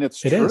 I mean, it's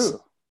true. Is.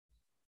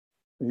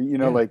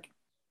 Like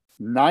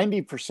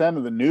 90%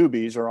 of the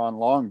newbies are on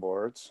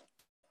longboards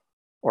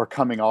or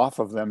coming off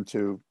of them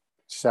to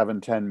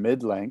 7-10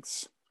 mid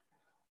lengths.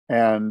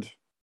 And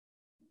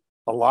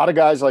a lot of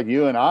guys like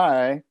you and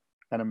I,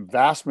 and a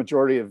vast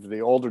majority of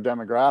the older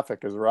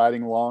demographic is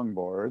riding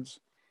longboards.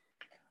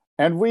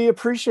 And we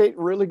appreciate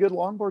really good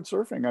longboard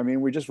surfing. I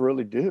mean, we just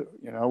really do,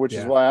 which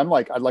is why I'm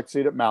like, I'd like to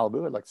see it at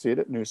Malibu. I'd like to see it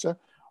at Noosa.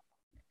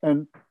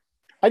 And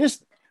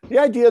the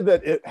idea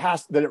that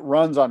it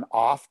runs on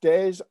off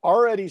days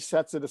already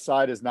sets it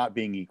aside as not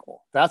being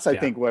equal. That's, I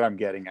think, what I'm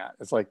getting at.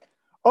 It's like,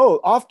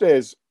 off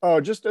days.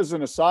 Just as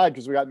an aside,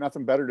 because we got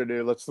nothing better to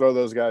do, let's throw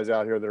those guys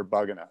out here that are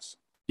bugging us.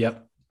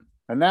 Yep.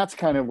 And that's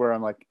kind of where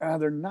I'm like,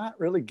 they're not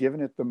really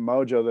giving it the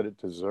mojo that it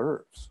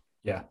deserves.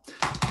 Yeah.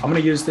 I'm going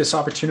to use this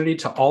opportunity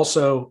to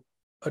also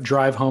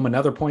drive home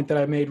another point that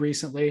I made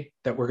recently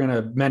that we're going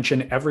to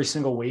mention every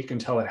single week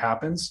until it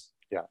happens.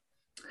 Yeah.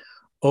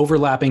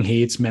 Overlapping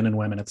heats, men and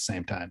women at the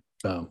same time.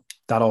 Boom.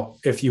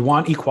 If you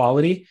want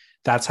equality,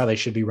 that's how they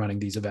should be running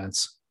these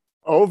events.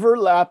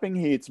 Overlapping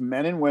heats,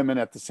 men and women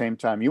at the same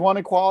time. You want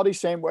equality,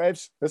 same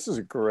waves? This is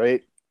a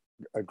great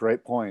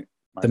point.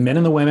 The men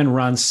and the women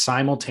run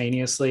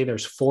simultaneously.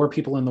 There's 4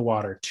 people in the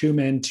water, 2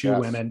 men, 2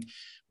 women,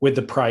 with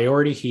the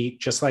priority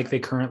heat, just like they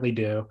currently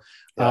do.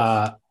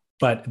 Yes.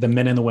 But the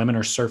men and the women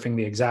are surfing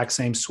the exact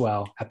same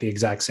swell at the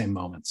exact same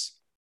moments.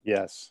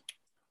 Yes.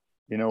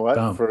 You know what?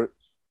 Boom.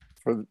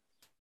 For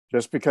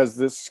just because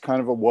this is kind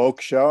of a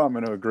woke show, I'm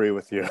going to agree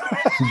with you.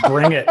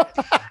 Bring it,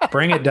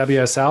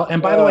 WSL.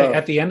 And by the way,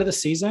 at the end of the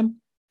season,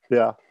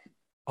 a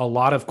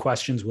lot of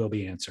questions will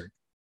be answered.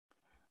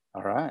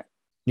 All right.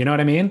 You know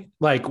what I mean?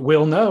 Like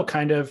we'll know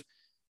kind of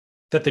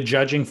that the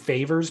judging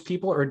favors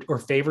people or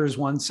favors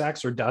one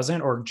sex or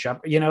doesn't, or,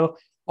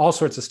 all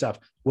sorts of stuff.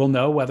 We'll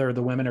know whether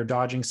the women are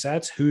dodging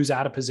sets, who's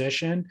out of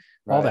position,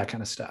 all that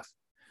kind of stuff.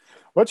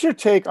 What's your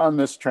take on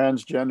this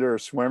transgender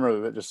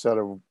swimmer that just set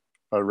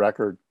a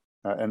record,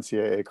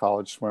 NCAA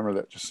college swimmer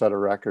that just set a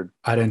record?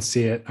 I didn't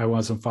see it. I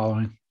wasn't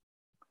following.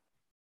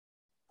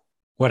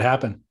 What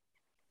happened?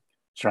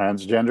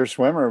 Transgender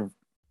swimmer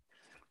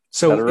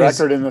set a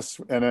record in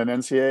an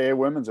NCAA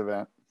women's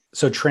event.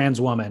 So trans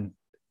woman,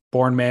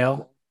 born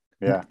male,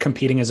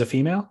 competing as a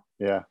female?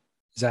 Yeah.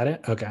 Is that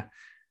it? Okay.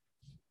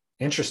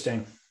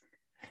 Interesting.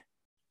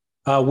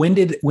 When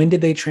did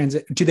they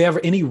transit? Do they have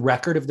any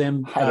record of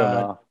them? I don't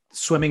know.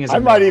 Swimming as I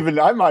might even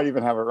have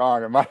it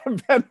wrong. It might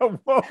have been a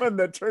woman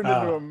that turned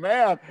into a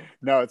man.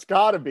 No, it's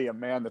got to be a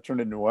man that turned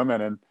into a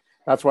woman, and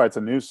that's why it's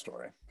a news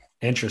story.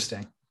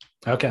 Interesting.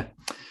 Okay.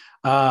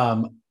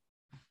 A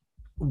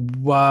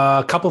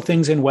couple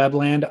things in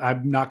Webland. I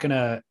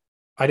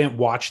didn't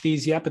watch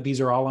these yet, but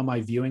these are all on my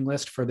viewing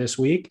list for this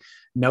week.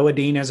 Noah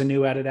Dean has a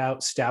new edit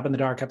out, Stab in the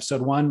Dark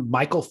episode 1,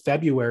 Michael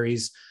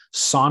February's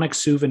Sonic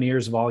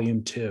Souvenirs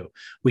Volume 2.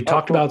 We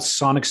talked about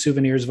Sonic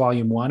Souvenirs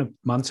Volume 1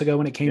 months ago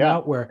when it came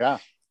out, where it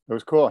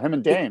was cool. Him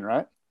and Dane,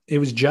 right? It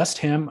was just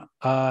him.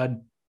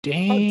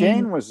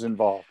 Dane was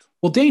involved.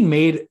 Well, Dane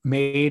made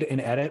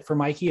an edit for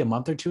Mikey a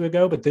month or two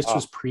ago, but this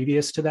was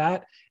previous to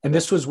that. And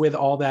this was with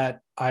all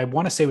that, I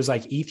want to say it was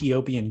like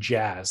Ethiopian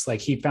jazz. Like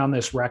he found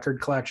this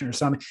record collection or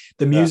something.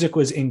 The music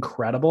was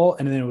incredible.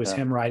 And then it was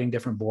him writing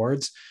different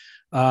boards.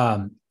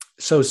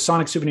 So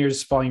Sonic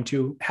Souvenirs Volume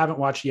 2, haven't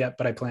watched yet,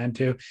 but I plan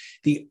to.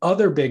 The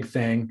other big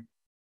thing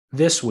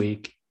this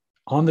week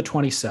on the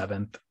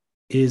 27th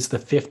is the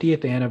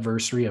 50th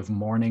anniversary of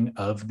Morning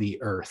of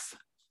the Earth.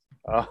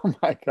 Oh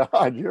my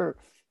God. You're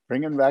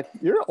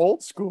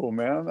old school,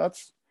 man.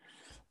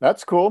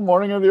 That's cool.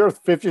 Morning of the Earth,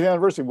 50th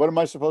anniversary. What am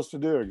I supposed to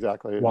do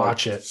exactly?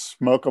 Watch it.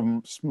 Smoke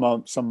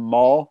some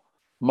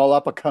mull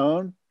up a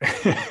cone.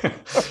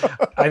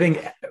 I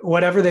think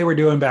whatever they were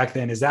doing back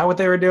then, is that what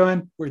they were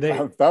doing?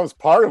 That was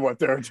part of what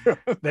they were doing.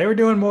 They were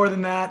doing more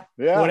than that.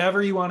 Yeah.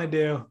 Whatever you want to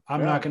do,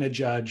 I'm not going to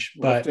judge.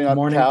 But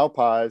cow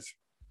pies.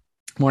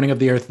 Morning of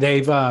the Earth,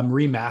 they've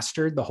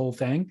remastered the whole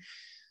thing.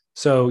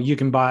 So you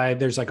can buy,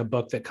 there's like a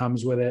book that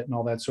comes with it and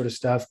all that sort of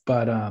stuff.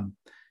 But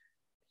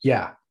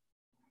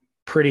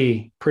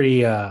pretty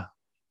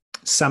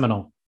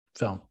seminal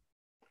film.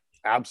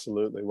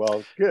 Absolutely.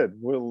 Well, good.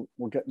 We'll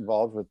get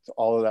involved with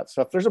all of that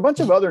stuff. There's a bunch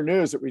of other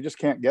news that we just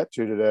can't get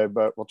to today,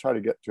 but we'll try to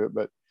get to it.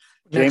 But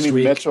Jamie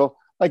Mitchell,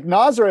 like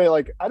Nazare,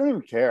 like I don't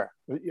even care.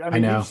 I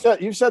mean,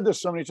 you've said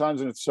this so many times,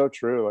 and it's so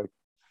true. Like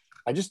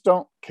I just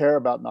don't care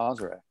about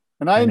Nazare,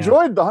 and I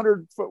enjoyed the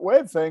 100-foot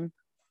wave thing,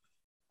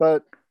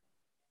 but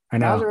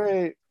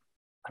Nazare.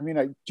 I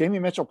mean, Jamie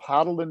Mitchell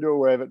paddled into a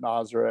wave at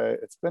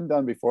Nazare. It's been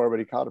done before, but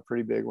he caught a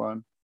pretty big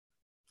one.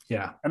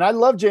 Yeah, and I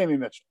love Jamie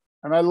Mitchell.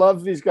 And I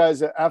love these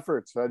guys'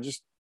 efforts. I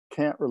just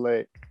can't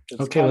relate.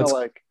 It's okay, let's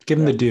give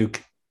him the Duke.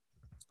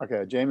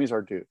 Okay, Jamie's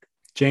our Duke.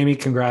 Jamie,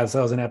 congrats.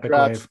 That was an epic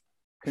wave.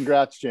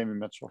 Congrats, Jamie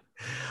Mitchell.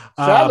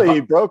 Sadly,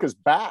 he broke his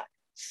back.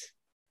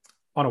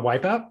 On a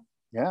wipeout?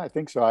 Yeah, I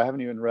think so. I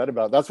haven't even read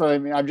about it. That's what I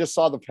mean. I just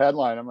saw the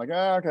headline. I'm like,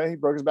 okay, he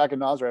broke his back in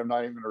Nazare. I'm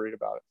not even going to read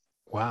about it.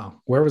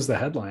 Wow. Where was the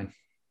headline?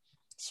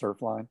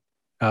 Surfline.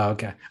 Oh,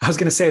 okay. I was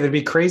going to say that'd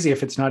be crazy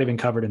if it's not even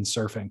covered in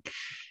surfing.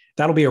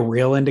 That'll be a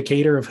real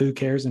indicator of who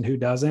cares and who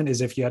doesn't,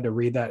 is if you had to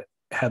read that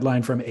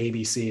headline from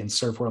ABC and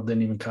Surf World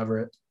didn't even cover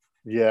it.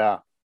 Yeah.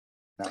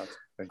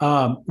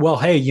 Well,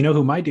 hey, you know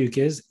who my Duke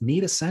is?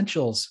 Need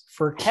Essentials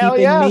for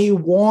keeping me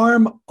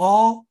warm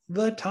all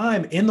the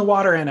time, in the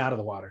water and out of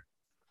the water.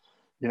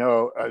 You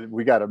know,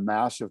 we got a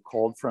massive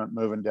cold front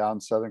moving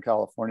down Southern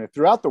California,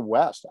 throughout the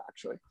West,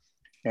 actually.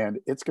 And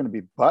it's going to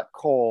be butt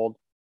cold.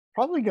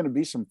 Probably going to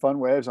be some fun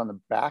waves on the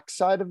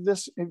backside of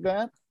this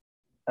event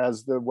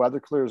as the weather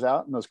clears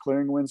out and those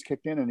clearing winds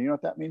kick in. And you know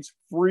what that means?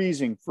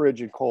 Freezing,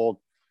 frigid, cold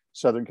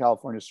Southern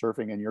California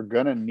surfing. And you're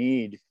going to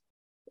need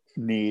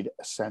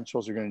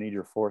essentials. You're going to need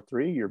your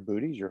 4-3, your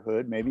booties, your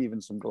hood, maybe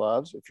even some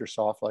gloves if you're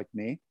soft like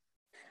me.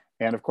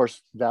 And of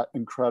course, that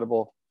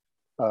incredible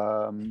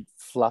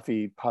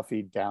fluffy,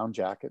 puffy down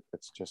jacket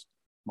that's just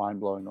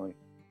mind-blowingly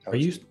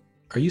toasty.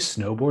 Are you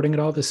snowboarding at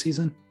all this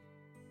season?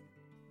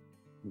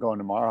 I'm going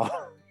tomorrow.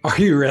 Are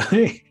you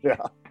really? Yeah.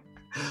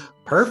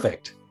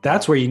 Perfect.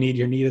 That's where you need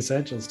your Need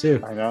Essentials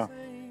too. I know.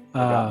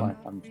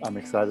 I'm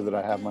excited that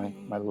I have my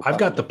little. I've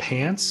got the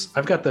pants.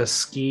 I've got the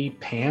ski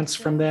pants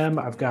from them.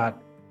 I've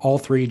got all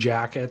 3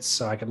 jackets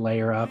so I can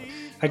layer up.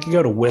 I can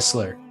go to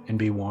Whistler and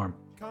be warm.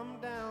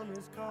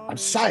 I'm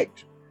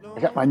psyched. I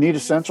got my Need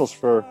Essentials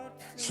for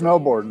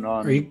snowboarding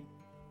on. Are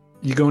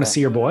you going to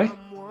see your boy?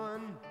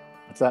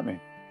 What's that mean?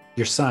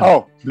 Your son.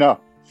 Oh, no,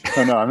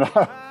 I'm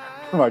not.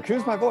 I'm like,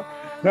 who's my boy?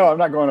 No, I'm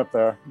not going up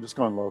there. I'm just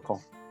going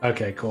local.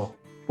 Okay, cool.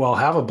 Well,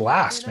 have a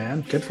blast,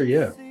 man. Good for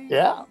you.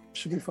 Yeah,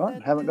 should be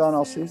fun. Haven't gone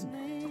all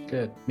season.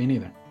 Good. Me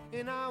neither.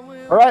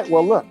 All right.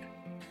 Well, look,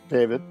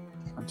 David,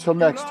 until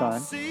next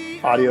time,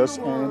 adios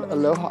and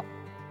aloha.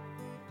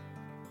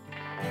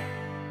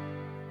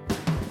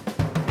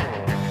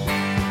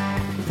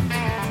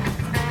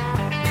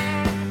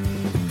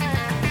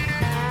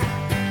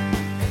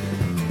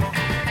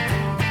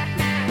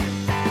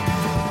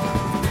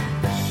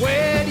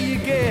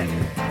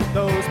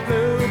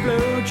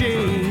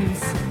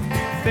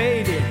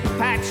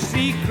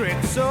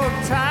 so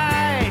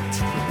tight?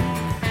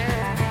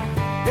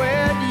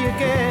 Where do you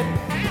get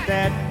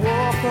that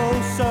walk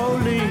oh so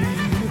lean?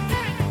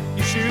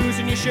 Your shoes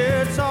and your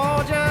shirt's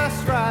all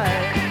just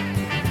right.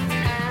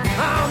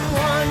 I'm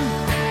one.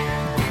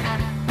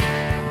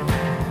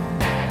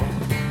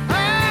 I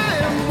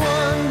am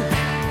one.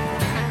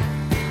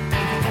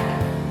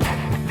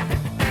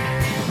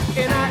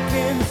 And I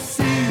can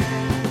see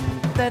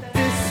that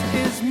this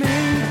is me,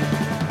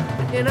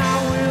 and I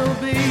will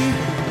be.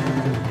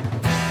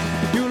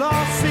 You'll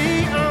all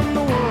see I'm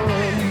the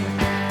one.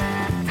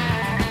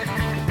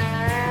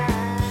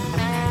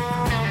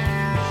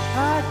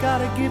 I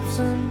got a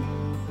Gibson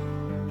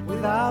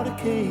without a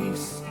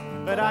case,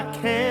 but I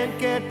can't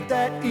get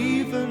that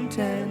even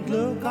tanned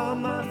look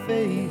on my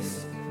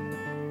face.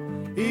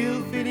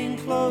 Ill-fitting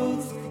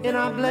clothes and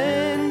I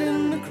blend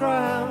in the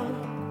crowd.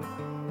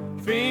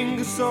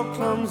 Fingers so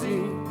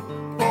clumsy,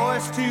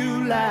 voice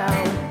too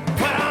loud.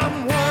 But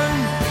I'm one.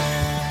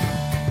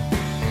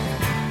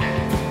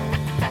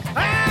 I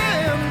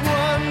am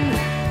one.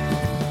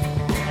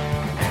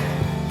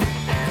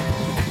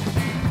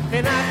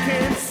 And I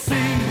can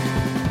see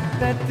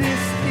that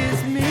this